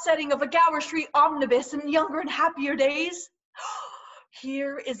the upsetting of a Gower Street omnibus in younger and happier days.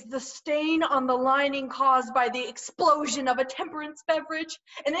 Here is the stain on the lining caused by the explosion of a temperance beverage,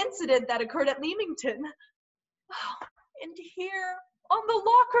 an incident that occurred at Leamington. And here, on the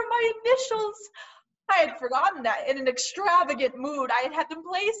locker, my initials. I had forgotten that in an extravagant mood I had them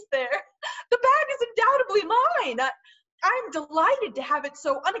placed there. The bag is undoubtedly mine. I'm delighted to have it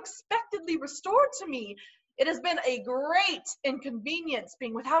so unexpectedly restored to me. It has been a great inconvenience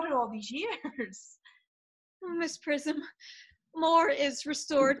being without it all these years. Miss Prism, more is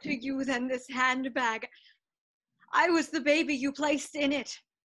restored to you than this handbag. I was the baby you placed in it.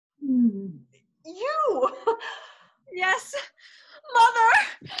 You? Yes,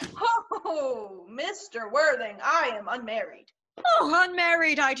 Mother! Oh, Mr. Worthing, I am unmarried. Oh,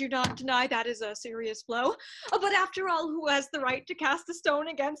 unmarried, I do not deny that is a serious blow. But after all, who has the right to cast a stone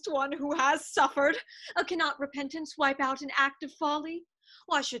against one who has suffered? Cannot repentance wipe out an act of folly?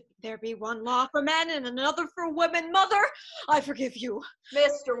 Why should there be one law for men and another for women? Mother, I forgive you.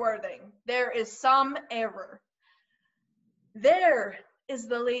 Mr. Worthing, there is some error. There is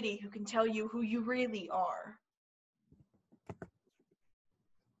the lady who can tell you who you really are.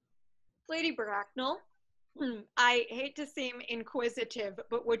 Lady Bracknell, I hate to seem inquisitive,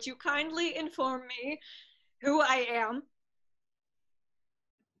 but would you kindly inform me who I am?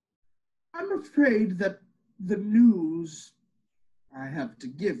 I'm afraid that the news I have to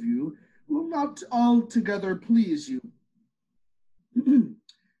give you will not altogether please you.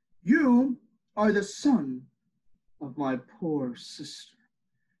 You are the son of my poor sister,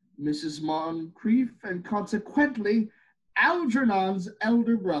 Mrs. Moncrieff, and consequently Algernon's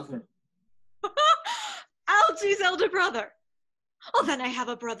elder brother. Algy's elder brother. Oh, then I have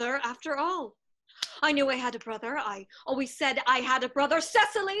a brother after all. I knew I had a brother. I always said I had a brother.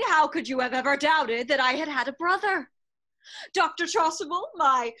 Cecily, how could you have ever doubted that I had a brother? Dr. Chasuble,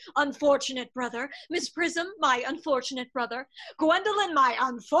 my unfortunate brother. Miss Prism, my unfortunate brother. Gwendolyn, my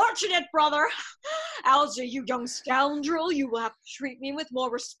unfortunate brother. Algy, you young scoundrel, you will have to treat me with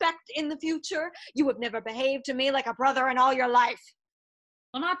more respect in the future. You have never behaved to me like a brother in all your life.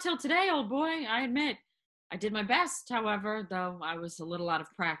 Well, not till today, old boy, I admit. I did my best, however, though I was a little out of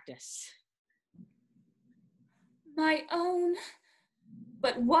practice. My own.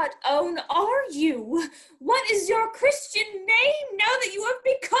 But what own are you? What is your Christian name now that you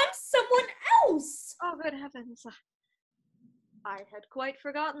have become someone else? Oh, good heavens. I had quite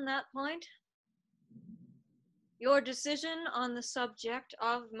forgotten that point. Your decision on the subject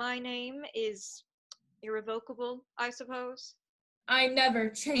of my name is irrevocable, I suppose. I never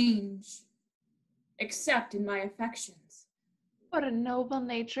change, except in my affections. What a noble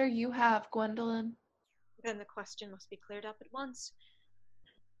nature you have, Gwendolyn. Then the question must be cleared up at once.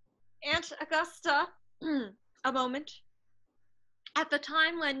 Aunt Augusta, a moment. At the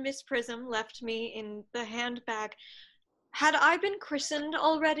time when Miss Prism left me in the handbag, had I been christened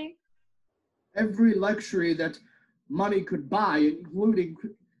already? Every luxury that money could buy, including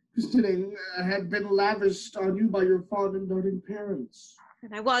christening, had been lavished on you by your fond and doting parents.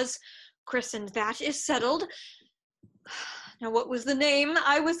 And I was christened. That is settled. Now, what was the name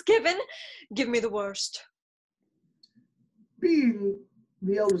I was given? Give me the worst. Being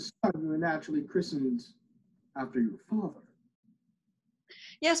the eldest son, you were naturally christened after your father.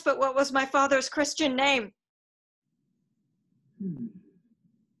 Yes, but what was my father's Christian name?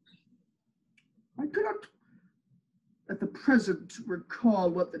 I cannot at the present recall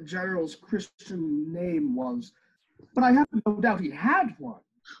what the general's Christian name was, but I have no doubt he had one.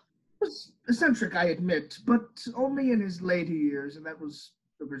 It was eccentric, I admit, but only in his later years, and that was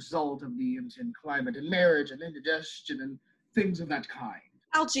the result of the Indian climate and marriage and indigestion and things of that kind.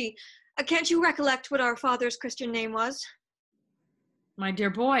 Algy, can't you recollect what our father's Christian name was? My dear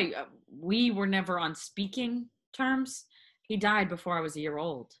boy, we were never on speaking terms. He died before I was a year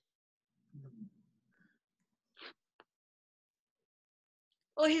old.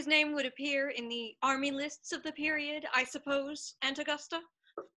 Well, his name would appear in the army lists of the period, I suppose, Aunt Augusta?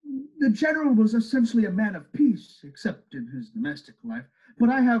 The general was essentially a man of peace, except in his domestic life, but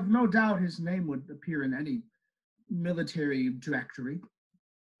I have no doubt his name would appear in any military directory.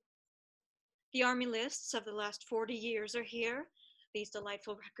 The army lists of the last 40 years are here. These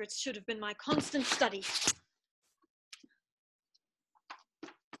delightful records should have been my constant study.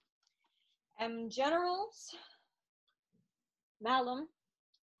 Generals, Malum,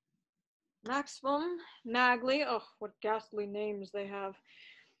 Maximum, Magley, oh, what ghastly names they have.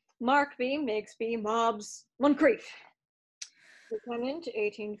 Markby, Migsby, Mobbs, Moncrieff. Lieutenant,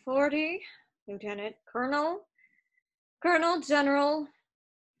 1840. Lieutenant Colonel. Colonel General,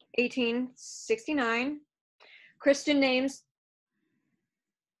 1869. Christian names,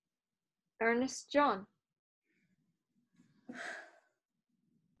 Earnest John.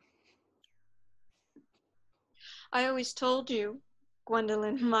 I always told you,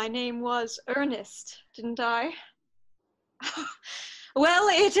 Gwendolyn, my name was Earnest, didn't I? Well,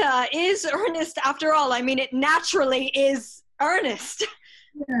 it is Earnest after all. I mean, it naturally is Earnest.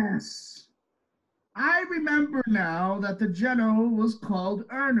 Yes. I remember now that the general was called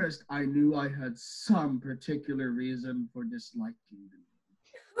Earnest. I knew I had some particular reason for disliking him.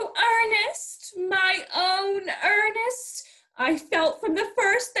 Oh, Ernest, my own Ernest. I felt from the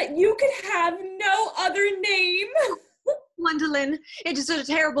first that you could have no other name. Gwendolyn, it is a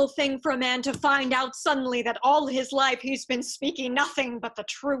terrible thing for a man to find out suddenly that all his life he's been speaking nothing but the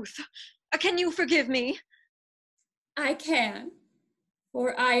truth. Can you forgive me? I can,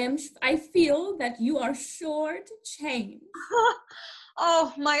 for I feel that you are sure to change.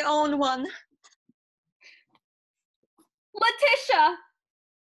 Oh, my own one. Letitia!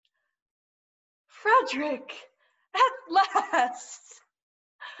 Frederick, at last!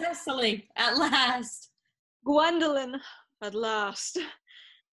 Cecily, at last! Gwendolyn, at last.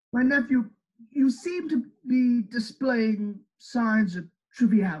 My nephew, you seem to be displaying signs of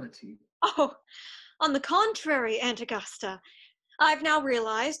triviality. Oh, on the contrary, Aunt Augusta. I've now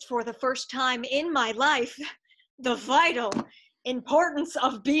realized for the first time in my life the vital importance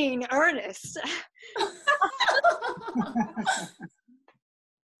of being earnest.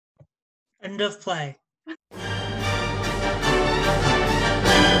 End of play.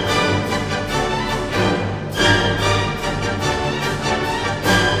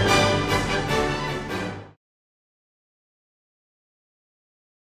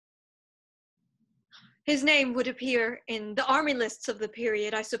 His name would appear in the army lists of the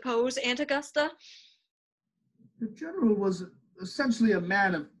period, I suppose, Aunt Augusta? The general was essentially a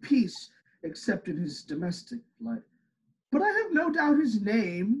man of peace, except in his domestic life. But I have no doubt his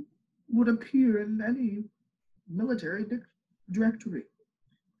name would appear in any military directory.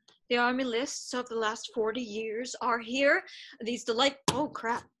 The army lists of the last 40 years are here. These delightful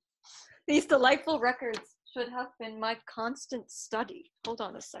records should have been my constant study. Hold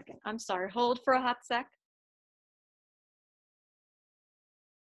on a second. I'm sorry. Hold for a hot sec.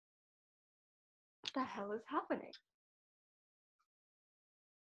 What the hell is happening?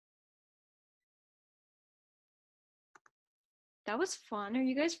 That was fun. Are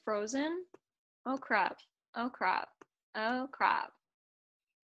you guys frozen? Oh crap. Oh crap. Oh crap.